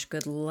gosh,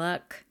 good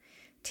luck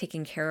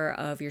taking care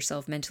of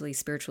yourself mentally,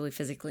 spiritually,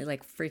 physically,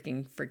 like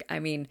I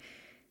mean,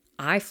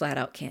 I flat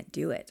out can't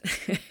do it.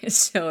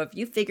 So if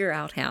you figure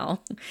out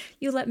how,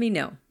 you let me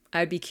know.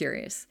 I'd be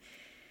curious.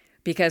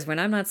 Because when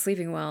I'm not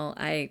sleeping well,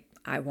 I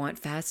want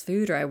fast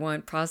food, or I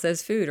want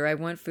processed food, or I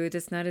want food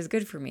that's not as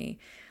good for me.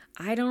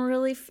 I don't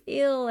really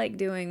feel like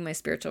doing my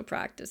spiritual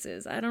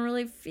practices. I don't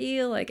really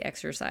feel like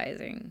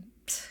exercising.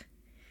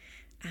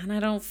 And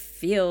I don't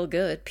feel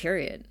good,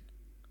 period.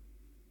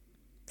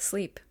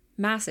 Sleep.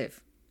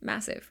 Massive,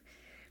 massive.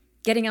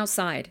 Getting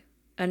outside.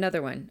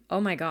 Another one.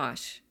 Oh my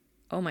gosh.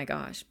 Oh my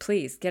gosh.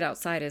 Please get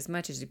outside as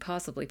much as you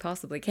possibly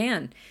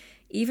can.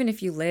 Even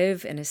if you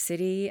live in a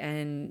city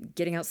and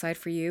getting outside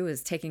for you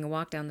is taking a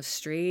walk down the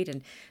street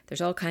and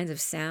there's all kinds of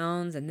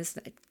sounds and this,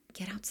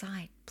 get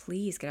outside.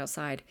 Please get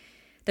outside.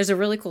 There's a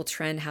really cool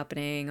trend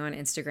happening on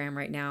Instagram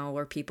right now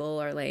where people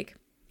are like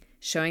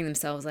showing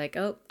themselves like,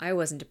 oh, I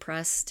wasn't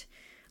depressed.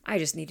 I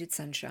just needed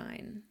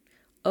sunshine.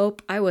 Oh,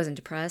 I wasn't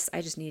depressed.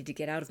 I just needed to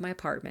get out of my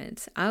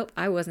apartment. Oh,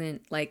 I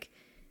wasn't like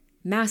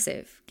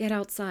massive. Get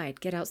outside.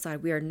 Get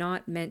outside. We are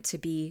not meant to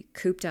be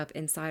cooped up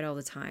inside all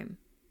the time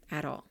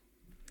at all.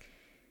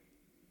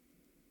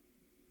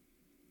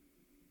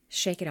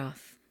 Shake it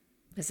off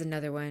is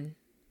another one.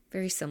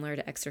 Very similar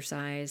to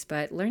exercise,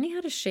 but learning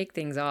how to shake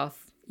things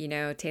off. You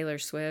know, Taylor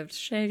Swift,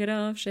 shake it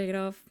off, shake it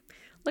off.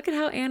 Look at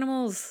how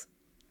animals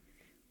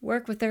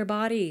work with their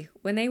body.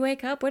 When they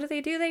wake up, what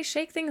do? They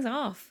shake things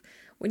off.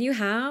 When you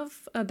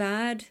have a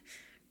bad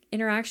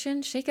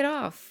interaction, shake it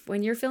off.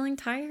 When you're feeling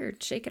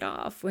tired, shake it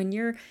off. When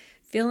you're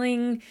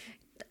feeling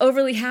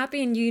overly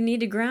happy and you need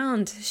to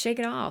ground, shake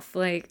it off.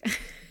 Like,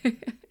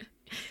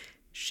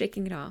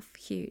 shaking it off,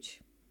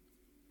 huge.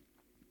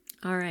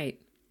 All right.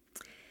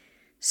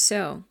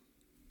 So,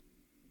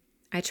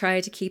 I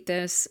tried to keep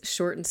this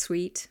short and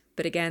sweet,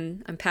 but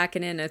again, I'm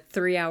packing in a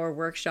 3-hour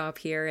workshop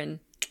here, and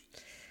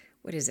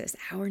what is this,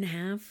 hour and a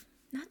half?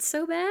 Not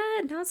so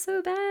bad, not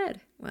so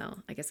bad.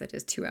 Well, I guess that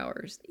is 2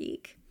 hours.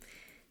 Eek.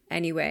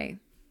 Anyway,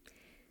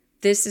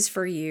 this is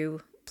for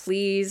you.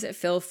 Please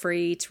feel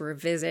free to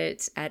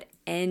revisit at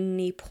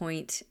any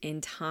point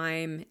in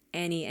time,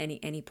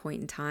 any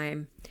point in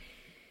time.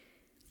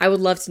 I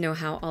would love to know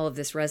how all of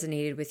this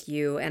resonated with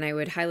you, and I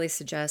would highly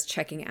suggest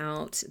checking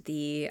out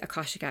the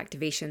Akashic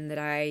Activation that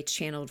I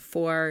channeled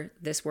for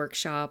this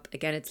workshop.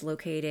 Again, it's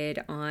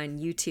located on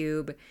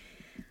YouTube.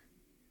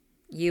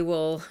 You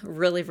will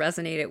really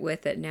resonate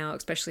with it now,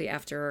 especially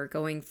after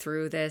going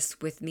through this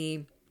with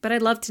me. But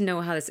I'd love to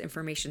know how this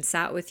information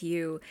sat with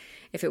you,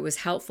 if it was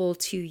helpful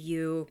to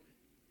you.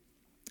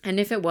 And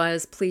if it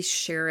was, please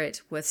share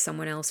it with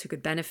someone else who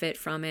could benefit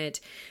from it.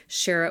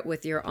 Share it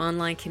with your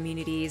online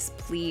communities.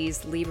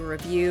 Please leave a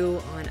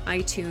review on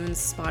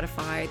iTunes,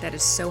 Spotify. That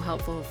is so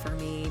helpful for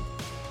me.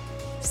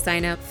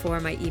 Sign up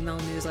for my email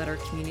newsletter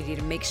community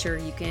to make sure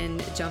you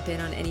can jump in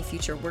on any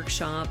future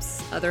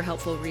workshops, other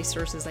helpful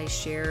resources I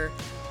share,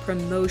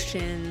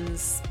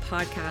 promotions,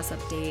 podcast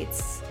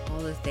updates,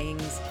 all the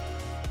things.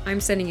 I'm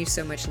sending you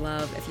so much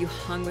love. If you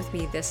hung with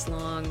me this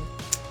long,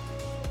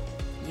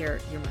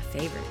 you're my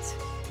favorite.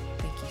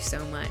 Thank you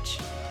so much.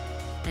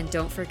 And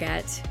don't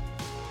forget,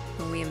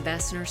 when we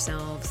invest in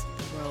ourselves,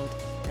 the world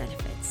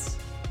benefits.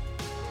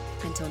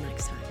 Until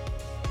next time.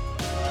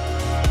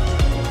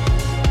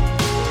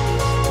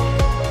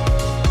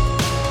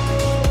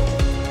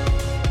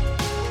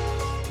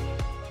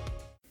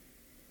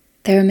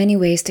 There are many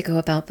ways to go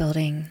about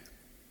building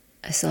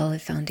a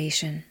solid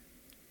foundation.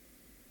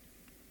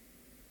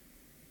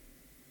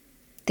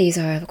 These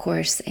are, of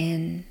course,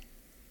 in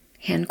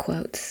hand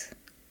quotes.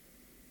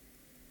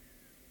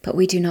 But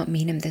we do not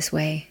mean them this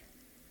way.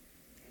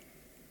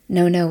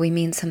 No, we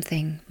mean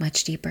something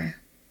much deeper,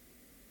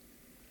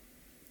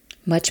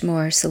 much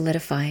more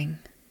solidifying,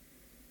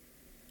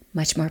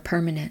 much more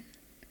permanent,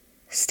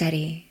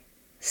 steady,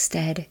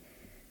 steadfast.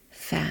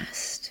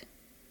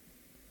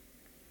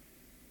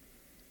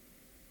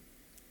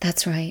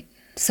 That's right,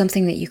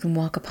 something that you can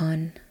walk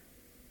upon,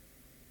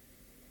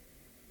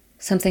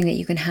 something that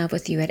you can have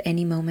with you at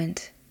any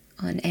moment,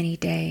 on any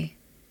day.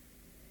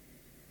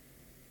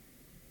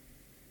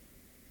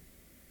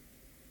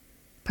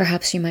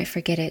 Perhaps you might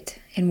forget it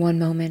in one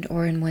moment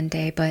or in one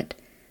day, but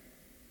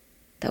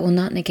that will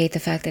not negate the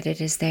fact that it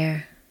is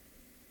there,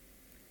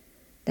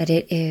 that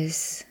it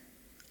is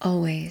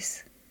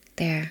always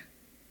there.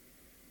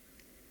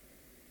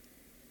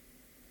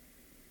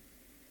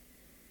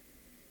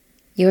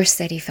 Your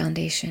steady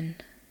foundation,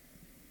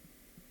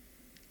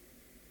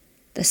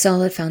 the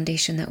solid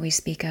foundation that we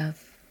speak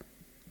of.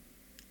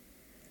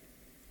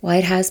 Why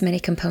it has many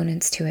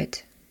components to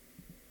it.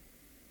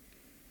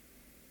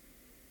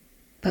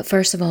 But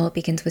first of all, it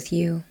begins with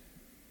you.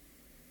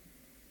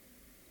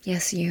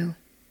 Yes, you.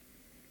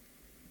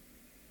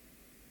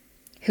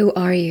 Who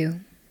are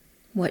you?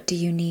 What do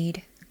you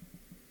need?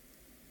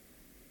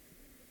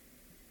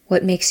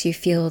 What makes you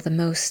feel the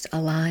most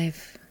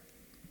alive?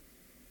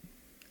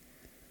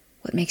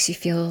 What makes you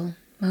feel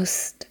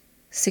most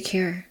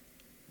secure?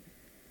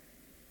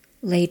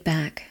 Laid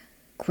back,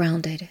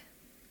 grounded,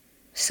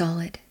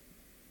 solid.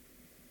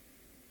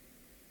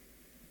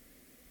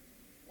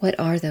 What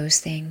are those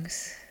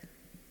things?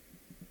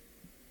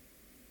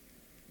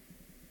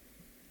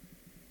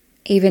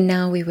 Even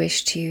now we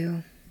wish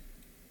to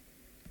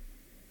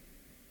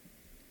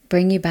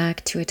bring you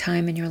back to a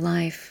time in your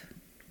life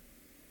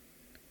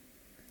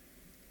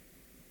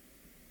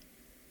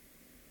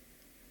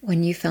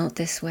when you felt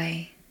this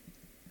way,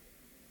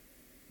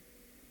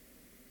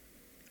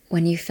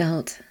 when you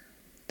felt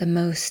the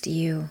most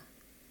you,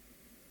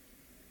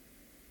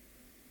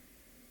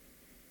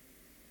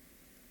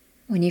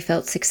 when you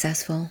felt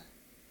successful,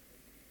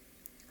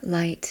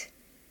 light,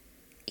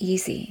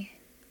 easy,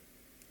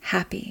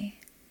 happy,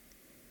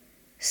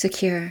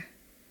 secure,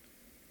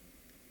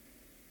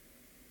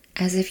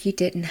 as if you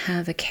didn't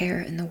have a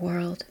care in the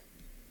world.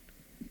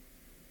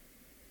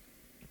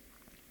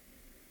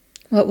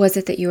 What was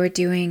it that you were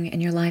doing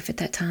in your life at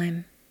that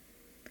time?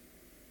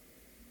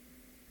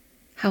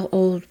 How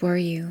old were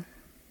you?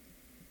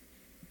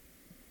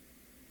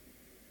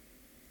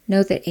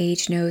 Know that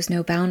age knows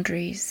no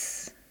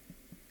boundaries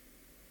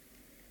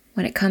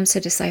when it comes to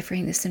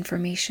deciphering this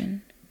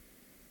information.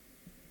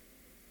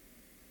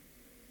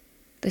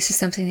 This is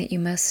something that you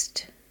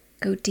must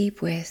go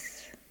deep with,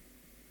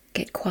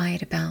 get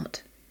quiet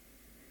about.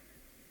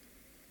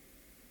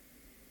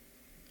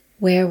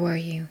 Where were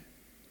you?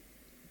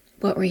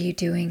 What were you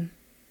doing?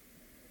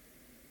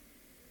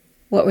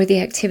 What were the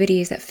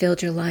activities that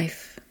filled your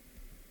life?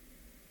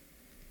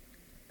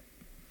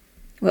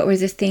 What were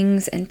the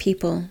things and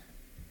people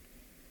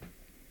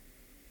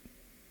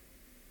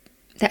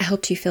that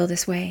helped you feel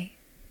this way?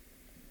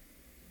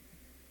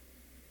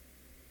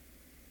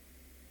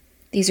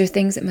 These are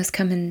things that must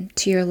come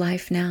into your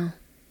life now.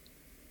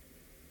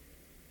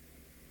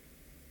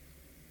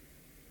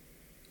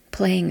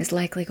 Playing is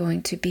likely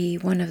going to be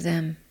one of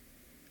them.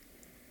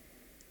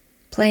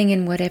 Playing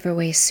in whatever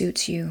way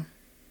suits you.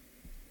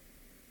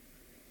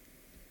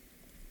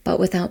 But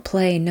without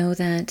play, know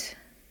that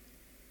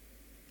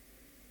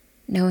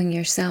knowing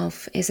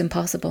yourself is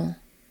impossible.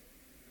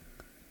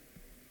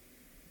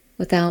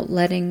 Without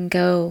letting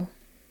go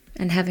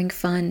and having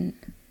fun,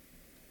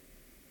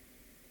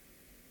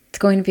 it's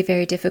going to be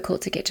very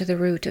difficult to get to the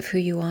root of who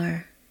you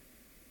are.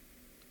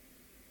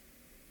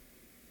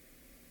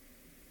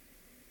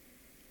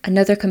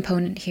 Another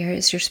component here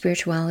is your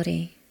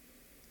spirituality.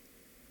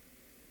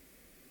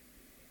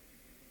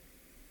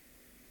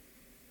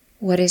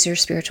 What is your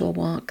spiritual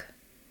walk?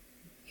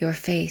 Your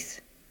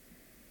faith?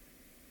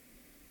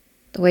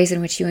 The ways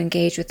in which you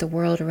engage with the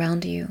world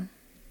around you?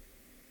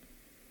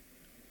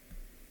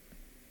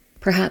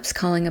 Perhaps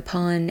calling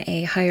upon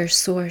a higher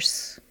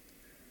source,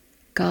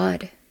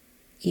 God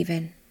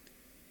even.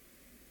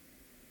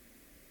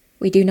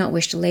 We do not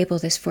wish to label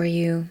this for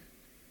you,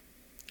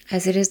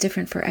 as it is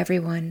different for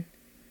everyone,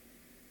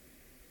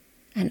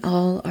 and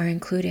all are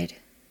included.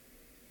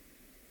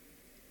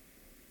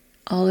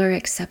 All are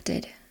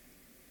accepted.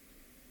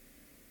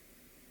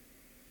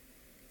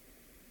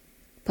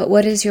 But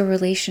what is your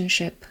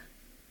relationship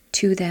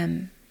to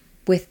them,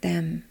 with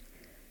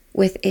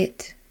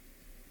it?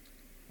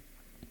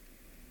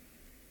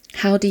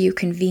 How do you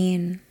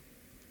convene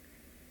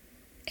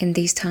in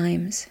these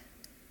times?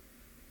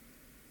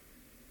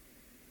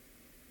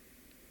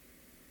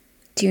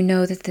 Do you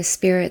know that the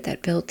spirit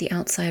that built the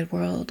outside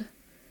world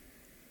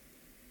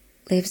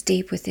lives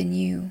deep within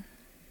you,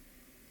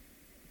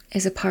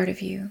 is a part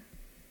of you,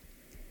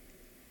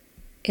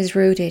 is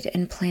rooted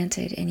and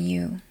planted in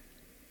you?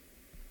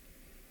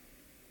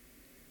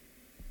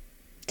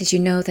 Did you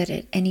know that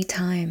at any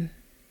time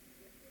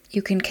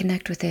you can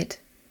connect with it?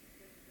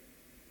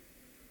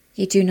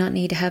 You do not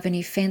need to have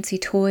any fancy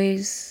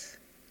toys,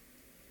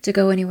 to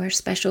go anywhere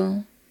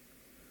special,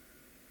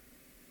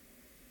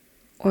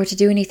 or to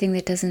do anything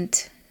that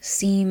doesn't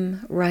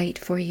seem right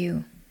for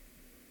you.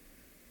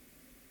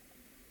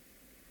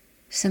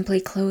 Simply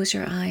close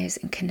your eyes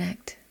and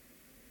connect.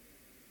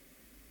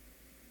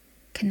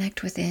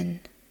 Connect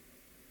within.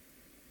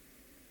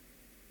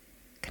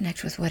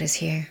 Connect with what is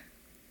here.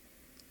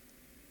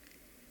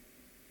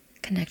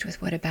 Connect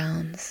with what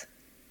abounds.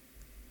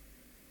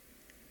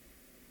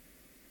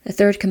 The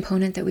third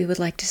component that we would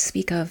like to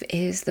speak of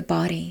is the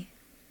body.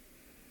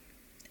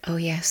 Oh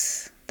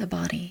yes, the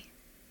body.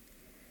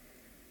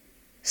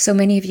 So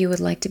many of you would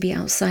like to be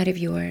outside of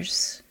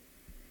yours.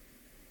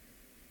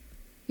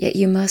 Yet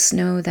you must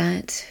know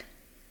that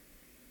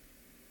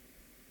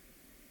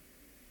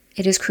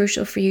it is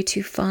crucial for you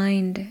to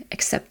find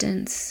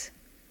acceptance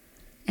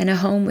and a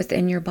home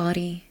within your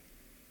body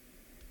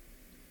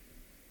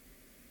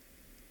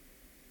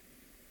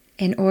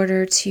in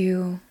order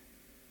to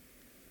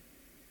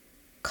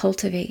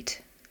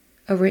cultivate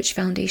a rich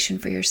foundation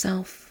for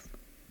yourself.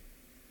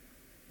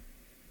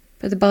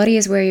 For the body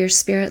is where your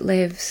spirit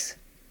lives.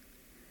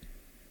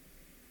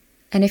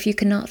 And if you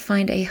cannot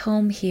find a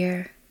home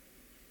here,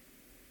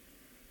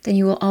 then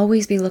you will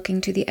always be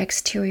looking to the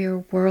exterior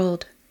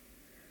world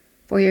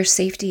for your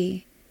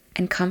safety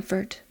and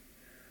comfort,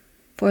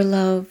 for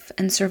love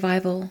and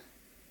survival,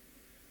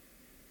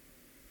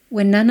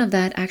 when none of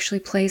that actually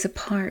plays a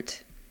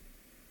part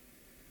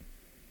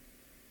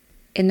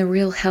in the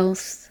real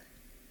health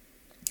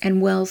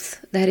and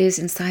wealth that is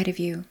inside of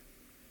you.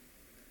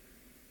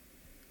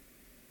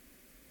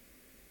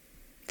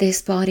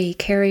 This body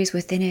carries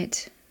within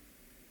it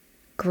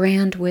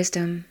grand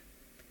wisdom,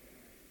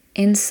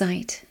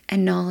 insight,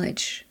 and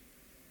knowledge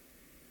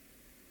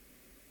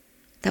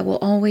that will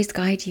always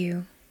guide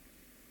you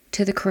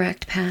to the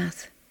correct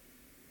path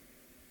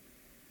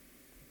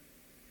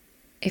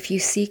if you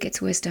seek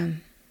its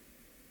wisdom.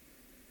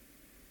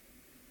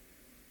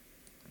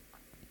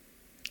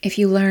 If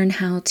you learn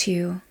how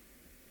to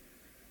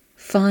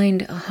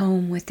find a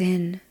home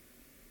within,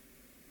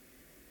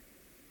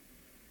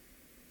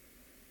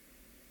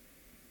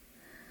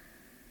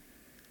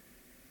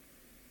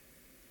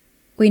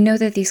 we know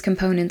that these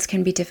components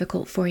can be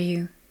difficult for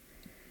you,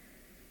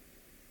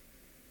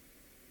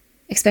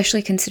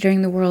 especially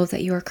considering the world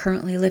that you are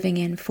currently living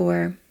in,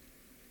 for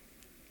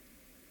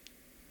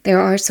there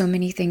are so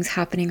many things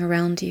happening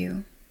around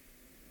you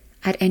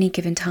at any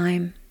given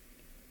time.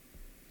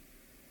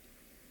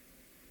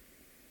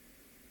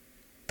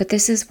 But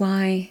this is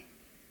why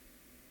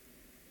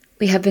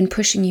we have been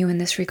pushing you in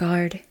this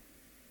regard,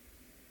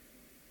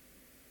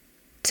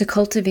 to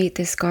cultivate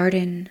this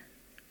garden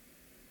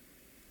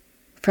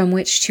from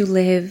which to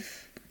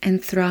live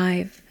and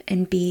thrive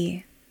and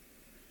be,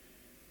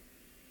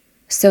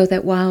 so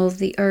that while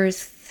the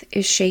earth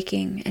is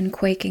shaking and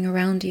quaking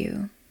around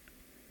you,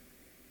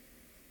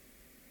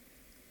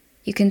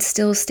 you can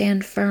still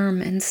stand firm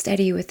and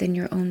steady within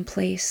your own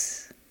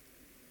place.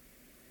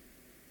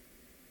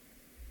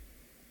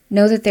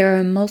 Know that there are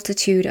a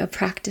multitude of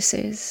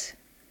practices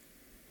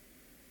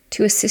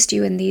to assist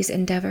you in these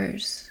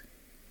endeavors.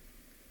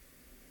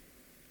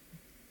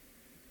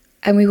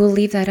 And we will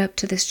leave that up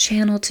to this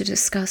channel to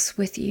discuss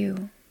with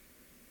you.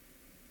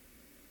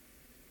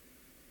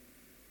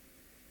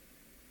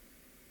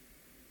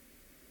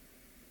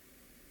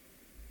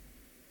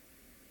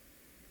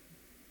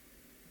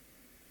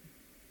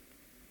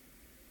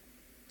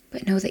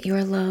 But know that you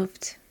are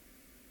loved,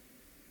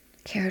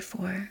 cared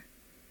for,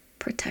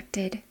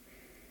 protected,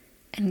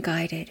 and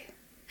guided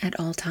at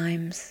all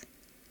times,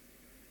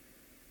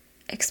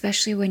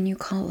 especially when you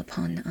call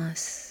upon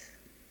us.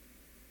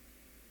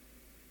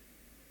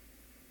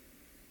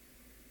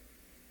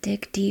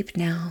 Dig deep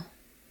now,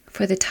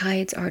 for the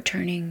tides are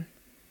turning.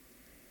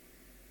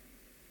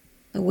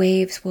 The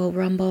waves will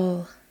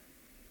rumble,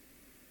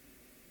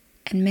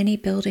 and many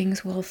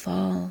buildings will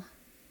fall,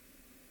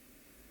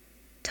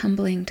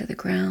 tumbling to the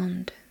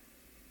ground,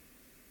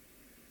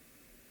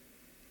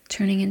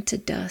 turning into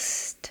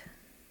dust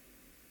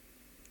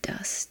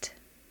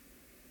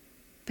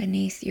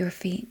beneath your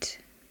feet.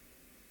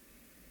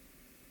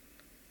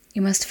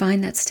 You must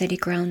find that steady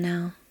ground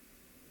now.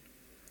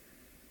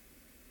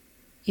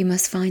 You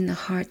must find the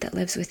heart that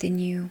lives within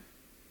you,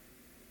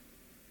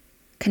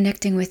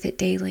 connecting with it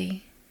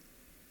daily,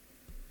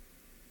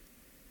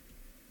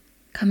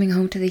 coming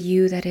home to the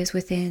you that is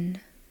within.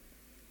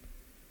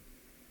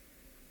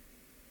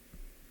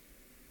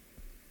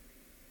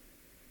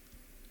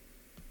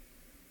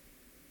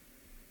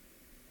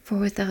 For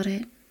without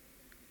it,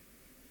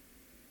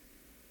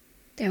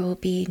 there will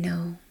be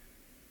no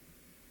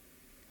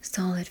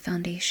solid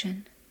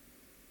foundation.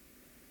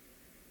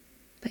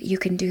 But you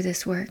can do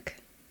this work.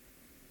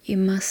 You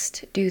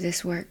must do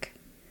this work.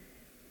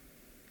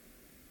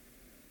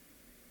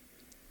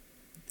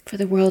 For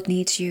the world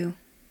needs you,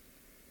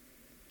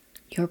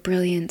 your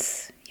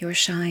brilliance, your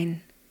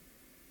shine.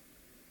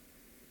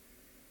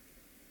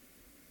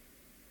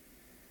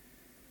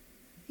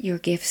 Your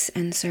gifts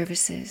and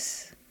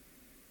services.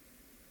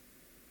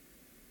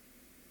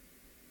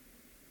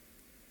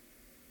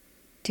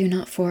 Do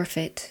not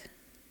forfeit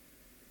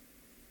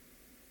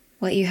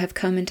what you have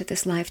come into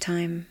this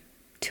lifetime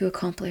to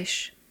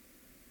accomplish,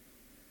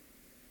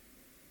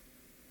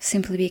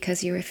 simply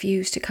because you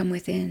refuse to come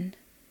within.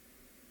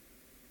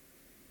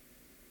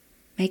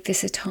 Make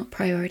this a top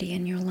priority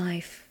in your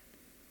life.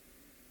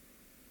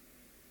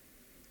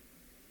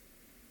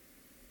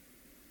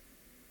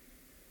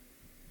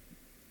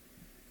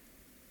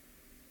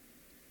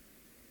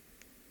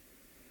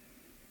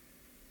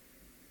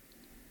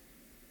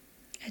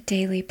 A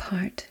daily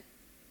part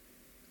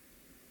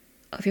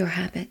of your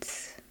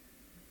habits.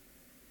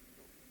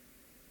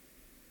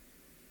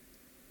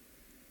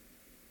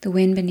 The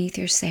wind beneath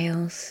your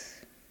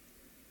sails,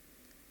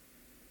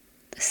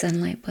 the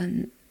sunlight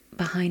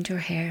behind your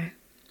hair.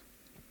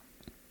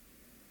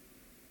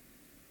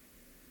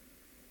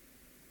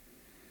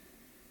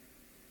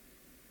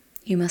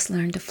 You must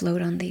learn to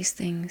float on these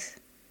things,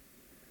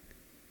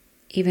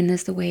 even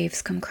as the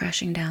waves come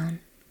crashing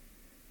down.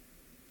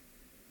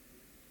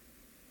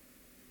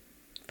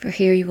 For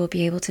here you will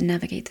be able to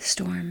navigate the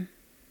storm.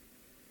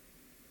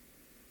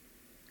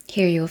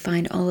 Here you will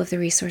find all of the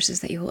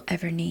resources that you will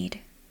ever need.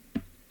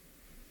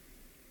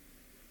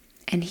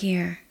 And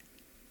here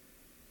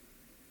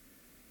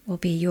will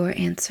be your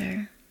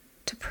answer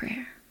to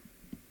prayer.